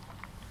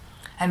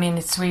I mean,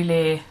 it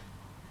really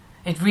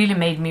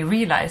made me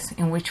realize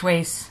in which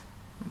ways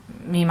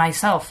me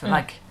myself,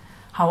 like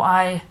how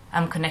I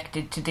am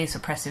connected to these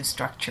oppressive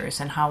structures,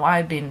 and how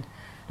I've been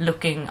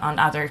looking on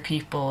other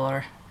people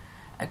or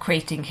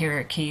creating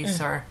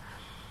hierarchies,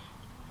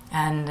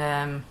 and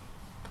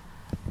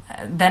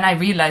then I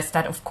realized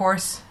that of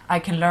course I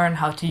can learn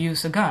how to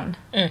use a gun,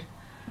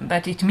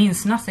 but it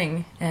means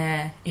nothing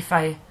if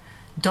I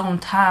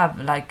don't have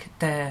like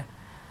the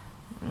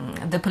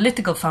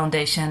political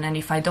foundation, and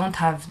if I don't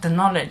have the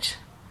knowledge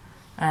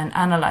and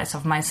analyze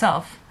of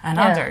myself and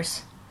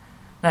others.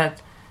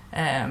 That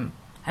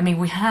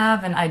we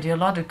have an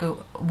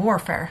ideological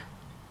warfare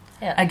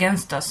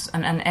against us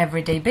on an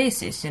everyday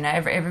basis.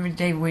 Every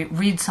day we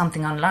read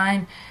something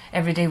online,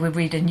 every day we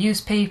read a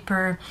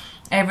newspaper,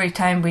 every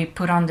time we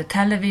put on the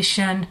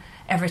television,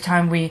 every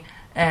time we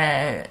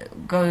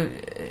go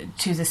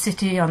to the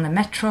city on the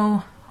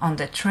metro, on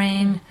the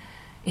train.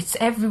 It's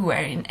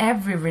everywhere, in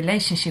every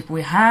relationship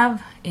we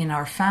have, in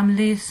our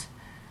families,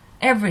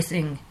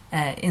 everything,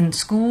 in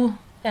school,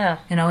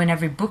 in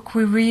every book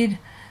we read.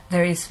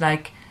 There is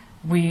like,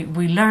 we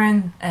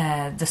learn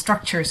the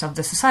structures of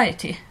the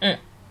society.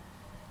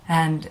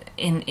 And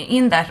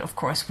in that, of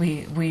course,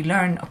 we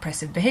learn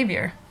oppressive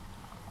behavior.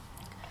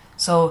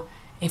 So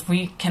if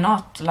we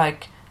cannot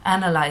like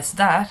analyze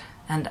that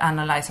and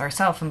analyze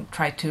ourselves and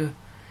try to,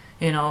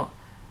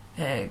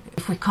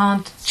 if we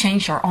can't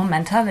change our own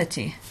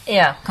mentality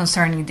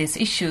concerning these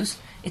issues,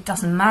 it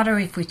doesn't matter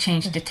if we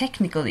change the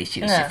technical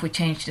issues, if we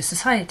change the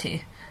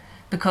society,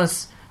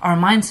 because our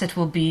mindset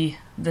will be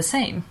the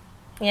same.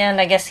 Yeah,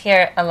 and I guess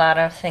here a lot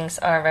of things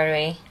are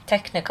very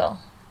technical.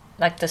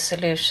 Like the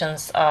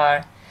solutions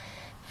are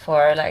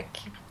for like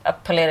a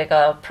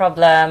political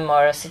problem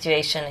or a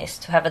situation is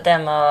to have a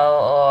demo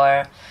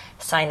or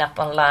sign up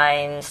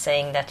online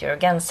saying that you're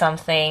against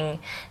something,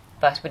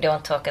 but we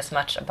don't talk as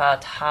much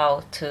about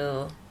how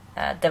to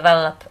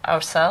develop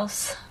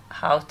ourselves,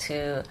 how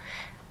to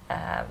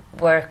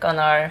work on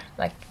our,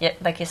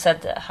 like you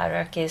said, the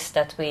hierarchies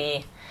that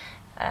we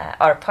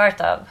are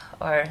part of,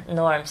 or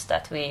norms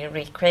that we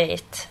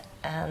recreate,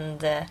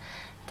 and that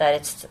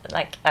it's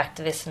like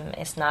activism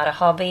is not a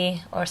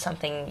hobby or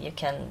something you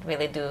can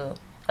really do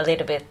a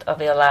little bit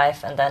of your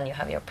life and then you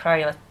have your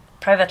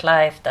private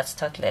life that's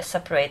totally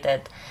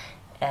separated.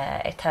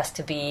 It has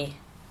to be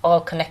all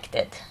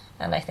connected,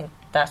 and I think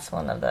that's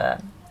one of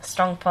the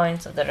strong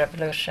points of the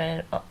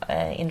revolution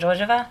in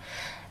Rojava,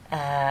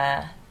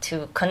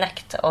 to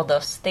connect all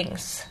those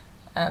things.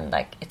 And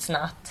like, it's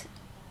not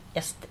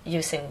just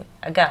using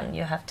a gun.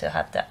 You have to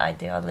have the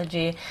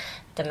ideology,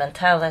 the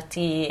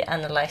mentality,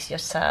 analyze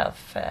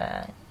yourself,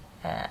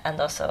 and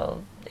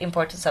also the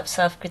importance of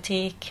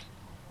self-critique.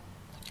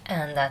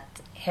 And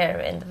that here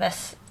in the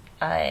West,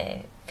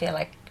 I feel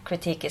like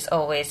critique is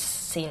always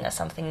seen as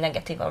something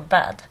negative or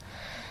bad.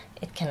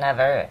 It can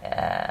never,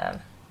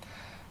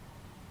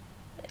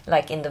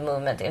 like in the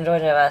movement in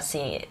Rojava,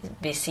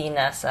 be seen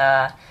as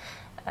a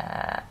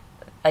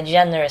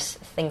generous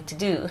thing to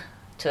do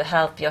to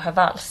help your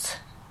Havals.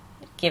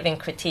 Giving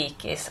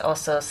critique is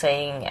also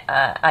saying,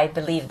 I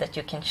believe that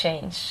you can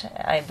change.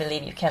 I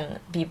believe you can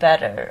be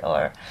better,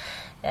 or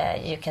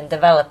you can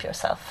develop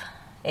yourself.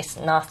 It's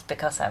not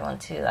because I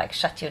want to like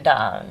shut you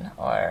down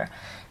or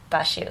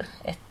bash you.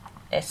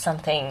 It's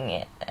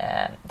something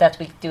that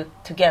we do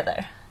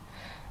together.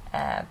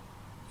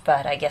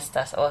 But I guess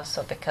that's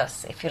also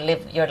because if you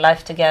live your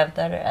life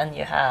together and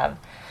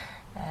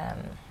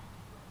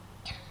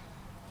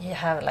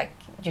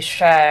you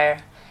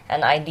share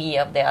an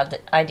idea of the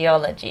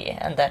ideology,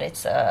 and that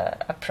it's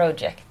a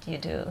project you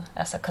do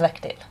as a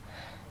collective.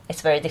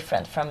 It's very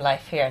different from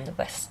life here in the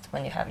West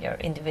when you have your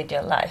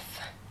individual life.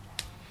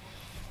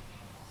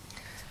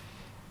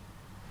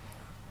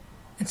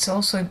 It's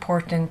also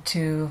important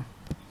to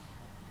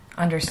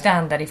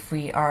understand that if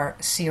we are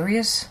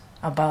serious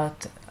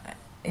about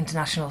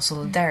international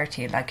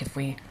solidarity, like if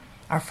we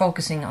are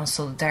focusing on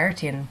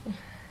solidarity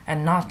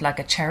and not like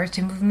a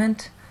charity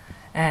movement,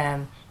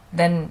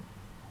 then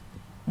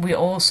we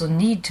also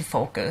need to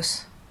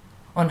focus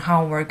on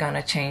how we're going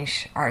to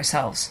change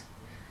ourselves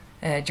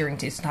during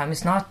this time.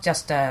 It's not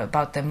just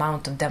about the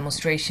amount of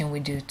demonstration we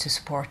do to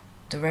support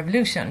the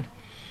revolution,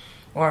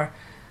 or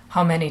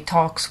how many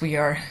talks we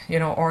are,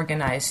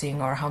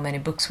 organizing, or how many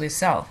books we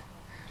sell,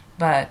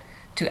 but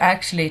to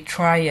actually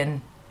try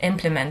and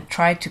implement,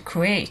 try to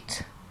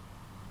create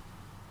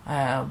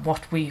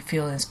what we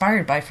feel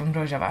inspired by from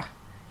Rojava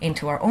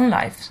into our own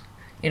lives.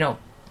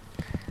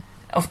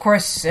 Of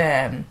course,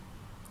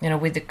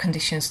 with the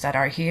conditions that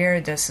are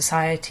here, the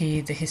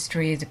society, the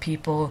history, the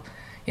people,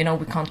 we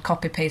can't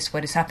copy-paste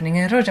what is happening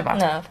in Rojava.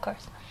 No, of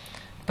course.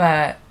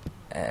 But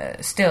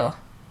still,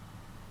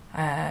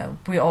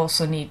 we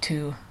also need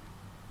to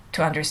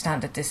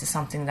understand that this is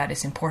something that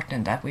is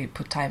important, that we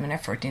put time and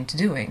effort into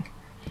doing.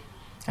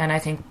 And I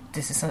think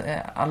this is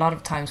a lot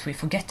of times we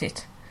forget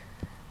it,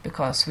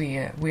 because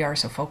we are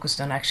so focused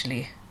on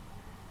actually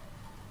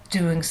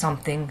doing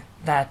something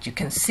that you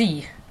can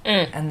see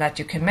and that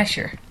you can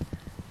measure.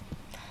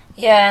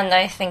 Yeah, and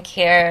I think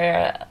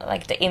here,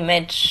 like the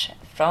image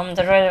from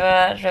the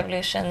Rojava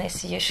revolution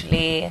is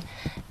usually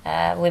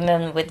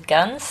women with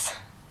guns,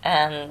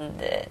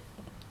 and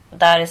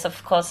that is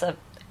of course a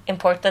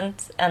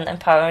important and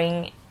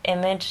empowering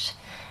image,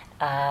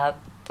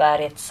 but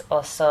it's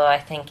also, I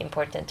think,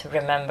 important to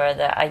remember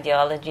the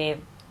ideology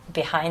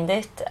behind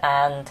it.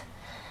 And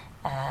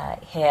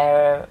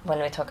here,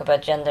 when we talk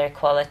about gender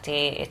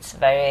equality, it's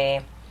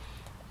very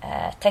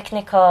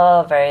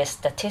technical, very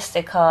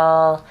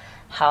statistical.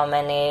 How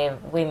many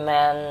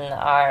women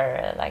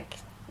are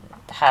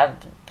have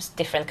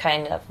different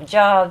kind of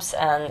jobs,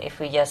 and if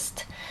we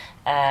just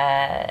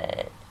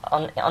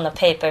on a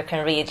paper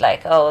can read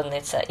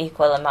it's an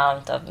equal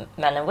amount of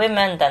men and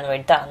women, then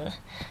we're done.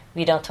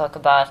 We don't talk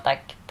about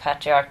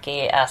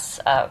patriarchy as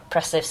a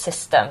oppressive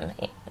system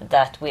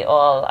that we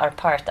all are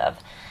part of.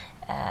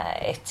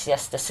 It's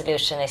just the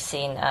solution is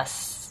seen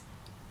as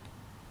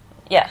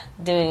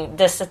doing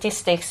the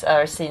statistics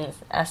are seen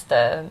as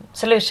the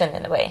solution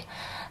in a way,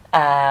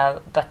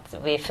 but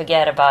we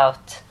forget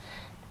about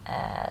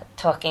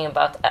talking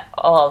about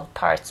all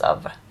parts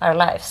of our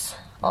lives,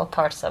 all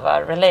parts of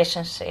our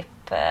relationship,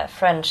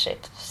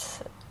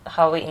 friendships,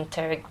 how we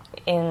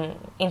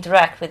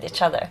interact with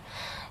each other.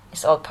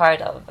 It's all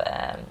part of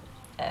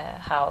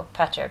how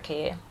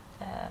patriarchy,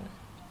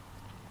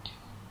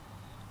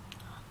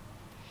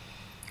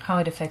 how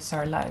it affects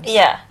our lives.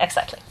 Yeah,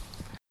 exactly.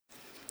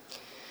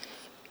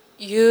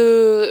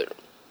 You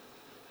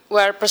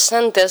were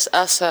presented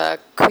as a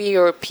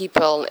queer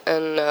people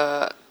and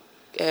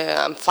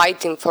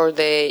fighting for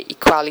the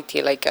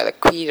equality, like a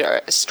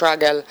queer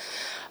struggle.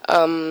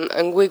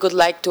 And we would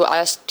like to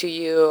ask to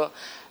you,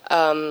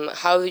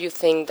 how do you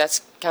think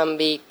that can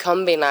be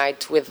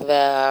combined with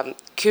the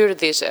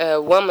Kurdish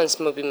women's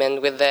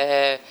movement, with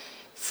the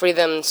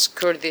freedoms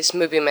Kurdish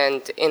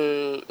movement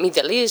in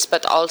Middle East,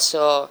 but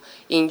also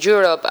in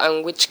Europe,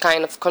 and which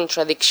kind of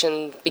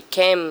contradiction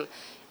became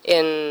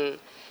in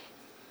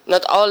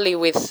not only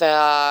with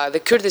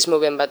the Kurdish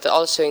movement, but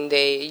also in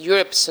the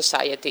Europe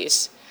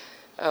societies?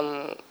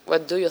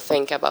 What do you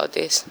think about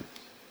this?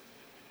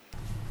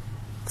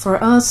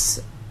 For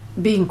us,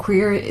 being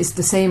queer is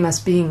the same as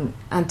being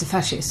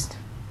anti-fascist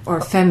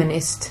or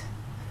feminist.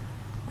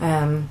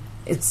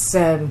 It's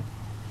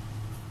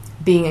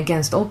being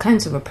against all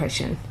kinds of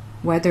oppression,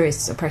 whether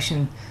it's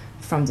oppression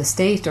from the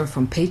state or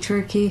from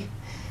patriarchy.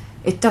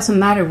 It doesn't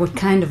matter what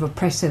kind of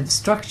oppressive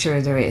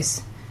structure there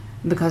is.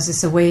 because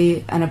it's a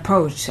way, an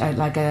approach,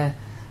 like a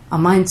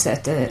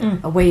mindset,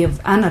 a way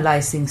of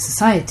analyzing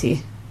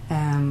society,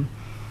 a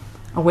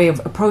way of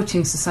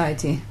approaching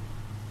society.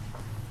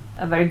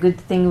 A very good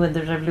thing with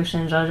the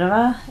revolution in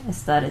Rojava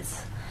is that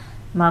it's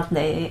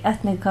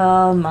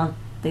multi-ethnical,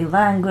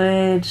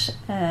 multi-language,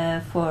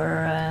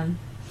 for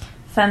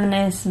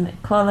feminism,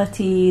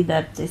 equality,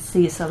 that it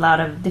sees a lot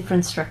of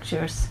different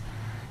structures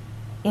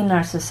in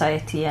our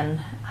society and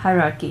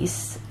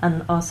hierarchies,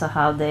 and also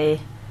how they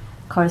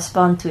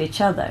correspond to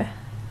each other.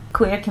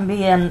 Queer can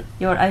be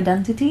your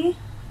identity,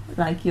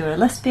 like you're a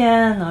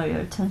lesbian or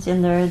you're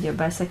transgender, you're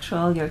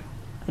bisexual, you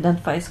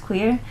identify as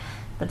queer,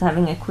 but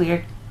having a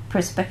queer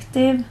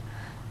perspective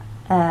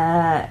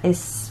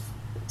is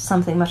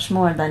something much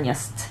more than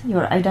just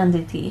your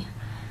identity.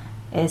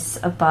 It's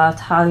about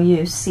how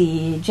you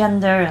see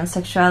gender and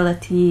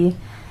sexuality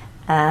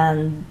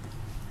and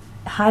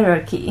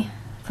hierarchy.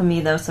 For me,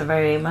 those are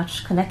very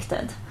much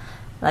connected.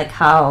 Like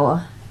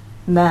how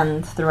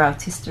men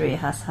throughout history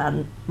has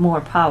had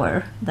more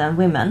power than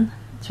women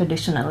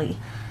traditionally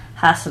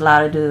has a lot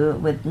to do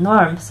with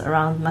norms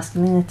around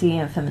masculinity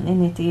and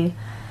femininity,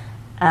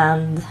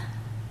 and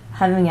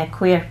having a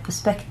queer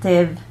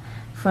perspective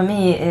for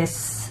me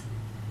is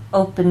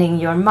opening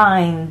your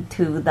mind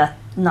to that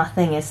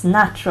nothing is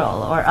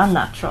natural or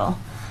unnatural,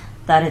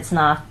 that it's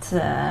not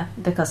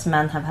because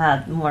men have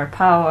had more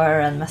power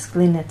and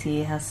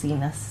masculinity has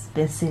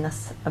been seen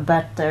as a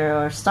better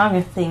or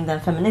stronger thing than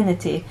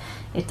femininity,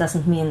 it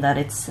doesn't mean that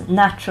it's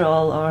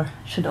natural or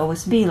should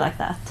always be like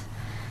that.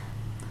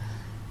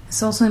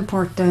 It's also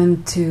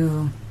important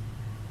to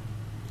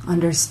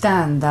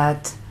understand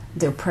that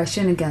the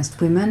oppression against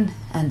women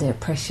and the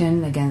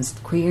oppression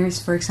against queers,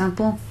 for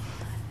example,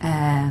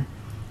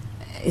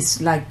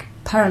 is like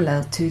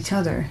parallel to each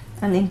other.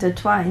 And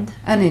intertwined.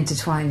 And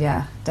intertwined,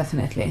 yeah,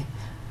 definitely.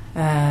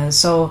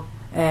 So,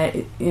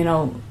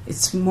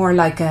 it's more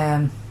like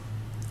a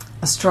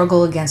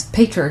struggle against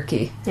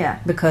patriarchy. Yeah.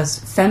 Because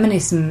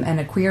feminism and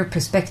a queer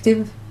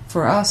perspective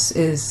for us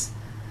is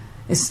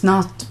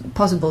not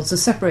possible to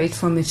separate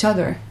from each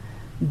other.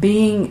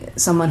 Being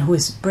someone who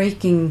is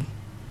breaking,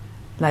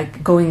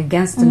 like going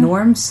against the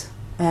norms,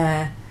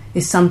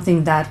 is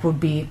something that would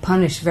be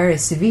punished very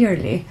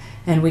severely,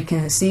 and we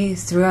can see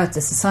throughout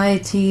the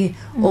society,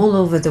 all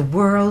over the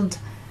world,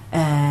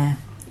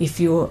 if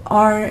you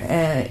are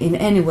in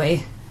any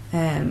way,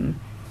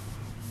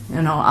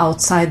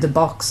 outside the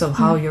box of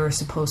how you're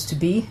supposed to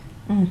be,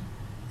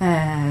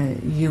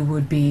 you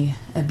would be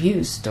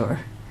abused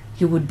or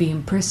you would be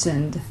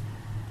imprisoned.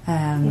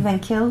 Even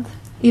killed?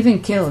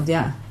 Even killed,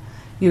 yeah.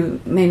 You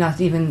may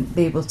not even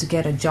be able to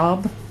get a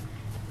job.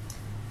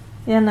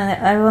 Yeah, and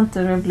I want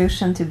the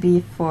revolution to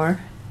be for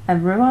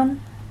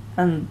everyone.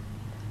 And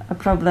a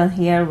problem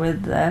here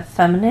with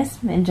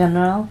feminism in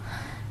general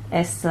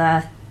is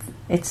that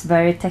it's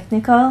very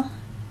technical.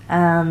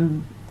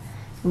 It's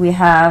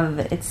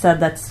said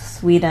that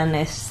Sweden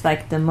is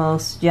like the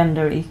most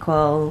gender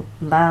equal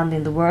land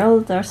in the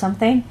world or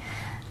something.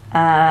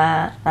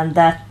 And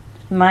that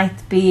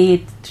might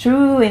be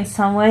true in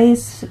some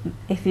ways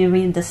if you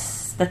read the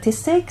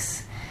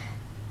statistics,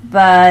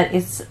 but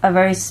it's a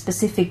very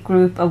specific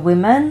group of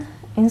women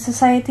in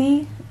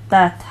society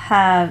that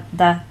have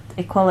that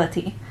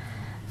equality.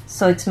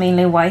 So it's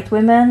mainly white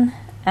women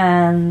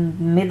and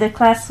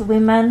middle-class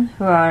women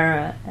who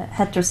are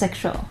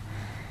heterosexual.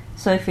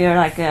 So if you're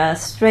like a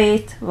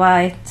straight,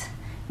 white,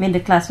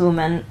 middle-class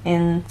woman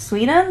in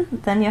Sweden,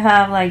 then you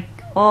have like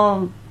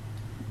all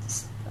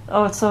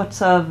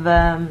sorts of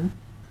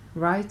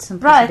rights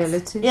and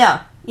possibilities.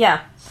 Yeah.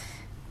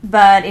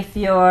 But if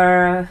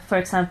you're, for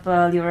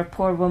example, you're a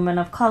poor woman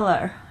of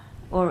color,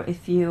 or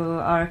if you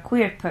are a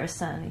queer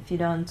person, if you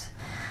don't,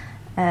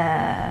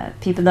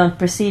 people don't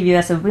perceive you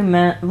as a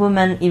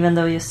woman, even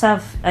though you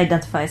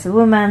self-identify as a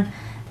woman,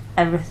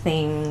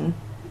 everything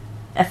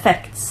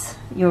affects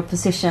your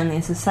position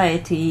in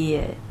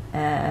society,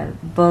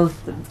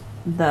 both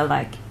the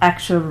like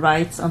actual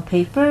rights on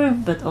paper,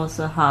 but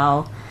also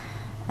how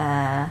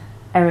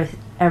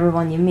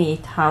everyone you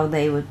meet, how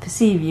they would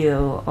perceive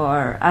you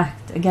or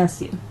act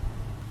against you.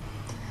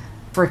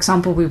 For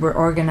example, we were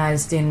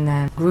organized in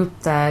a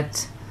group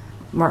that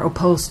were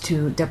opposed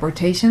to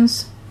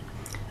deportations.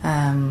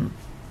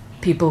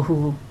 People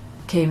who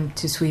came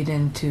to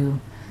Sweden to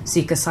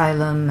seek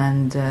asylum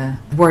and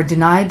were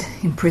denied,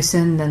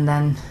 imprisoned, and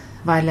then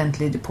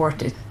violently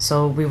deported.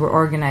 So we were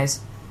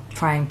organized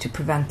trying to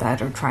prevent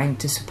that, or trying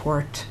to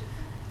support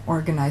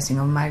organizing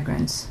of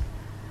migrants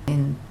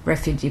in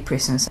refugee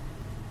prisons.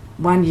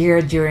 One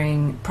year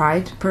during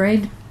Pride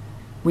Parade,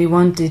 we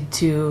wanted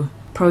to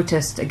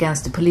protest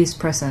against the police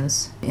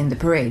presence in the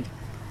parade.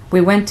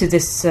 We went to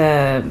this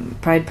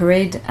Pride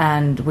Parade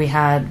and we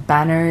had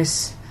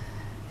banners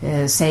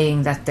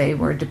saying that they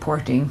were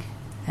deporting.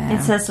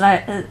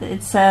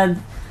 It said,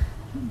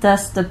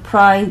 "Does the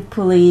Pride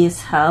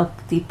Police help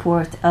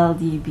deport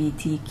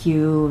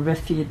LGBTQ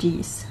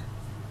refugees?"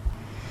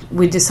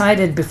 We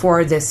decided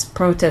before this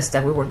protest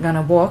that we were going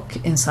to walk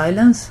in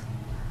silence,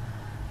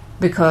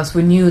 because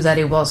we knew that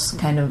it was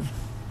kind of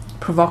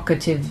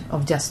provocative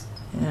of just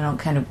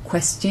kind of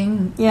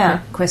questioning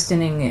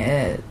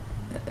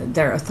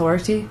their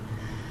authority.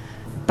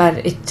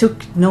 But it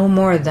took no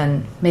more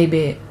than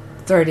maybe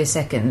 30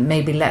 seconds,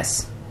 maybe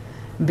less,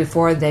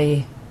 before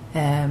they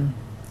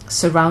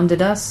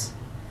surrounded us.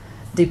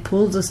 They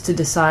pulled us to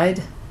the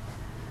side,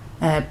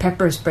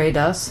 pepper sprayed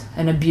us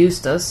and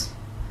abused us,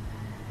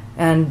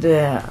 and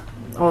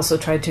also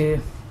tried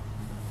to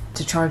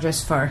charge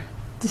us for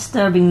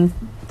disturbing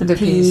the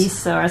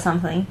peace or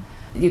something.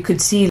 You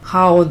could see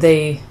how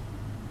they,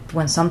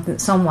 when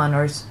someone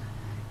or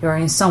you're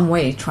in some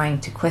way trying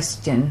to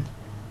question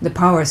the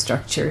power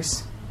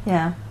structures,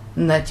 and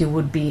that you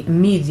would be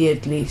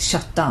immediately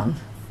shut down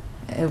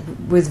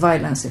with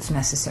violence if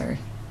necessary.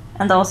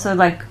 And also,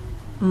 like,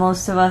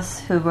 most of us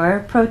who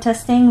were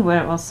protesting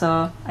were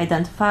also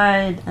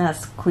identified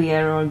as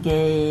queer or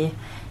gay,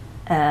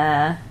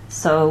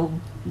 so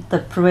the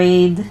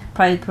Pride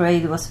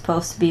Parade was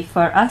supposed to be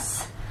for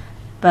us,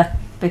 but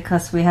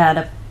because we had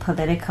a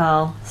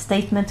political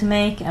statement to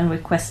make and we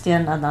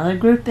questioned another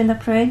group in the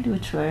parade,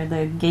 which were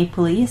the gay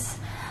police,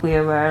 we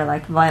were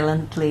like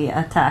violently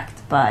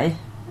attacked by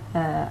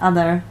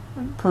other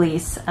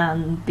police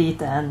and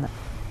beaten.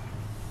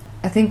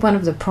 I think one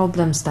of the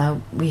problems that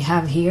we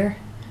have here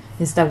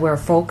is that we're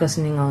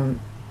focusing on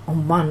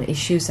one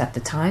issues at the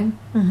time.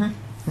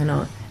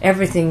 Mm-hmm.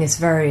 Everything is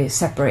very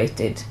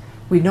separated.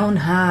 We don't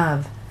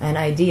have an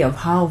idea of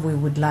how we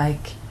would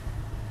like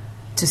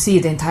to see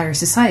the entire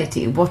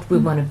society, what we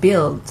want to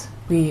build.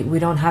 We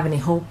don't have any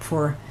hope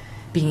for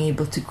being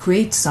able to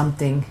create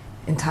something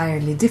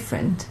entirely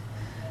different.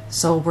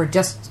 So we're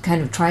just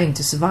kind of trying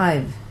to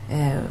survive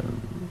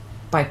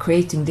by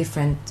creating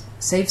different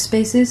safe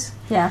spaces.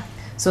 Yeah.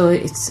 So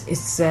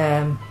it's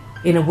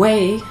in a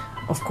way,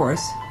 of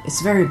course,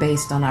 it's very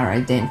based on our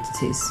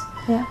identities.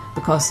 Yeah.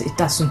 Because it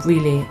doesn't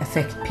really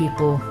affect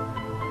people,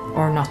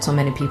 or not so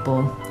many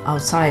people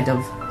outside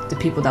of the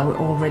people that we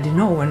already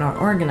know and are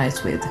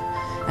organized with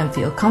and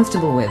feel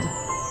comfortable with.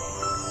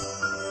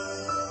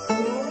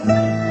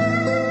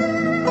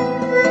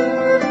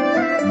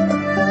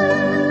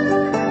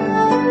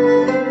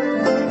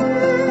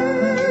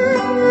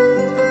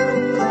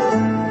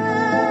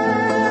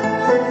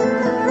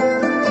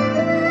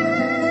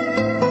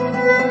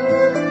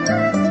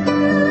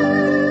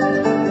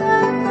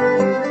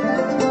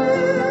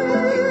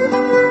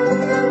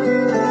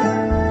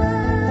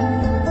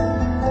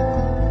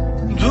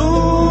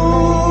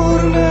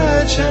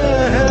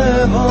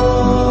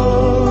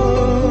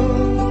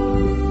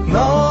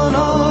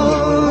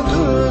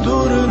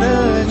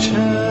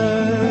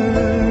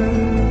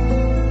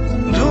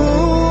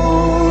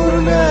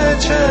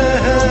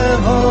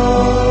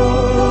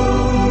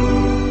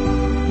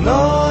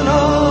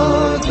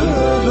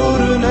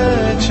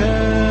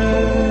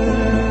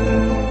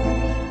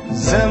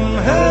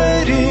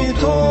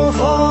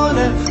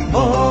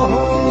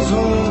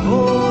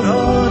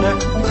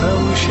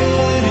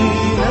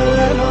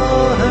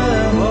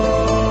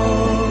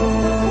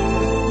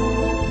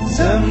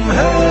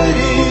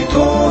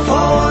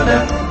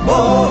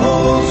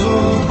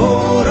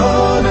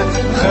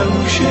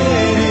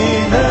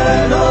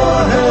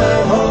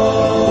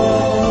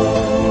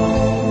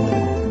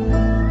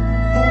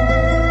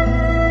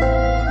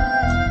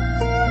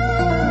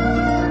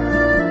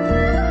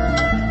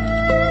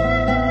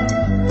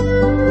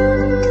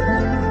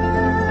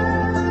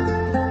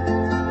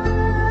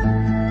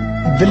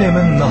 دل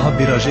من نها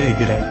براجع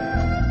گره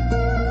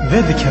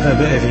و دکه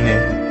به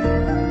اوینه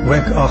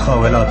وک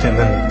آخا ولات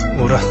من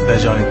و رخت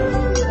بجای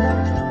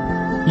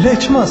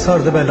لیچما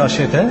سارده به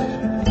لاشته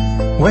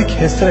وک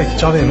هسترک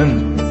چاوی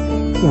من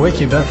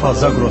وکی برفا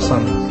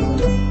زاگروسان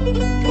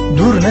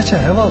دور نچه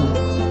هوال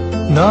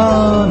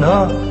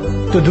نا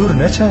تو دور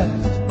نچه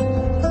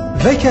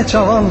وک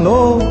چوان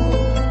لو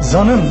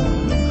زانم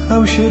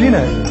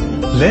خوشیرینه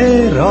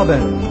لی رابه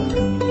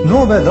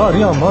نو به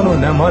داریا مانو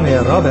نمانه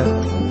رابه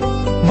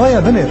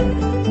وaya binir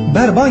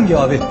berbangi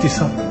avet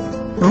disa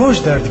roj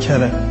derdi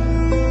keve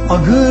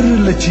agır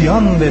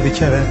leçiyan dedi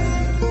keve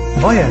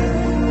vaya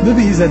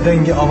bebize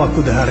denge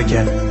avaku de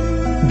herge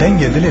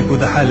denge dile ku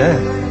de hale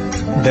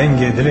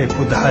denge dile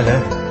ku de hale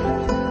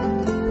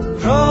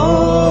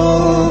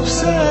rab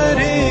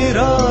seri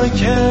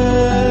rake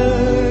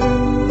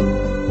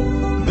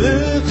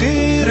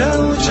bıqire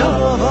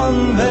uçavan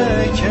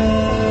beke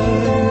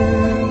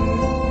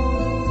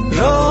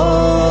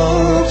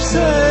rab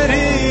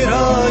seri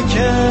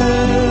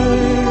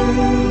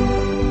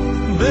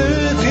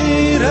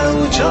بخیره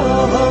و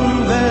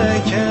چاهم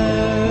بکه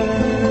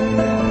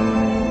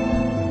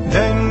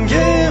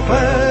دنگه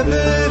خواه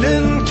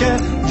بلن که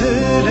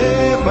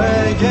دلی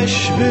خواه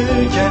گش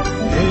بکه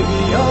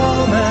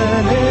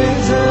هیامن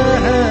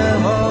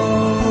زهما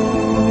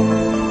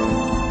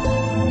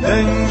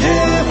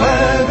دنگه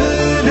خواه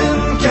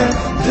بلن که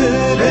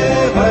دلی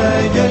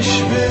خواه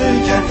گش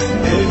بکه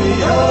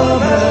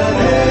هیامن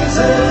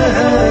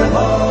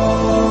زهما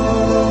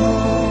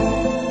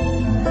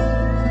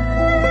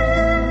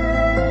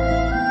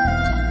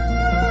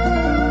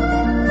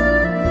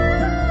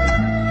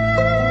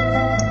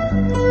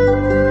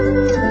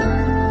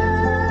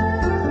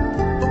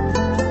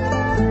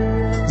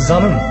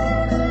زانم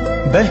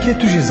بلکه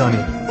تو جی زانی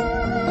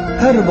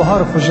هر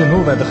بهار خوش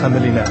نو و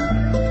دخملینه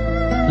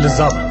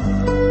لزاب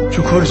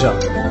چو کرجا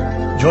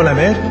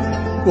جولمر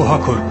و ها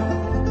کرگ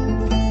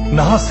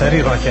نها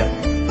سری راکه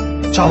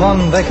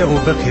چاوان دکه و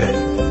بقیره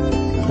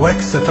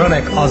وک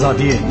سترانک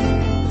آزادیه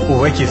و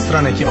وکی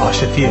سترانکی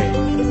آشتیه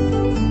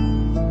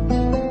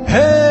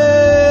هی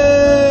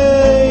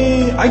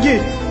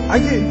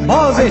اگه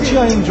بازه چی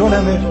این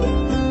جولمر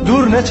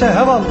دور نچه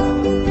هوال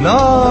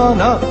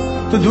نا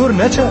تو دور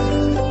نچه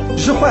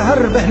جخوه هر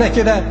بهنه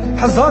کده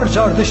 1000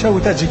 جار دشه و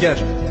تجگر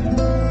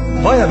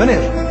بایا بنیر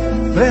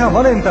ریا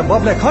وانه انت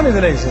بابلکانی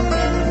دلیزو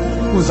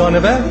و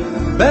زانبه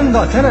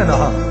بندا تنه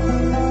نها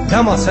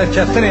دما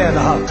سرکفتنه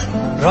نها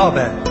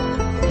رابه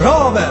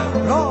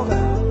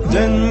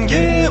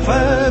دنگی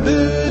خواه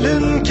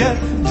بلن که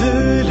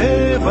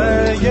دلی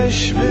خواه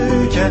یش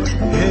بکه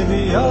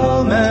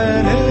هلیا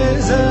من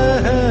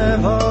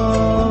زهبا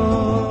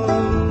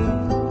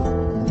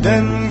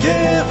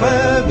دنگی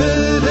خواه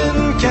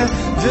بلن که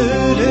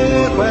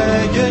دلی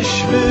خواه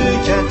یش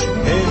بکه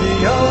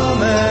هلیا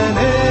من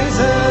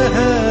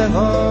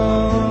زهبا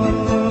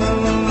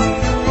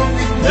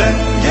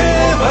دنگی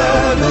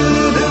خواه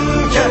بلن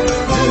که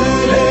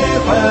دلی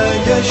خواه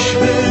یش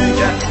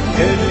بکه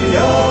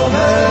هلیا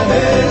من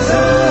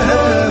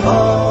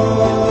زهبا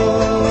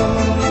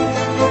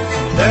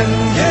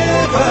دنگی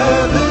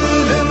خواه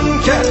بلن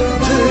که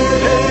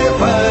دلی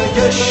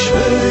خواه یش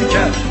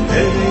بکه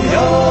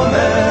هلیا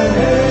من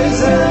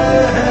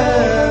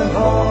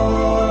زهبا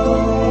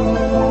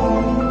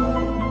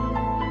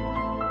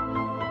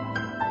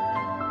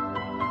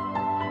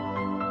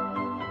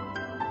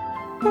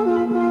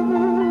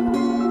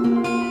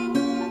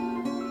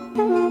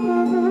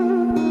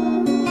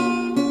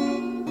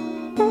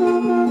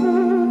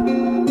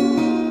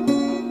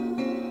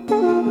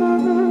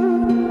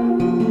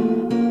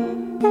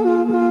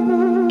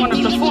One of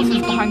the forces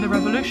behind the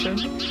revolution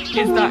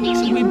is that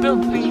we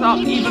build things up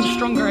even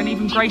stronger and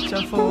even greater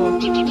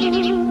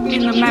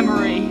in the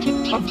memory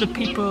of the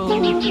people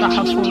that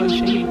have fallen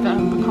shaheed, that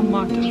have become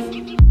martyrs.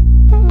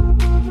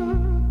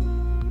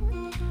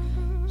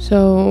 So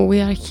we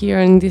are here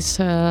in this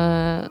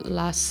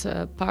last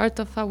part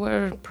of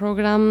our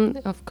program.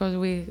 Of course,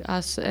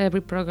 as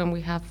every program,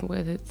 we have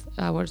with it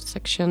our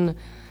section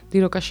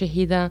Diroka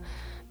Shehida,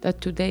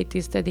 that to date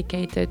is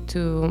dedicated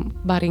to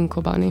Barîn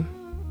Kobane.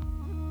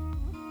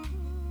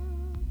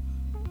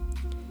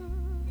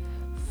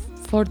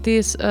 For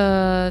this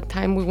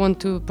time, we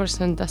want to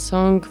present a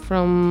song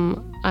from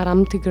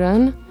Aram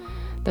Tigran,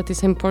 that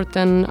is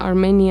important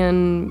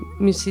Armenian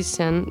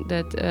musician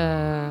that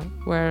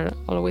were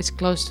always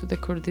close to the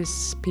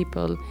Kurdish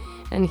people,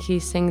 and he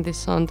sang this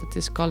song that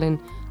is called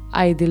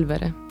Ay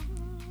Dilbere.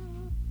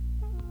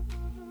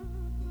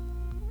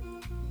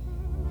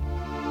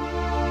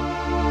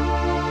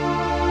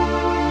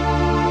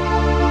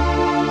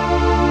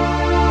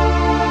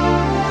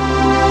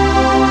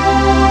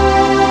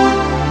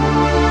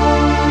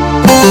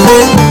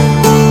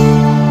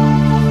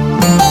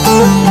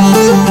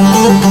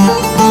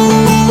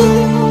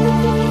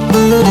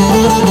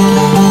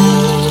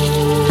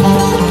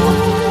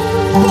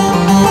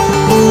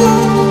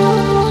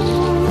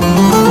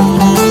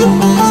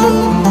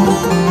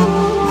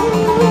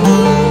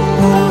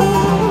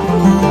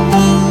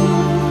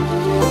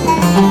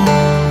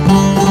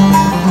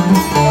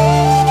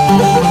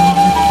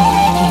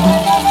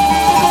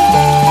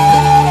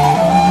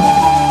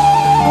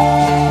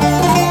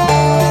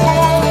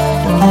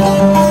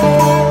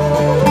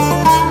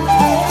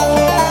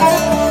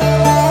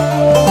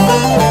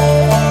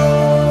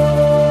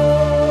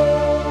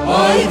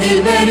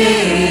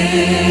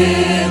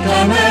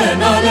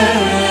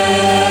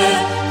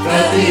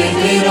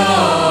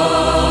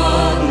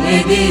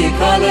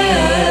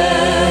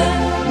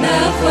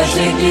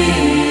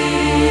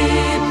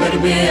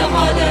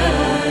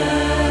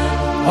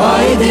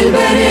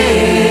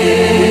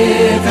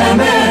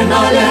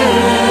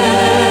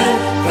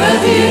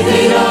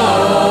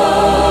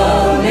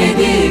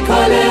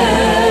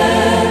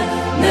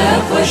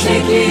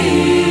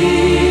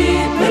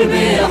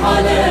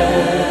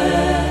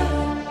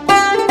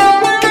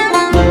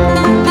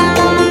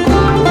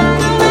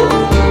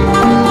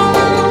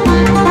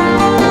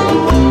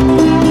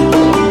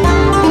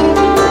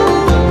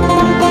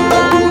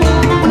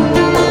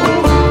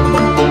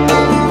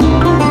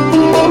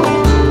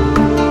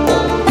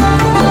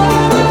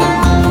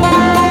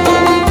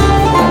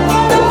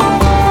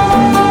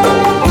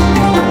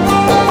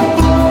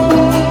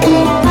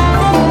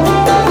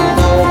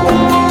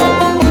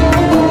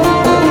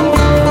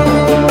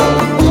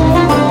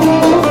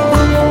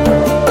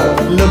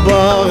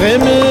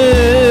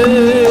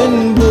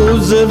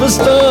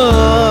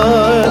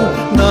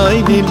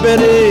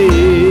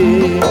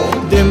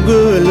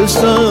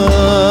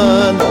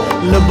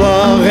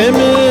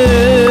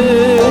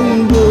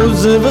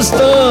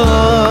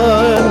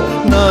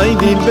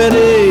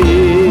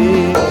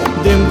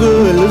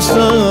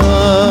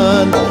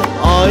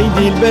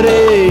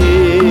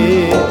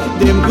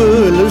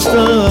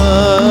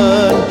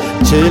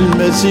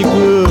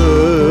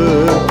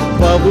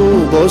 باغ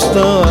و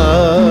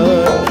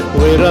بستان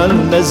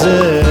ویران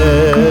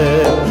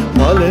نزد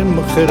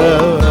مالم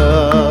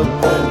خراب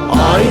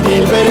آی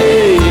دل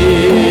بری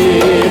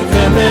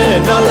کمه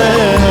ناله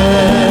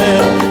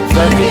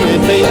فقیر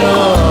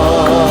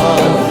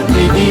تیران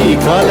دیدی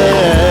کاله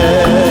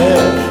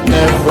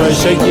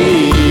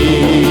نخوشگی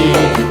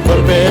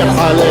قرب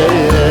حاله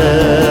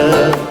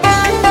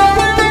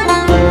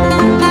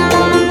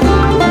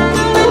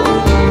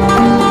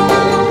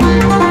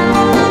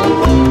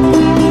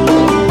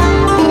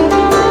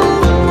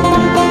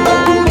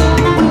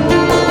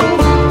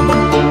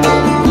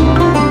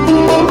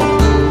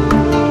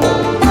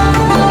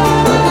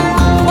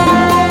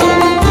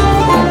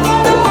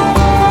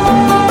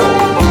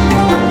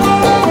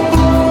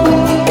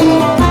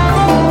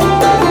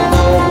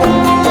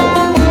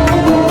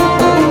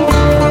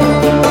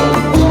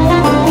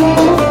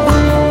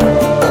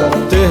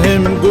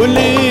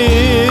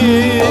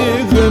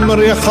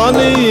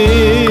خاني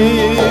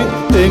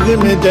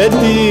تغم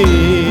دردي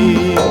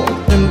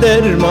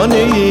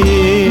مدرماني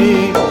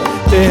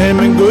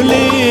تهم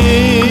قولي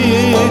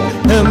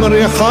هم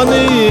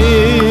ريحاني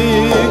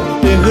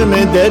تغم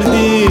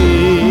دردي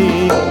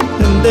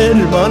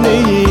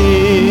مدرماني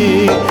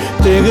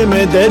تغم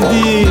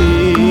دردي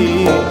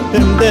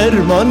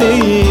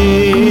مدرماني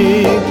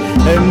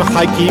هم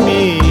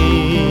حكيمي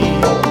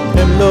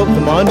هم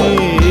لقماني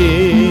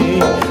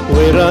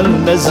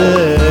ويران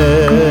نزل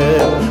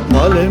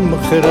مالم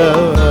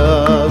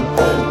خراب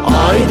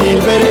آی دل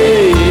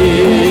بری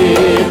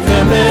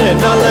کمه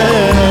ناله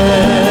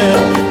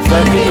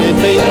فقیر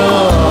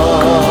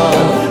تیران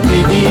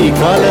دیدی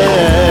کاله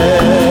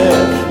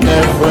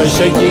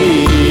نخوشگی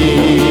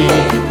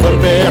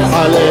قرب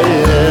حاله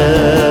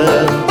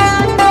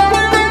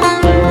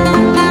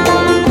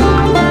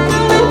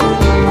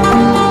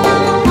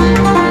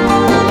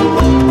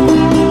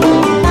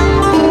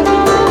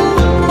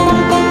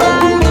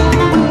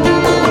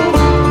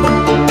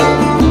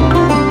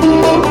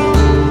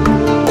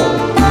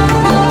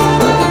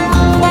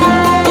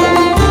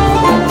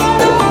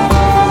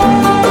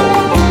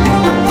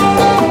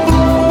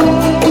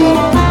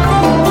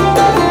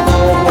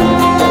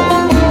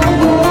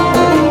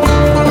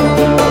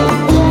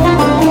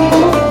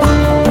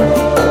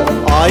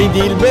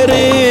دل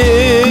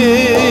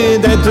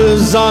برید تو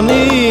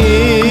زانی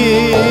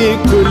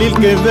کلیل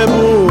که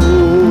ببو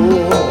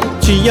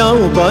چیا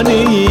و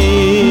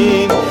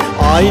بانی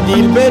آی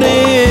دل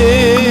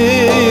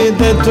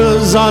برید تو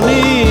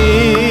زانی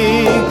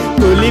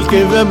کلیل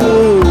که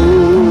ببو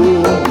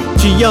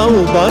چیا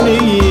و بانی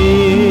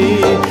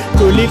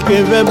کلیل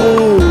که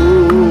ببو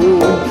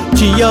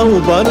چیا و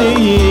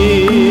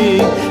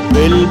بانی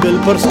بلبل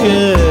پرس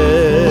که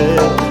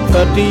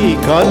فقی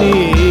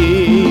کانی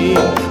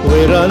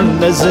ويران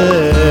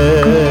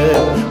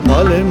نزل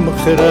مالم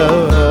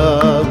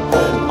خراب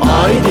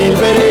آي دل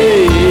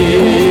بري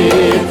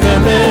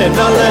كمان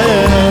ناله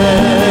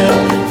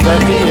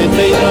فقير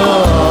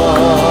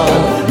تيران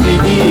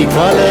ديدي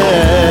كاله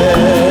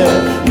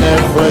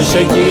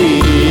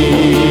نخوشگي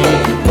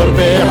قرب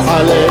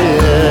حاله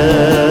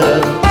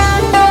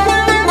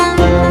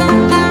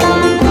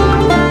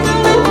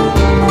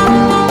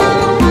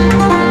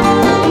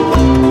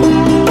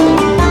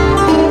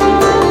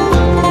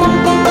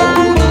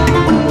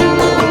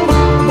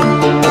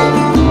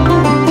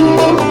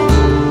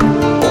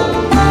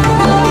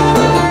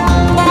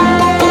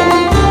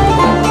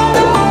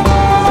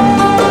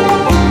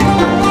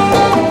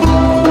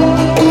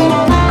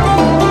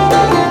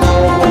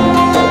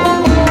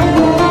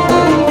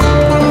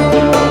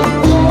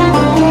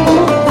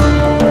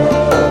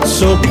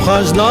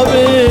خاز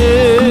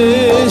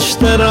ناوش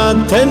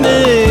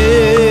ترانتنه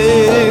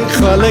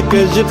خالق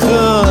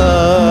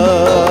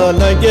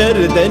جخال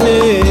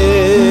گردنه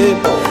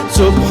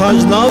صبح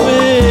خاز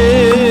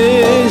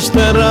ناوش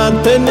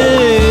ترانتنه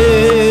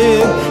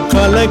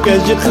خالق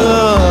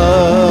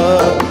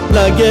جخال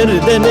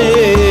گردنه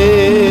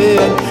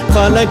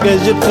خالق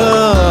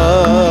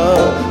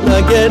جخال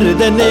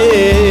گردنه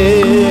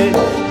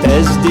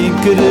تزدین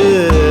کرد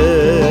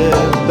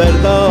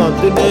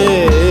بردادنه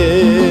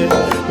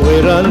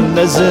ويران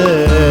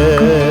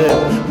نزل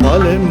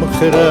مالم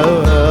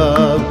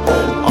خراب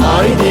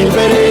آي دل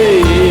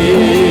بري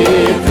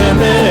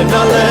كمان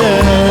ناله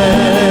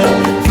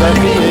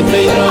فقير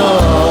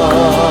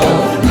تيران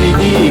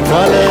ديدي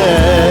كاله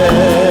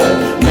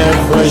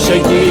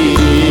نخوشگي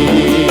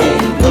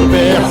قرب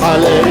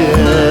حاله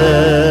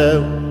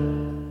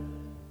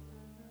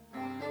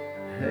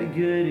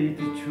هجرت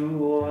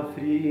شو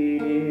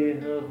عفريني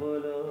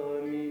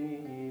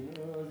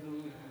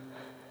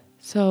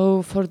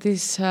So for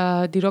this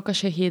Diroka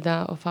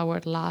Shehida of our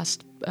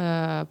last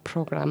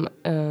program,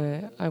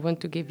 I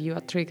want to give you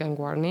a trigger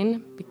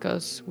warning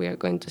because we are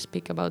going to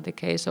speak about the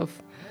case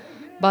of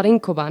Barîn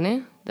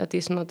Kobane. That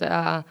is not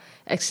an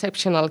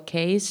exceptional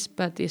case,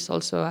 but is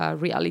also a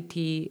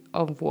reality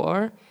of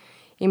war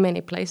in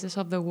many places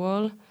of the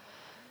world.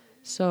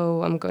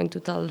 So I'm going to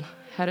tell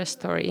her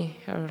story,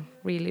 her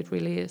really,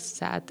 really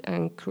sad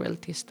and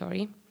cruelty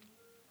story.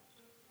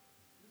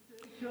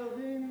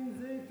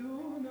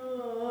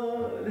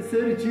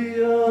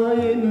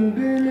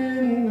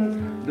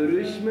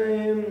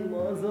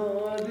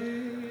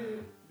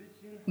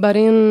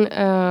 Barîn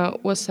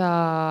was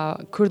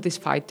a Kurdish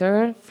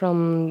fighter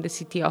from the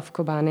city of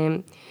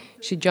Kobane.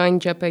 She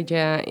joined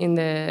JPG in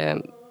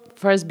the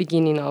first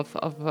beginning of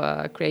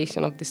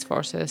creation of these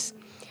forces.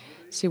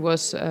 She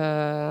was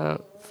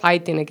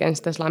fighting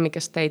against the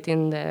Islamic State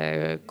in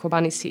the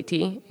Kobane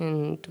city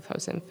in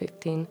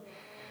 2015.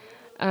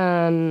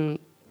 And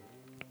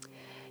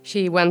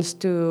she went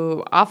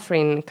to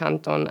Afrîn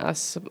canton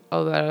as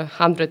over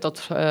 100 of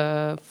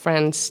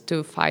friends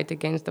to fight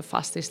against the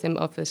fast system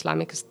of the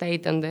Islamic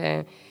State and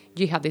the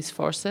jihadist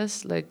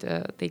forces, like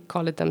they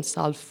call it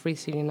themselves Free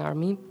Syrian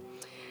Army.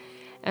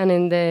 And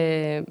in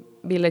the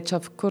village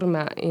of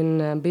Kurma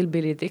in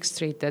Bilbili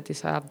district, that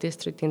is a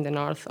district in the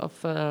north of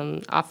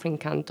Afrîn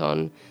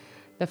canton,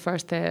 the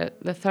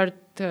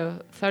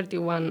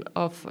 31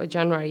 of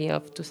January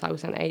of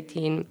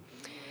 2018,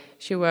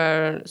 she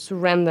were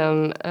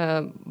surrendered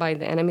by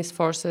the enemy's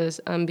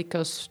forces, and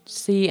because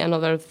she and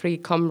other 3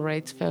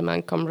 comrades,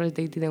 female comrades,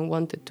 they didn't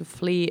want to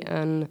flee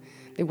and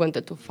they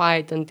wanted to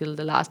fight until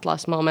the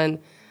last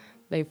moment,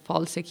 they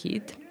fall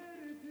hit.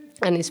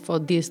 And it's for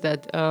this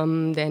that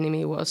the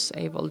enemy was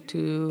able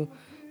to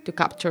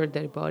capture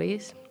their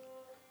bodies.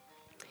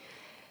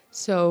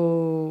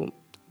 So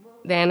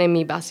the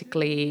enemy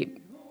basically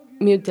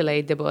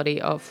mutilate the body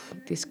of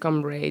this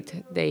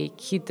comrade. They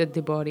hit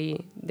the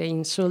body, they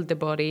insult the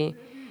body,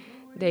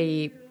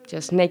 they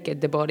just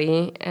naked the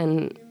body,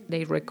 and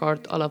they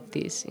record all of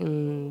this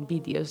in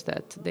videos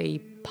that they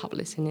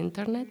publish in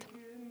internet.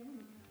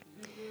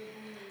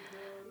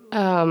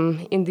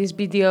 In these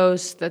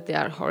videos, that they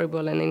are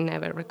horrible and I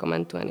never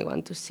recommend to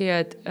anyone to see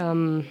it,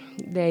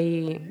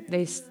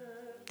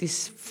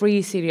 this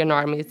Free Syrian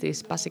Army,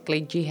 this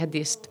basically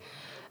jihadist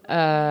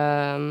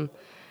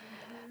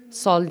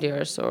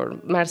soldiers or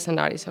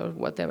mercenaries or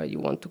whatever you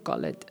want to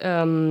call it.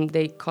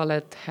 They call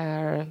it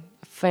her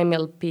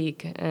female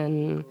pig,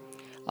 and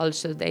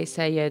also they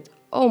say it,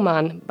 oh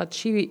man, but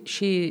she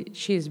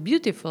is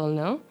beautiful,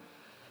 no?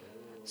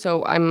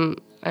 So I'm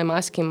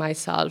asking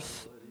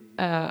myself,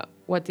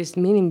 what is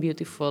meaning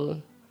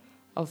beautiful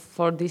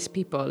for these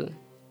people?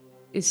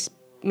 Is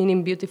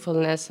meaning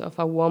beautifulness of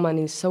a woman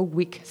in so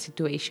weak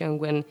situation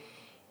when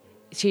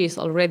she is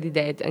already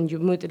dead and you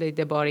mutilate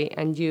the body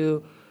and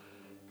you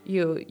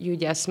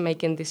just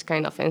making this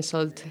kind of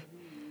insult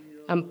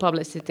and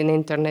publish it in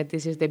internet.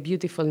 This is the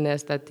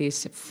beautifulness that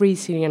this Free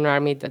Syrian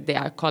Army that they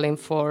are calling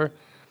for,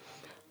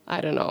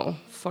 I don't know,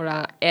 for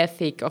an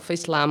ethic of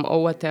Islam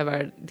or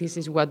whatever. This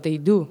is what they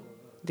do.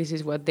 This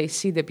is what they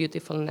see, the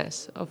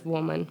beautifulness of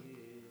women.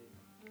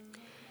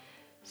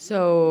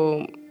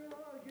 So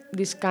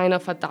this kind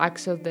of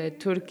attacks of the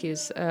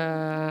Turkish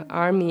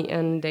army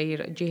and their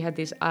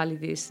jihadist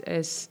allies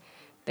is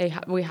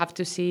we have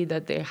to see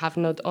that they have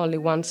not only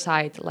one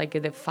side, like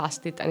the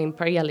fascist and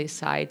imperialist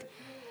side,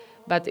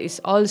 but it's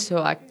also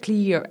a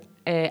clear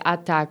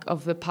attack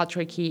of the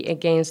patriarchy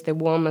against the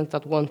women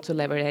that want to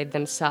liberate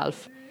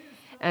themselves.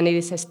 And it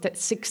is a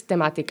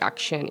systematic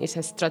action, it's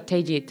a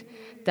strategy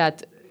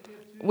that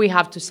we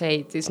have to say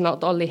it is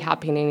not only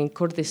happening in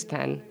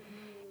Kurdistan,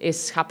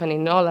 it's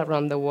happening all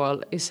around the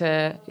world.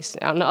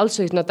 And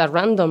also it's not a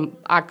random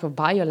act of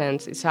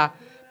violence, it's a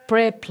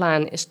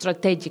pre-planned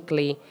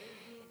strategically.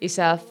 It's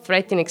a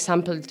threatening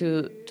example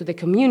to the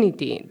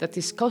community that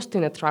is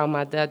causing a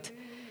trauma, that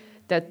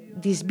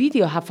this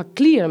video have a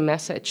clear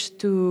message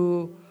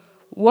to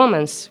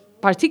women,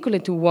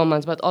 particularly to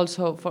women, but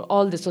also for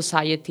all the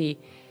society,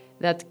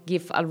 that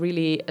give a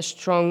really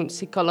strong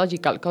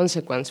psychological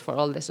consequence for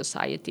all the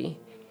society.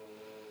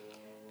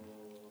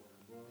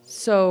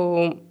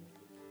 So,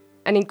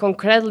 and in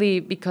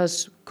concretely,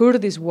 because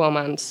Kurdish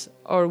women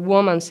or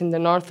women in the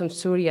north of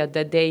Syria,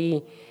 that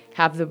they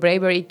have the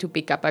bravery to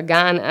pick up a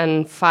gun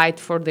and fight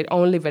for their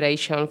own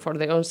liberation, for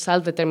their own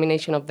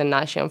self-determination of the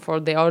nation, for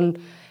their own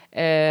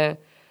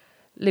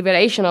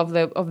liberation of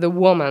the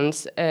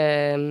women's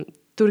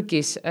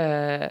Turkish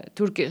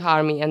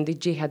army and the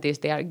jihadists.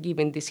 They are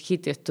giving these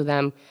hits to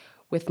them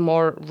with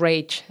more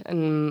rage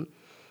and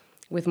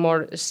with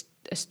more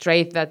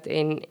strength than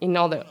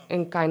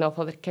in kind of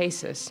other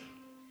cases.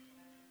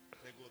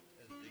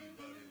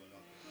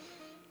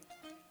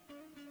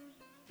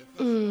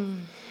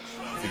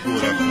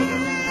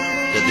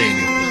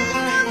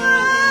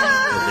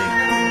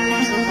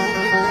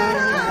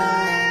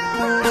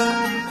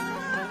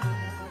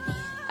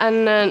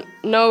 And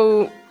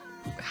no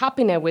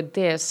happiness with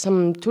this,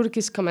 some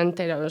Turkish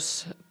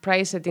commentators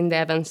praised it in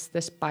the events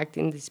despite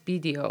in this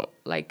video.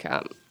 Like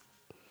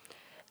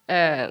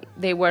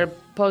they were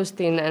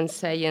posting and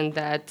saying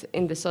that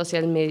in the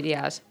social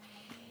medias,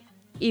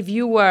 if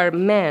you were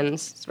men,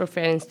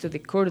 referring to the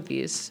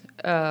Kurdish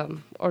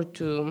or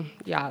to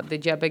the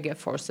JPG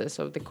forces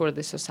of the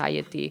Kurdish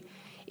society,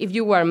 if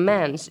you were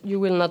men, you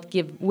will not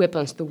give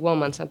weapons to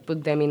women and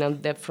put them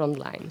in the front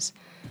lines.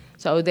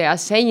 So they are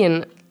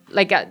saying,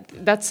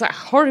 that's a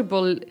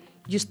horrible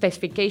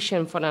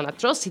justification for an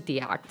atrocity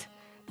act.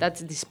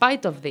 That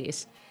despite of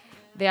this,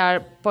 they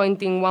are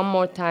pointing one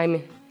more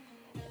time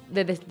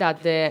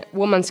that the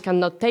women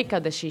cannot take a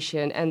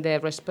decision and the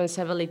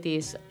responsibility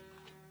is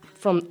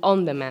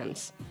on the men,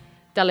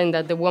 telling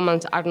that the women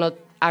are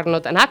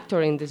not an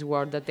actor in this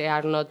world, that they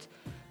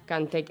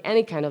can take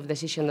any kind of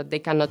decision, that they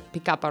cannot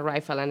pick up a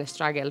rifle and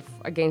struggle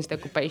against the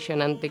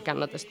occupation, and they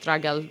cannot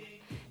struggle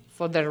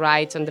for the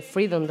rights and the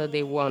freedom that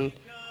they want.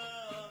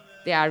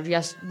 They are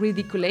just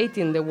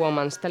ridiculating the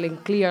women, telling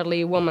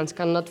clearly women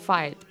cannot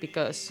fight,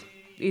 because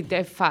if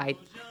they fight,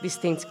 these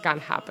things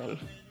can't happen.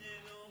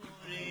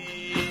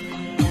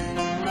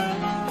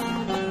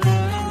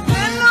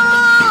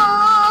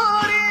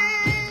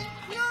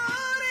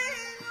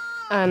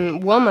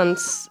 And women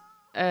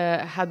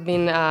had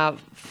been a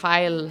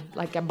file,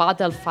 like a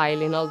battle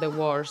file in all the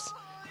wars.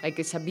 Like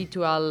it's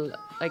habitual,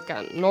 like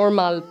a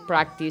normal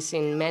practice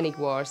in many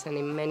wars and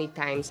in many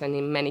times and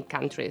in many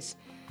countries.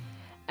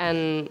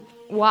 And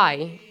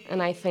why?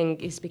 And I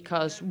think it's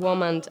because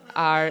women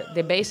are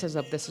the basis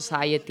of the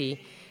society,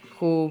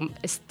 who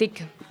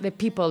stick the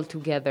people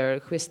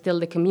together, who stick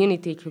the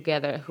community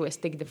together, who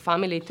stick the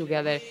family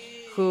together,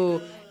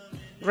 who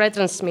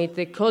retransmit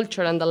the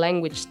culture and the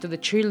language to the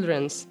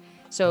children.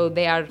 So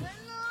they are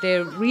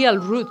the real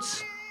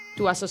roots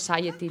to a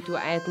society, to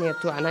an ethnic,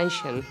 to a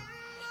nation.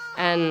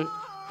 And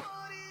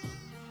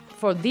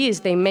for this,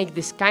 they make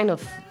this kind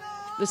of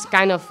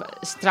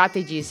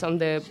strategies on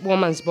the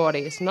women's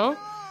bodies, no?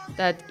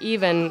 That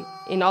even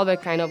in other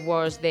kind of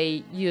wars,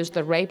 they use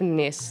the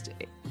rapeness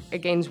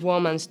against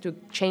women to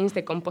change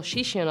the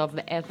composition of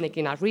the ethnic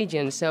in a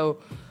region. So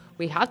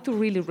we have to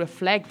really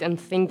reflect and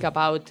think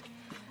about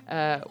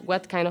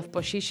what kind of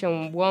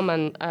position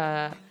women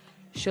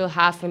should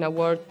have in a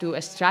war to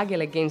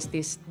struggle against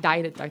these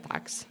direct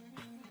attacks.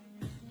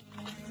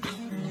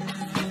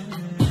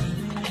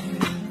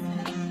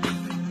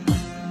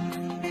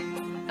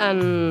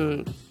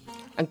 And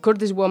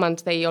Kurdish women,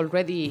 they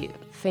already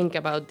think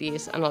about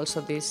this, and also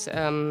this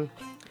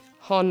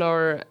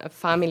honor,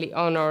 family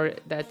honor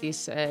that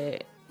is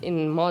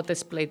in more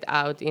split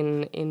out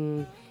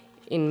in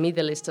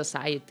Middle East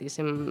societies,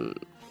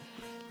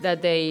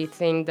 that they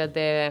think that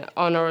the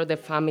honor of the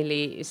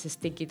family is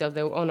sticky to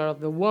the honor of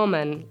the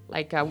woman,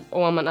 like a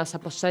woman as a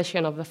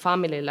possession of the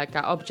family, like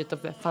an object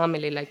of the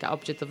family, like an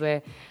object of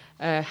the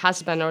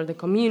husband or the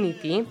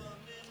community.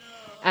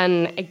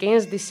 And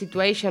against this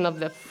situation of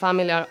the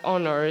family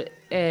honor,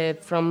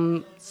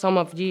 from some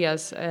of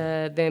years,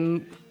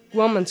 the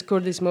women's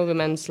Kurdish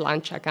movements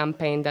launched a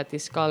campaign that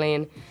is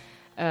calling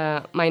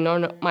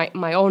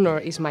my honor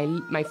is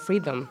my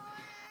freedom.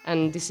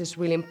 And this is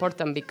really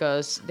important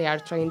because they are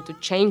trying to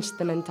change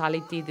the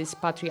mentality, this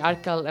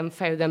patriarchal and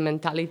feudal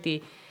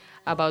mentality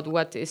about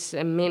what is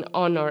mean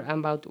honor and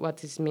about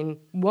what is mean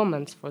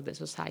women for the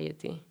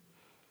society.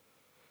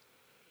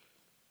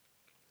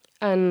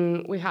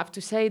 And we have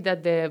to say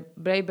that the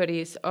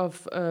braveries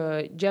of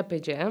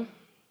JPG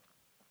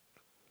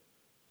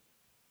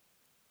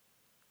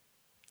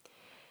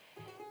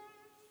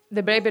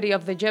the bravery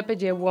of the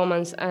JPG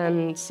women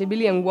and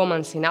civilian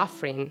women in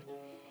Afrîn,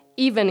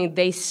 even if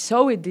they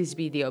saw this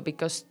video,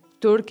 because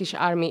Turkish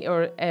army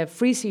or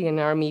Free Syrian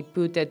Army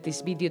put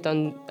this video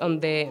on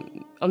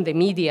the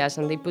medias,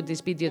 and they put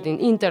this video on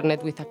the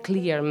internet with a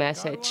clear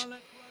message.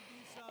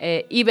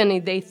 Even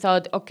if they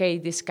thought, okay,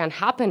 this can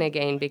happen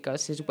again,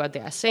 because it's what they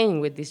are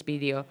saying with this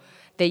video,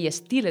 they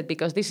steal it,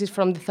 because this is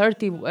from the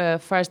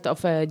 31st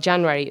of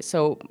January,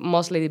 so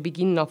mostly the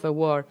beginning of the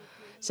war.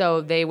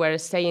 So they were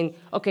saying,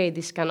 okay,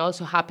 this can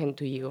also happen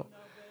to you.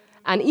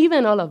 And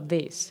even all of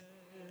this,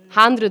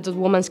 hundreds of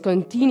women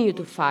continue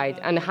to fight,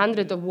 and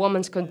hundreds of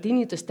women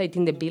continue to stay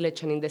in the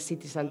village and in the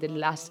cities until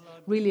last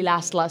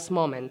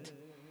moment.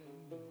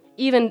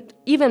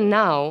 Even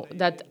now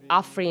that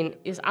Afrîn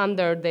is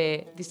under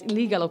this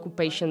illegal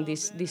occupation,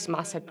 this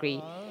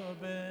massacre,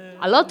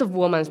 a lot of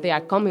women, they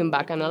are coming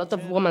back, and a lot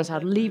of women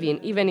are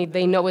leaving, even if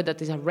they know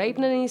that it's a rape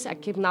and a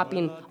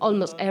kidnapping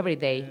almost every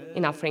day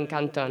in Afrîn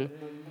Canton.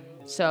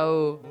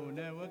 So,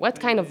 what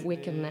kind of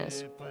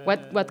wickedness?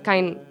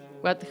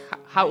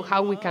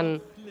 How we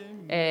can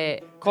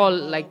call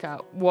like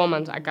a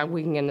woman like a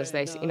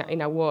wickedness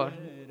in a war?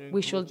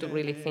 We should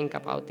really think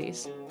about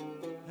this.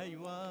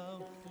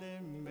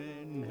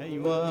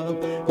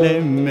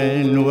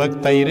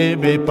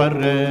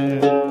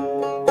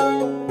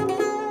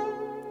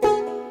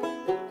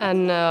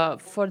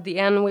 And for the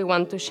end, we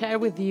want to share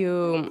with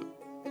you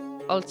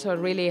also a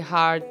really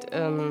hard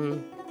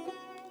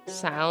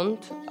sound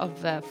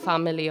of the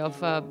family of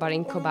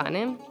Barîn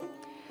Kobane.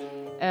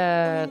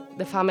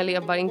 The family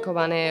of Barîn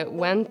Kobane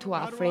went to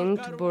Afrîn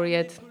to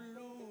bury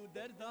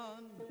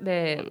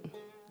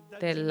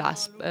the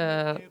last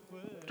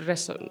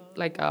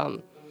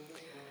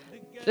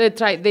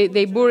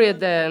they buried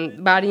the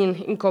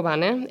Barîn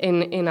Kobane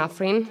in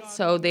Afrîn,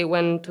 so they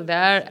went to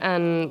there,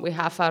 and we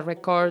have a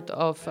record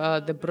of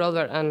the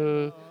brother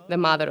and the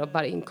mother of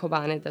Barîn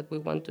Kobane that we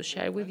want to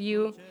share with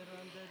you.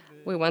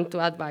 We want to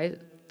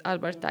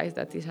advertise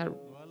that it's a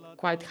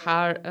quite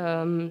hard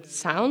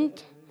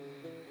sound,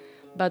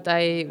 but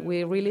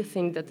we really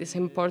think that it's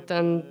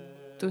important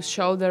to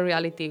show the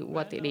reality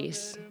what it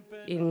is.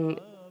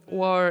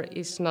 war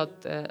is not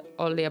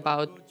only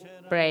about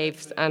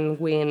braves and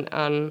win,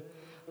 and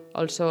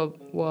also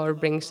war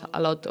brings a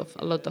lot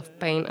of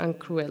pain and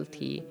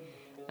cruelty,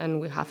 and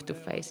we have to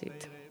face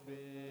it.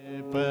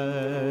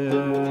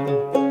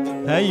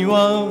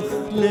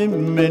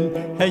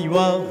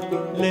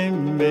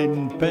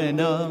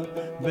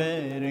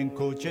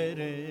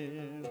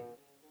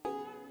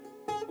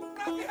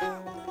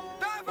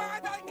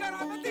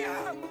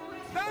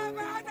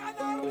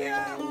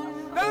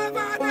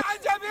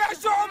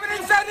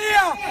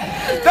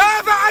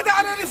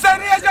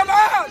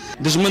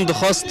 دجمن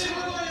خواست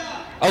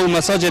أو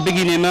مساجة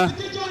بيجي نما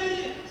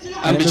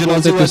And if we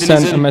wanted to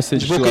send a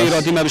message to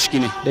us,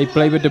 they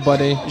play with the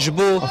body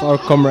of our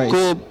comrades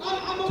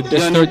to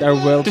destroy our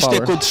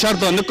willpower.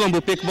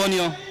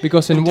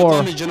 Because in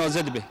war,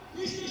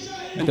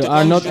 they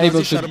are not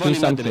able to do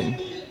something.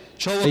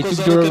 They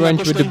took the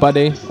revenge with the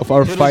body of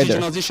our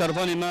fighters.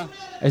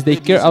 As they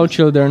kill our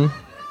children,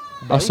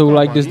 also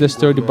like this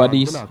destroy the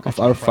bodies of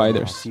our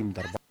fighters.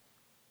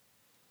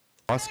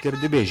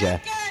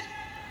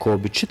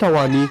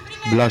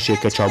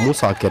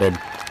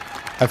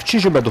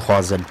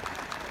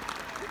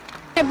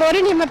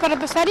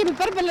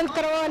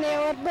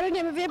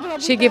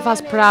 She gives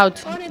us proud.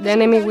 The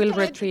enemy will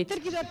retreat.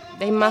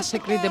 They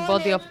massacred the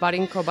body of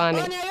Barîn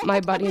Kobane.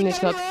 My Barîn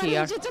is not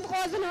here.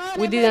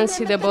 We didn't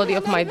see the body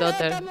of my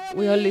daughter.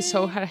 We only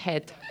saw her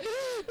head.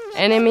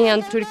 Enemy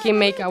and Turkey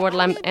make our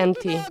land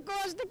empty.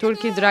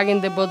 Turkey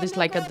dragging the bodies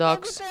like a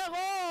dogs.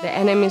 The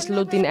enemy is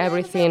looting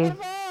everything.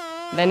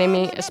 The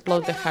enemy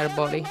exploded her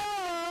body.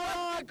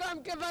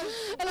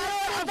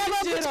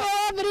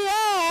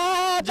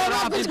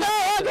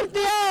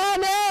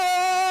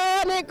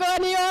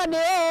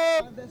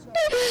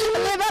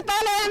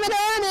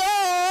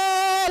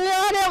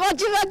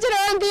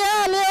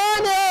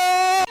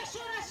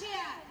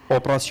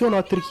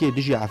 Operasyona Türkiye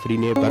dijî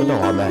Afrînê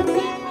berdewam e.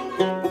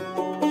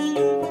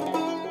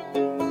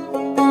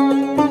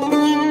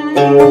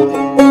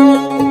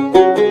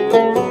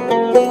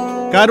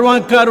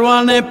 Karwan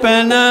karwanê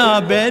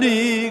pena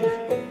berîk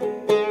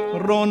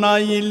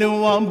ronayî li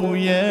wan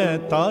bûye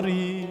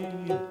tarîk.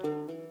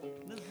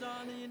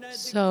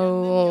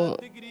 So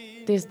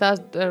this is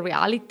the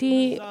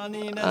reality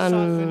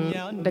and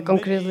the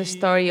concrete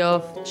story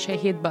of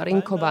Shahid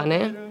Barîn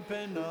Kobane,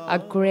 a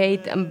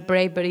great and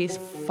bravery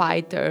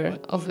fighter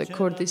of the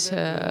Kurdish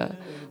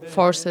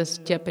forces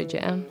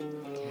JPJ.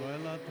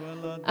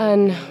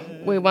 And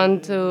we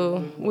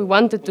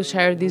wanted to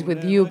share this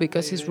with you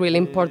because it's really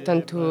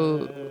important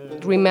to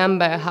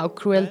remember how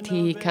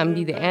cruelty can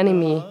be the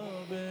enemy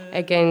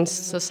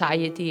against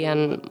society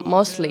and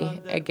mostly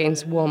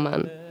against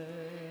women.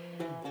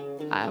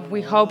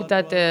 We hope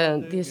that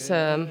this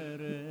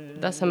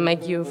doesn't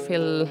make you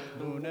feel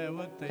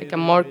like a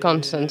more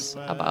conscious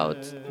about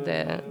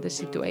the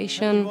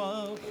situation,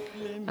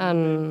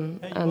 and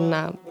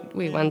now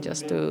we want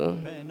just to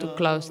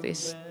close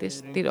this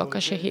Diroka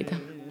Shahida.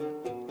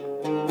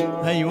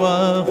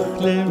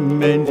 أيواخ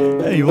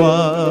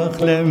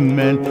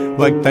لمن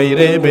وقت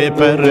طيري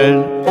ببرل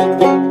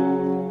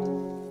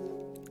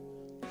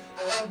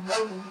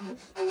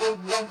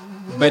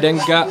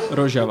Bedenga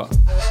Rojava,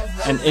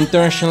 an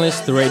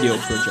internationalist radio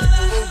project.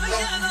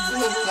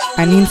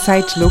 An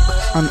inside look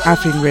on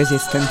Afrîn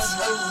resistance.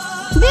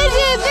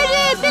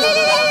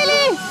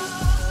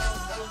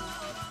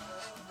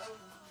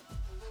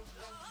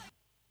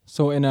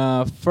 So in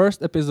a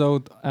first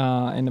episode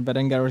in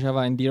Bedenga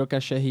Rojava in Diroka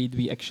Shahid,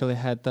 we actually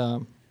had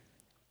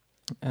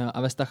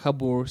Avesta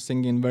Khabur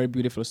singing a very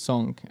beautiful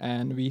song,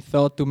 and we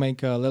thought to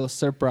make a little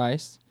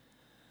surprise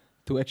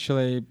to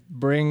actually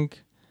bring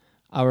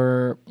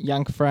our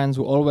young friends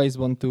who always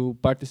want to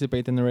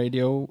participate in the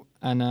radio,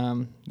 and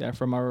they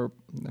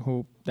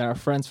are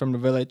friends from the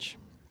village,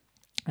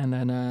 and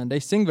then they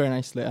sing very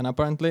nicely, and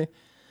apparently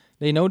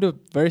they know the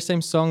very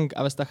same song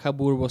Avesta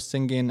Khabur was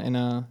singing in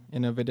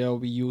a video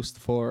we used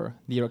for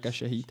Diroka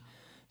Shahid.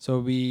 So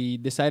we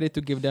decided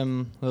to give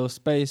them a little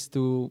space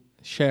to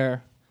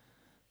share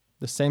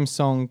the same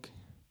song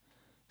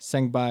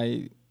sang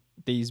by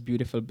these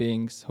beautiful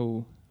beings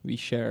who we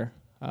share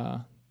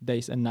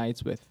days and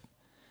nights with.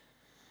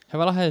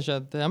 Hevala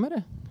hejad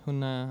amere?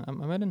 Hun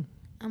ameren?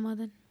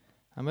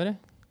 Amere?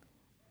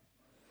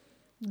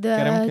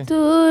 Da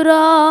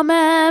tura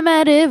me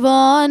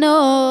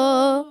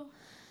merivano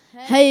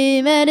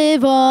Hey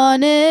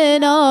merivane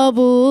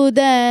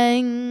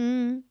nabuden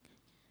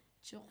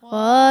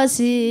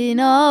Qasi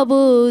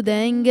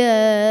nabudenge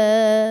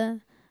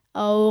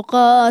Au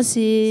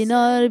qasi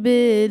nar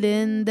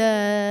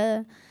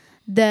bilinde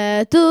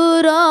Da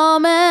tura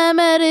me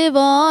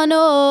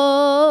merivano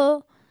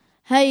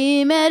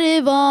Hey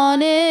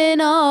merivane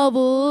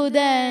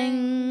nabuden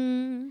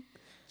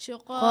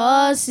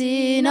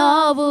Qasi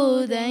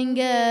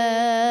nabudenge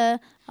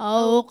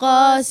Au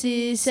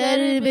qasi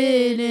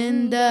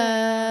serbilinde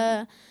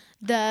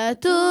Da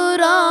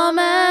tura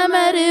me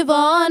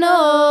merivano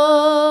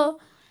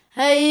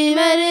Hey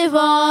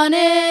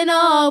merivane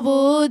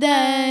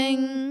nabuden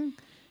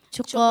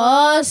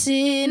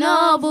Qasi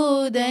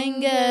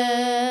nabudenge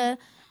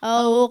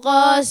أو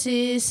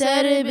قاسي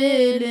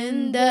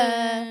سربلنده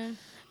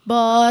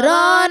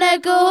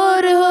بارانك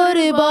هر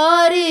هر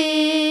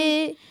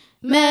باری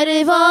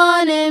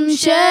مرفانم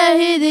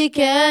شاهد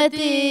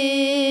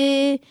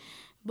کتی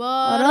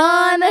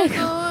بارانك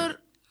هر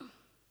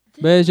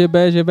Beže.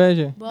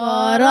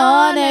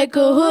 بارانك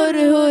هر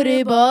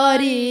هر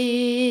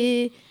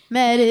باری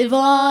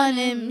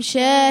مرفانم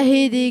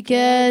شاهد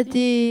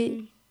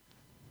کتی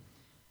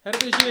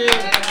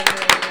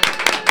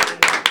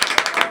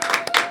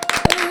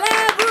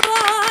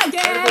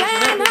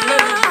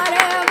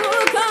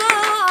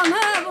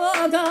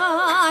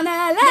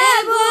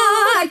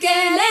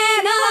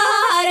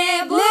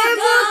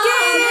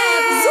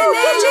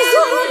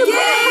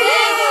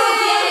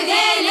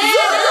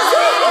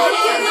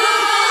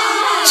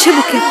چه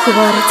بوکه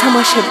کوباره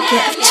تماشا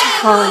بوکه چه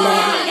حاله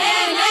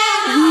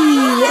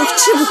وی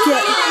چه بوکه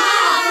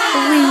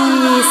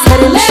وی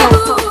سرم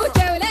شاطا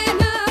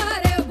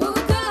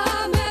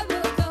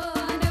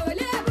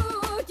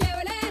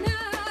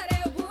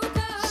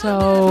So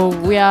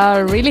we are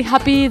really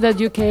happy that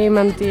you came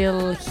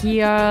until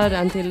here,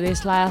 until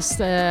this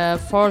last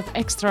fourth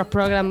extra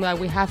program that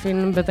we have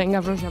in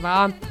Betenga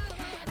Rojava.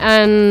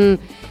 And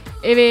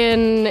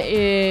even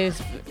if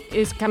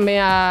it can be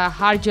a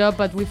hard job,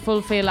 but we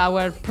fulfill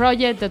our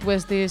project. That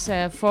was these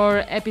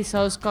 4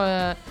 episodes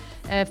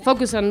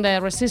focused on the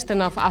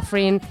resistance of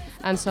Afrîn.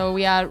 And so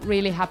we are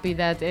really happy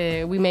that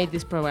we made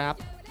this program.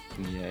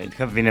 Yeah, it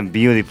has been a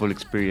beautiful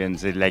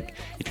experience. It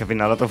has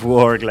been a lot of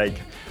work,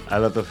 like a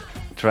lot of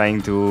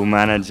trying to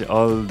manage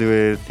all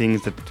the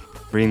things that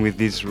bring with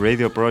this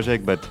radio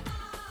project. But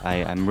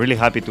I'm really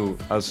happy to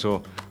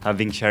also have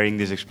been sharing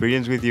this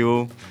experience with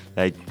you.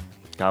 Like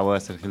Kawa,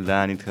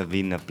 Sergildan, it has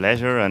been a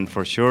pleasure, and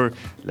for sure,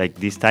 like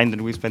this time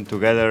that we spent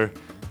together,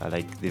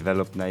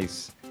 developed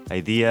nice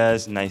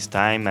ideas, nice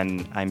time,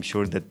 and I'm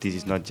sure that this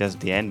is not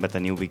just the end, but a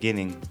new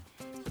beginning.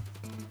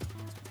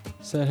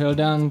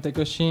 Sergildan,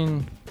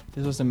 Tekoshin,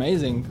 this was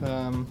amazing.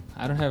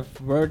 I don't have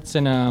words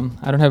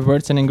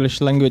in English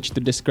language to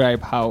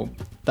describe how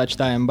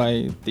touched I am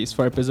by these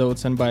 4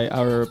 episodes and by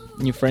our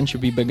new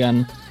friendship we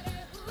began.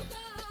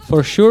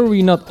 For sure,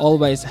 we not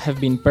always have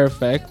been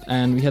perfect,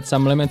 and we had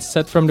some limits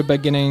set from the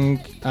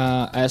beginning,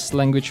 as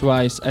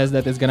language-wise, as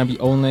that it's gonna be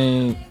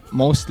only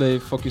mostly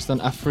focused on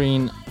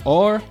Afrîn,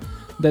 or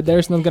that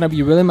there's not gonna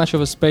be really much of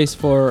a space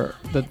for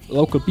the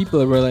local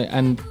people really,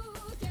 and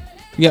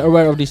we are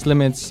aware of these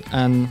limits,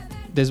 and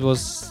this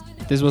was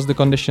the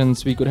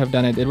conditions we could have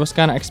done it. It was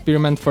kind of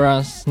experiment for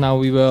us. Now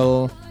we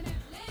will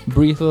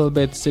breathe a little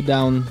bit, sit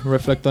down,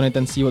 reflect on it,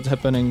 and see what's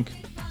happening.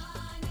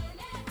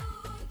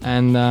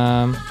 And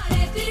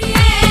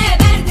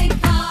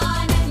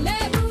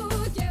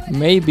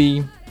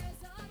maybe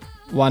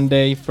one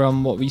day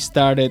from what we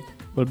started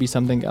will be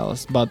something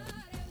else, but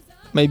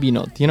maybe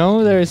not. You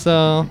know, there is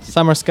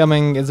summer's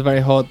coming, it's very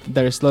hot,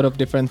 there's a lot of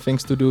different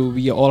things to do.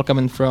 We are all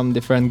coming from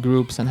different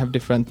groups and have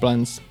different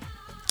plans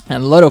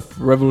and a lot of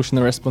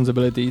revolutionary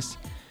responsibilities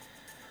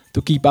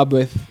to keep up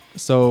with.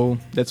 So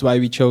that's why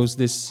we chose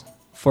this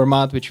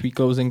format, which we're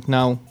closing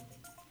now.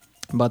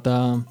 But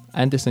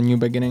and it's a new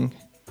beginning.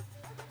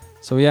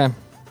 So yeah,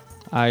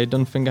 I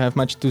don't think I have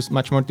much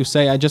more to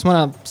say. I just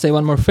want to say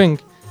one more thing,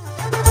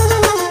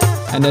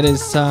 and that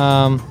is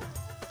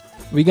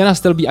we're gonna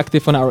still be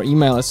active on our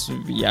emails.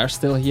 We are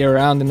still here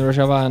around in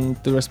Rojava,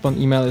 and to respond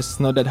email is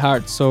not that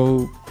hard.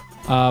 So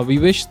we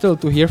wish still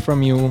to hear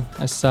from you,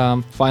 as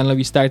finally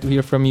we start to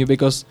hear from you,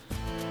 because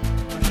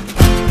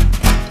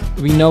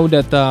we know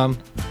that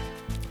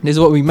this is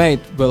what we made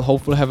will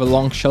hopefully have a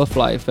long shelf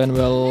life and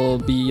will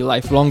be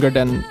life longer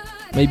than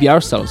maybe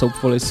ourselves,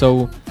 hopefully.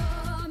 So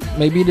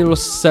maybe they will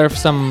stir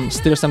some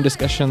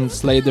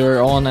discussions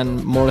later on,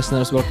 and more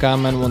listeners will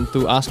come and want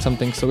to ask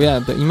something. So yeah,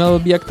 the email will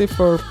be active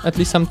for at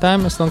least some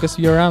time, as long as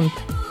you're around.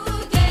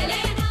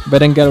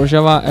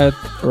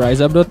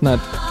 berengarojava@riseup.net.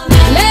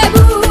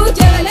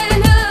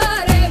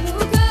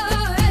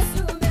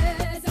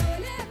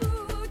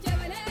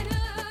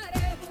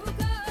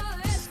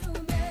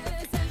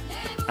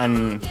 And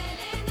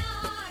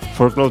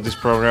for close this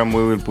program,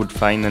 we will put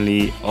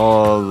finally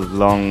all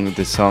along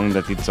the song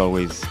that it's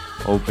always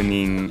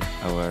opening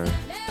our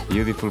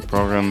beautiful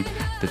program,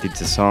 that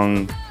it's a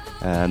song.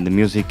 The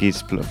music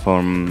is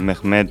from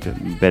Mehmet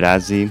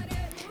Berazi,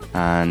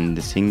 and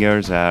the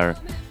singers are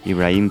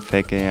Ibrahim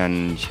Feke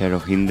and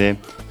Shero Hinde,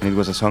 and it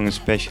was a song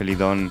especially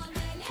done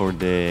for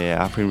the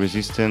Afrîn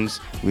resistance,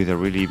 with a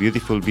really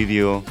beautiful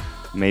video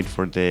made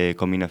for the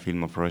Comina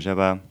film of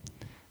Rojava,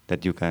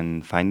 that you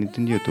can find it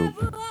on YouTube.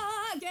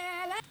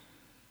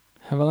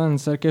 Havalan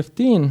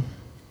Sarkeftin.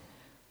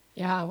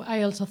 Yeah,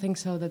 I also think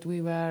so, that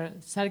we were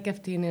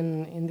Sarkeftin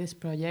in this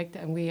project,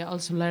 and we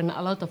also learn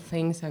a lot of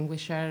things, and we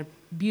share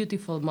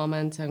beautiful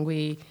moments, and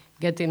we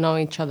get to know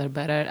each other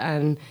better.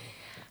 And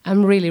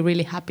I'm really,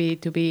 really happy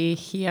to be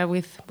here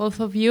with both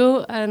of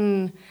you,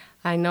 and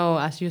I know,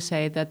 as you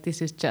say, that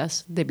this is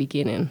just the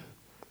beginning.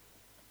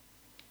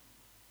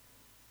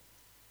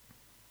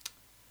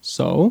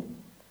 So,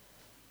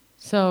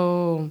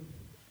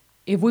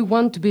 if we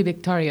want to be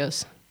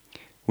victorious,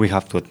 we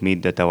have to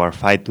admit that our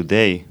fight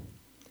today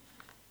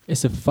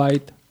is a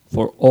fight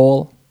for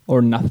all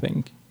or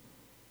nothing.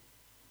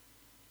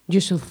 You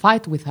should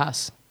fight with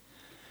us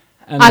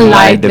And and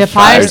light the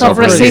fires of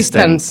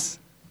resistance.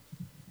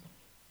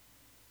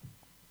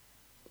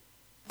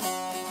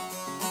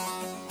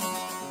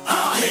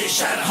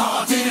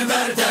 شرحاتین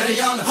بر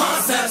دریان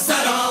ها سر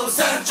سرا و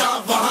سر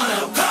جوان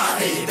و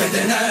کاری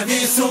بدنه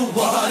بی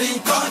سواری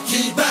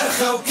کاکی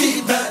برخو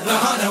کی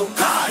برهان و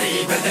کاری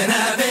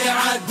بدنه بی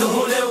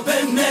عدول و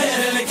بمیر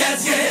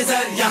الکز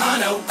یزر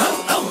یهان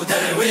او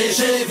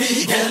درویش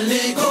بی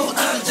گلی گو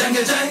الجنگ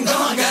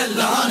جنگا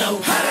گلان و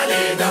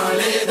هرلی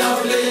دولی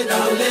دولی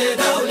دولی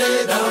دولی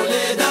دولی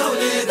دولی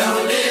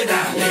دولی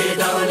دولی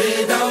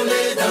دولی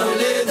دولی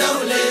دولی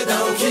دولی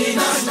دو کی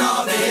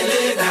نشنا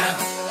بیلی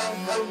ده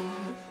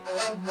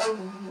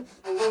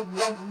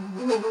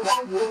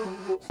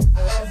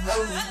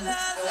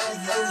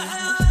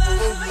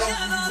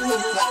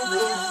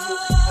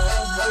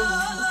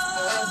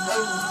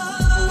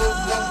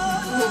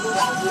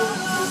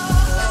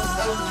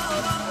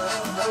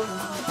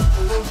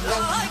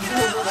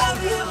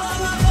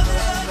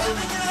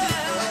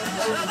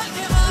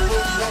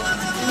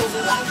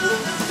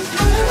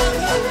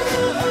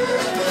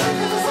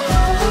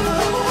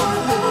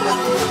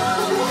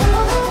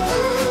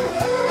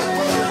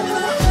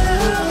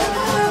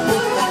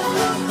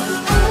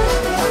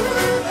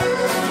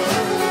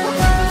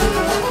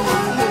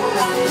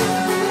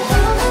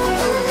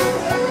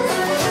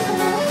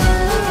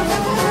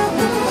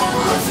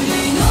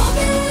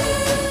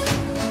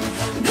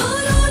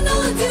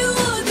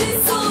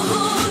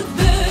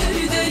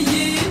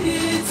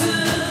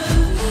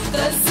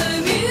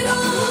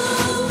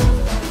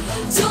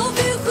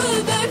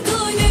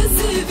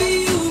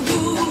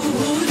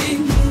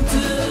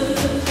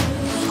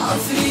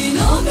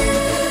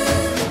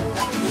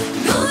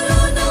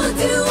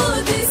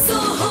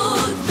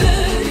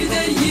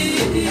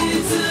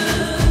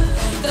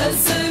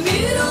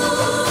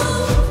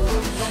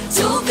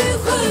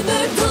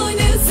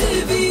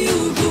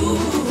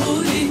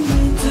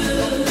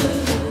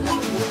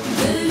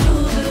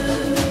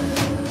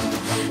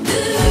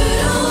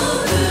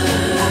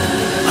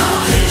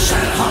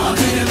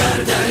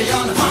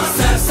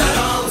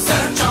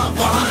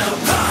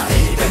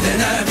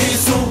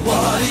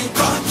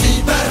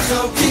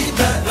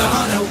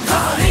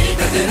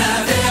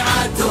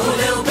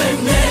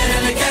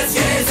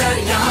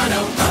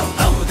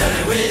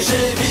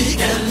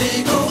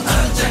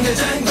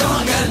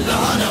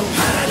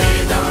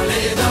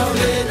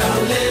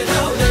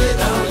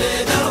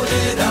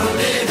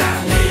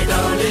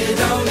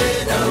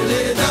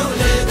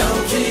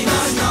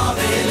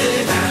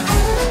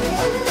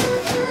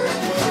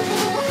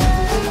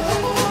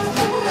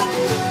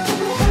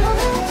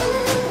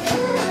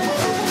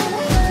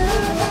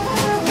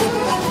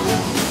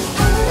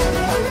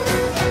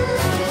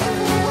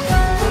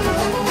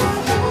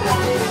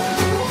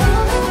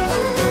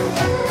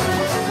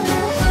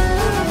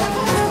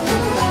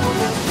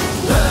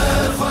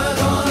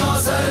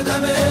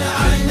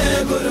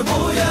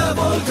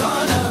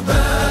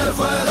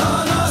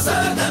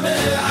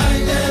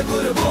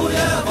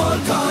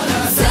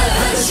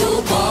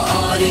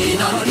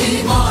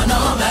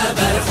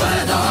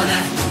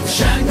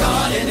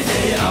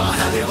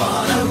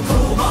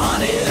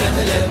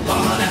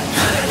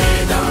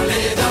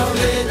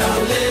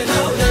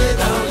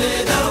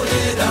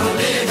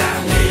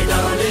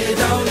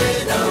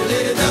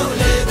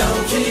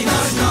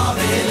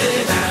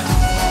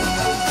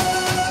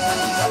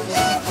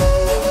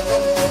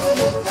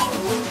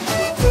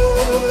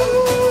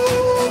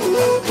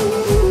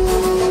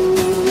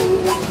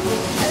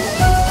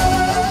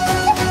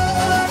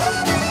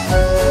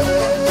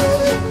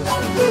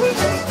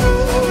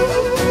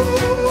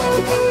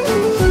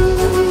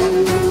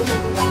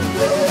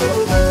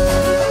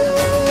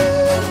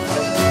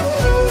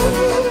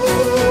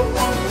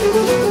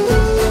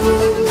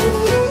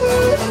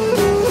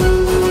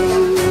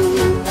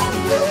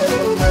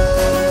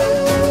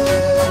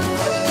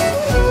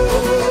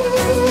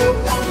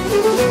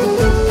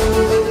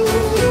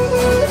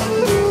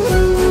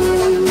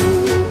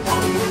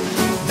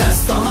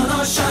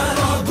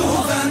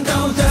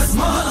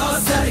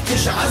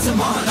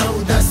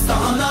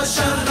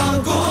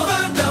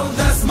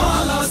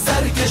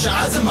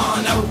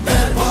عزمانه و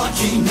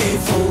برباکی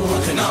نیفو